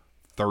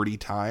 30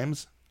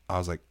 times, I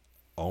was like,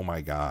 oh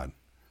my God.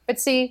 But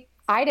see,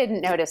 I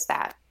didn't notice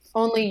that.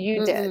 Only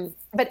you did.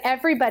 But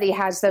everybody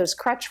has those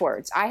crutch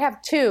words. I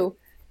have two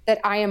that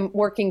I am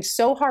working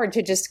so hard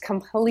to just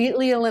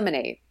completely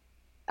eliminate.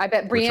 I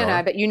bet,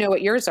 Brianna, you know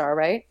what yours are,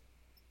 right?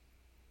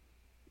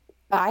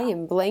 I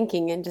am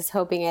blanking and just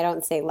hoping I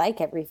don't say like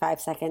every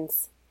 5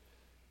 seconds.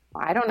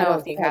 I don't know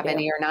if you have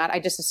any or not. I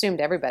just assumed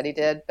everybody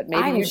did, but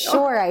maybe I'm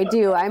sure I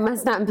do. I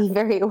must not be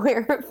very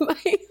aware of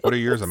my. What are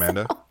yours,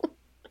 Amanda?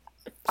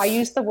 I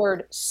use the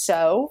word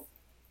so,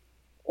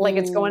 like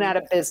it's going out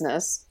of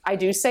business. I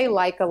do say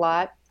like a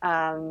lot.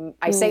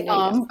 I say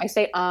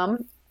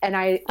and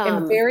I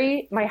am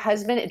my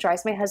husband, it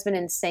drives my husband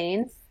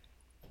insane.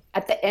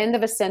 At the end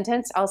of a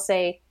sentence, I'll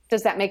say,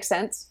 does that make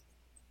sense?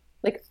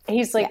 Like,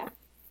 he's like,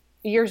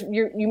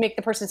 you make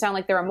the person sound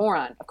like they're a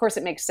moron. Of course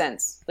it makes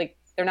sense. Like,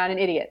 they're not an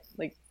idiot.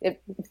 Like,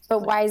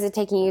 but why is it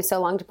taking you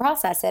so long to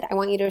process it? I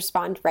want you to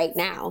respond right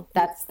now.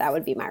 That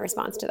would be my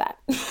response to that.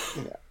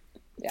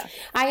 Yeah.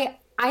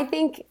 I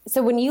think,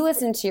 so when you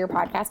listened to your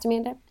podcast,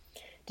 Amanda,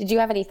 did you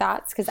have any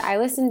thoughts? Because I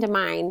listened to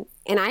mine,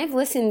 and I've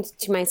listened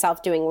to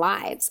myself doing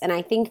lives. And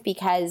I think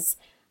because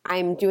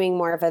I'm doing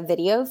more of a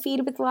video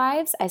feed with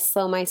lives, I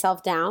slow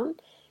myself down.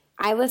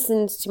 I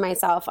listened to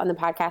myself on the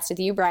podcast with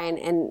you, Brian,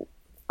 and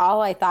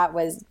all I thought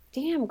was,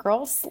 damn,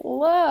 girl,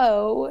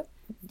 slow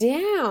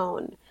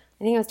down.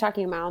 I think I was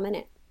talking a mile a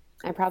minute.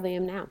 I probably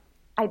am now.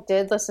 I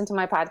did listen to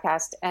my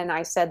podcast, and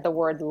I said the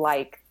word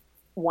like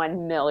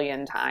 1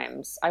 million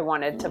times. I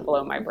wanted to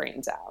blow my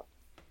brains out.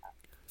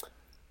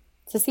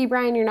 So see,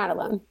 Brian, you're not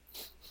alone.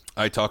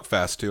 I talk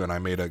fast too, and I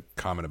made a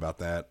comment about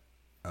that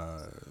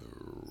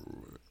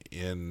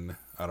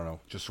I don't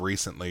know, just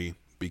recently,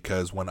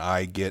 because when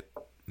I get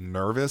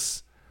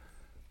nervous,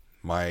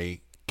 my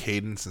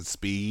cadence and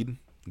speed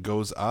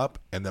goes up,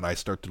 and then I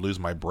start to lose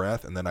my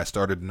breath, and then I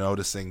started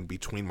noticing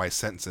between my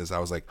sentences, I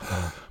was like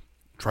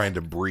trying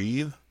to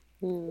breathe,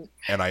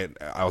 and I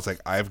was like,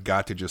 I've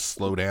got to just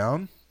slow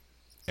down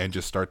and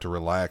just start to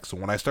relax. So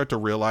when I start to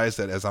realize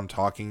that as I'm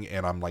talking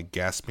and I'm like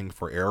gasping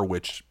for air,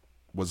 which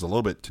was a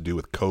little bit to do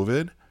with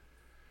COVID,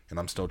 and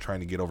I'm still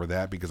trying to get over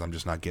that because I'm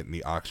just not getting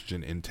the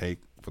oxygen intake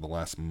for the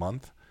last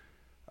month,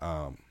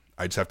 I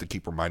just have to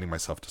keep reminding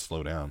myself to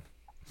slow down.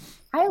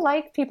 I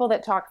like people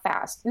that talk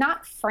fast,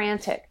 not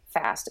frantic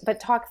fast, but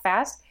talk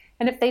fast.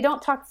 And if they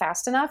don't talk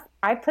fast enough,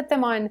 I put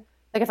them on,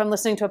 like if I'm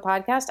listening to a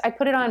podcast, I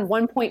put it on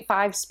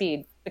 1.5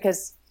 speed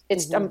because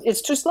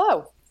it's too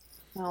slow.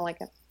 I don't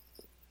like it.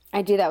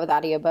 I do that with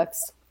audiobooks.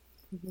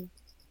 Mm-hmm.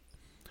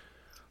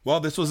 Well,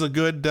 this was a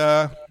good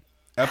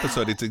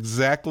episode. It's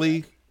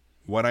exactly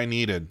what I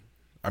needed.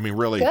 I mean,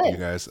 really, good. You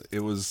guys, it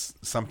was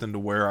something to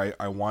where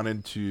I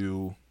wanted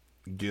to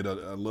get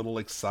a little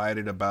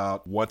excited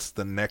about what's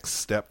the next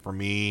step for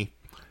me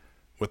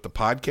with the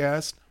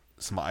podcast.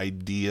 Some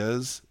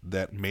ideas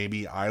that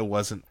maybe I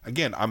wasn't,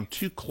 again, I'm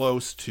too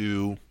close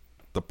to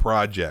the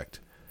project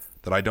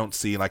that I don't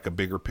see like a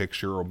bigger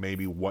picture or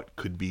maybe what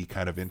could be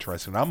kind of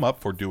interesting. I'm up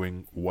for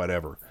doing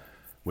whatever,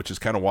 which is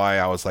kind of why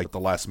I was like the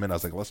last minute, I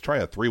was like, let's try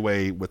a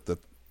 3-way with the,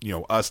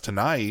 us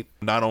tonight.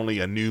 Not only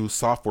a new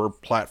software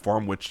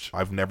platform, which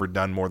I've never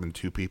done more than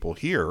 2 people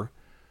here,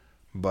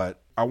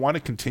 but I want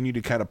to continue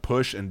to kind of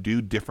push and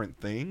do different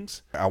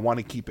things. I want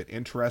to keep it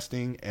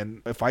interesting.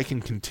 And if I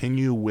can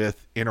continue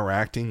with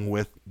interacting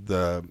with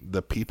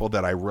the people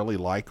that I really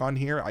like on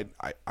here,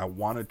 I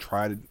want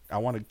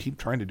to keep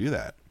trying to do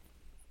that.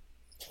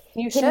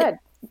 You should.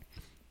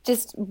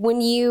 Just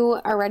when you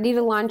are ready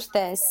to launch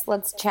this,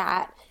 let's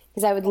chat.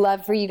 Because I would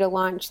love for you to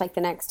launch like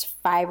the next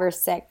 5 or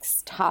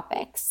 6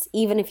 topics,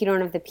 even if you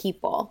don't have the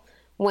people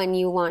when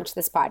you launch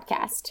this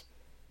podcast.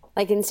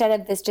 Like instead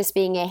of this just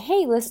being a,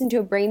 hey, listen to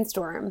a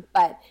brainstorm,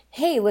 but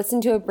hey, listen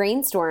to a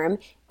brainstorm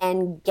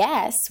and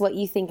guess what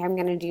you think I'm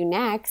going to do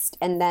next.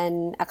 And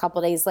then a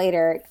couple days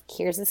later,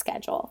 here's the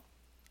schedule.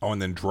 Oh,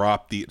 and then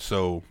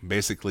so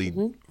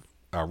basically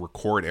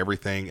record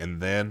everything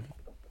and then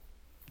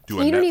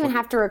do You don't even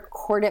have to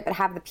record it, but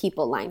have the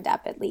people lined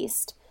up at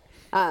least.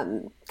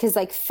 Because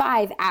like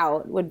 5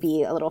 out would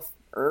be a little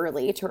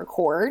early to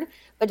record,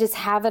 but just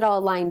have it all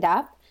lined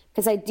up.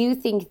 Because I do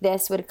think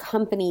this would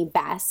accompany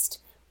best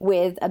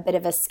with a bit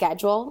of a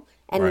schedule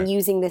and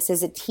using this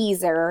as a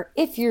teaser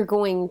if you're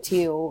going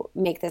to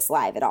make this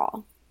live at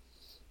all.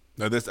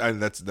 No, that's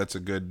a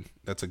good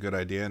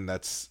idea, and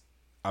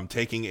I'm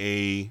taking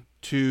a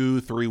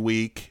 2-3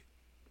 week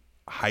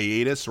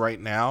hiatus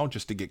right now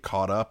just to get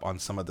caught up on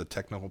some of the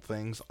technical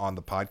things on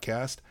the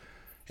podcast,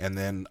 and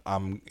then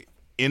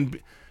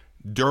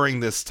during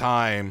this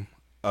time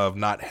of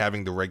not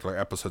having the regular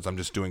episodes, I'm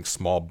just doing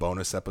small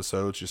bonus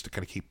episodes just to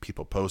kind of keep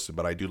people posted.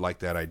 But I do like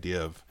that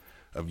idea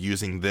of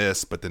using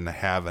this, but then to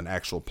have an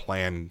actual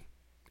plan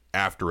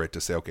after it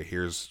to say, okay,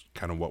 here's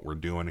kind of what we're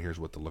doing, here's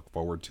what to look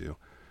forward to.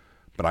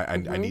 But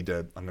I'm going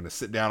to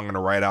sit down, I'm going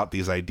to write out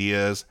these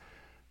ideas,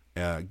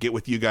 get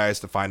with you guys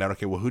to find out,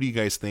 okay, well, who do you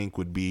guys think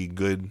would be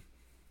good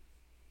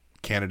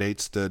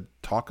candidates to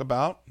talk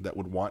about that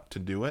would want to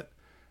do it?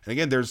 And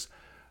again, there's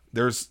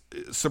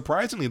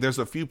surprisingly, there's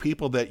a few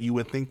people that you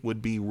would think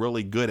would be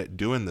really good at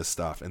doing this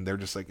stuff, and they're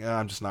just like,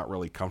 I'm just not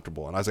really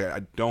comfortable. And I was like,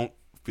 I don't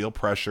feel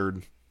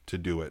pressured to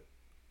do it,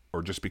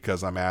 or just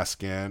because I'm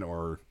asking,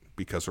 or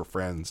because we're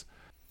friends.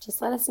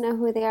 Just let us know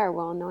who they are.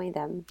 We'll annoy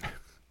them.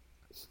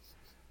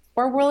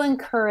 Or we'll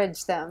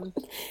encourage them.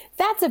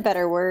 That's a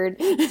better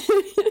word.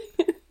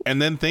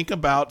 And then think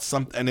about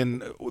something.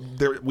 And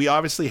then we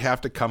obviously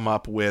have to come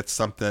up with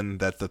something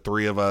that the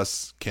three of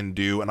us can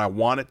do. And I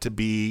want it to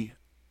be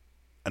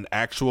an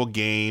actual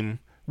game.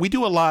 We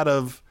do a lot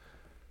of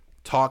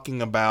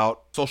talking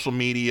about social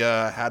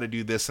media, how to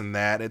do this and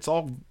that. It's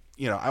all,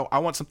 I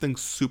want something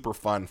super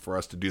fun for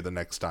us to do the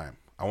next time.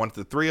 I want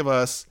the three of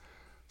us,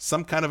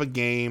 some kind of a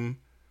game.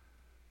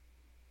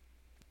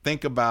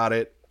 Think about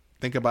it.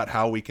 Think about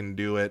how we can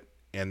do it,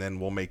 and then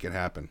we'll make it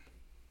happen.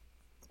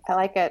 I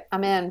like it.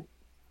 I'm in.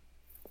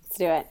 Let's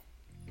do it.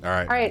 All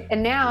right. All right.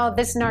 And now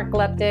this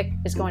narcoleptic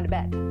is going to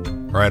bed.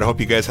 All right. I hope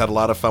you guys had a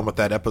lot of fun with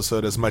that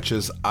episode as much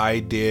as I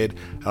did.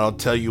 And I'll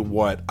tell you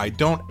what, I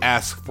don't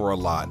ask for a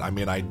lot. I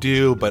mean, I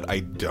do, but I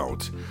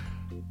don't.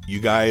 You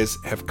guys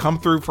have come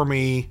through for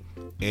me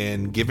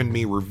and given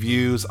me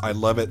reviews. I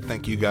love it.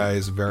 Thank you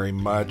guys very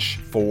much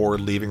for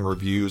leaving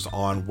reviews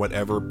on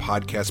whatever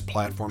podcast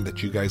platform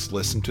that you guys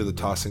listen to the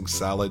Tossing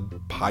Salad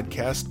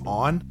podcast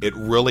on. It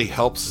really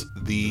helps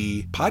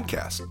the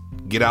podcast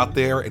get out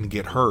there and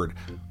get heard.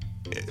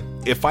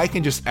 If I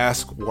can just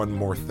ask one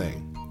more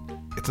thing,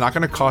 it's not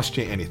going to cost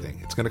you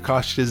anything. It's going to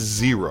cost you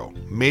zero,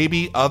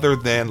 maybe other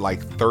than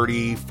like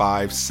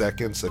 35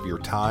 seconds of your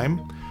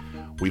time.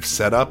 We've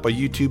set up a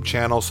YouTube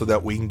channel so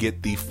that we can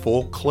get the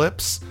full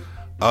clips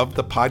of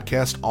the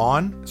podcast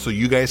on so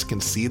you guys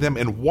can see them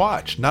and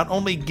watch. Not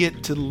only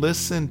get to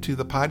listen to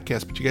the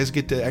podcast, but you guys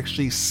get to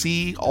actually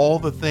see all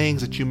the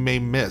things that you may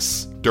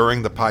miss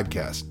during the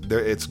podcast.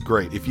 It's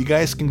great. If you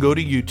guys can go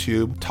to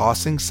YouTube,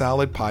 Tossing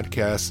Salad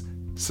Podcast,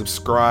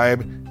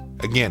 subscribe.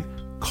 Again,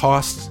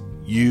 costs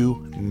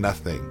you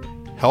nothing.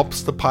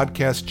 Helps the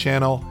podcast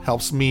channel,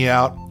 helps me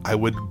out. I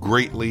would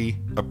greatly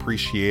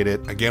appreciate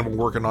it. Again, we're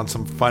working on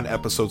some fun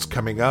episodes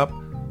coming up.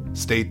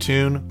 Stay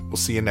tuned. We'll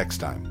see you next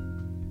time.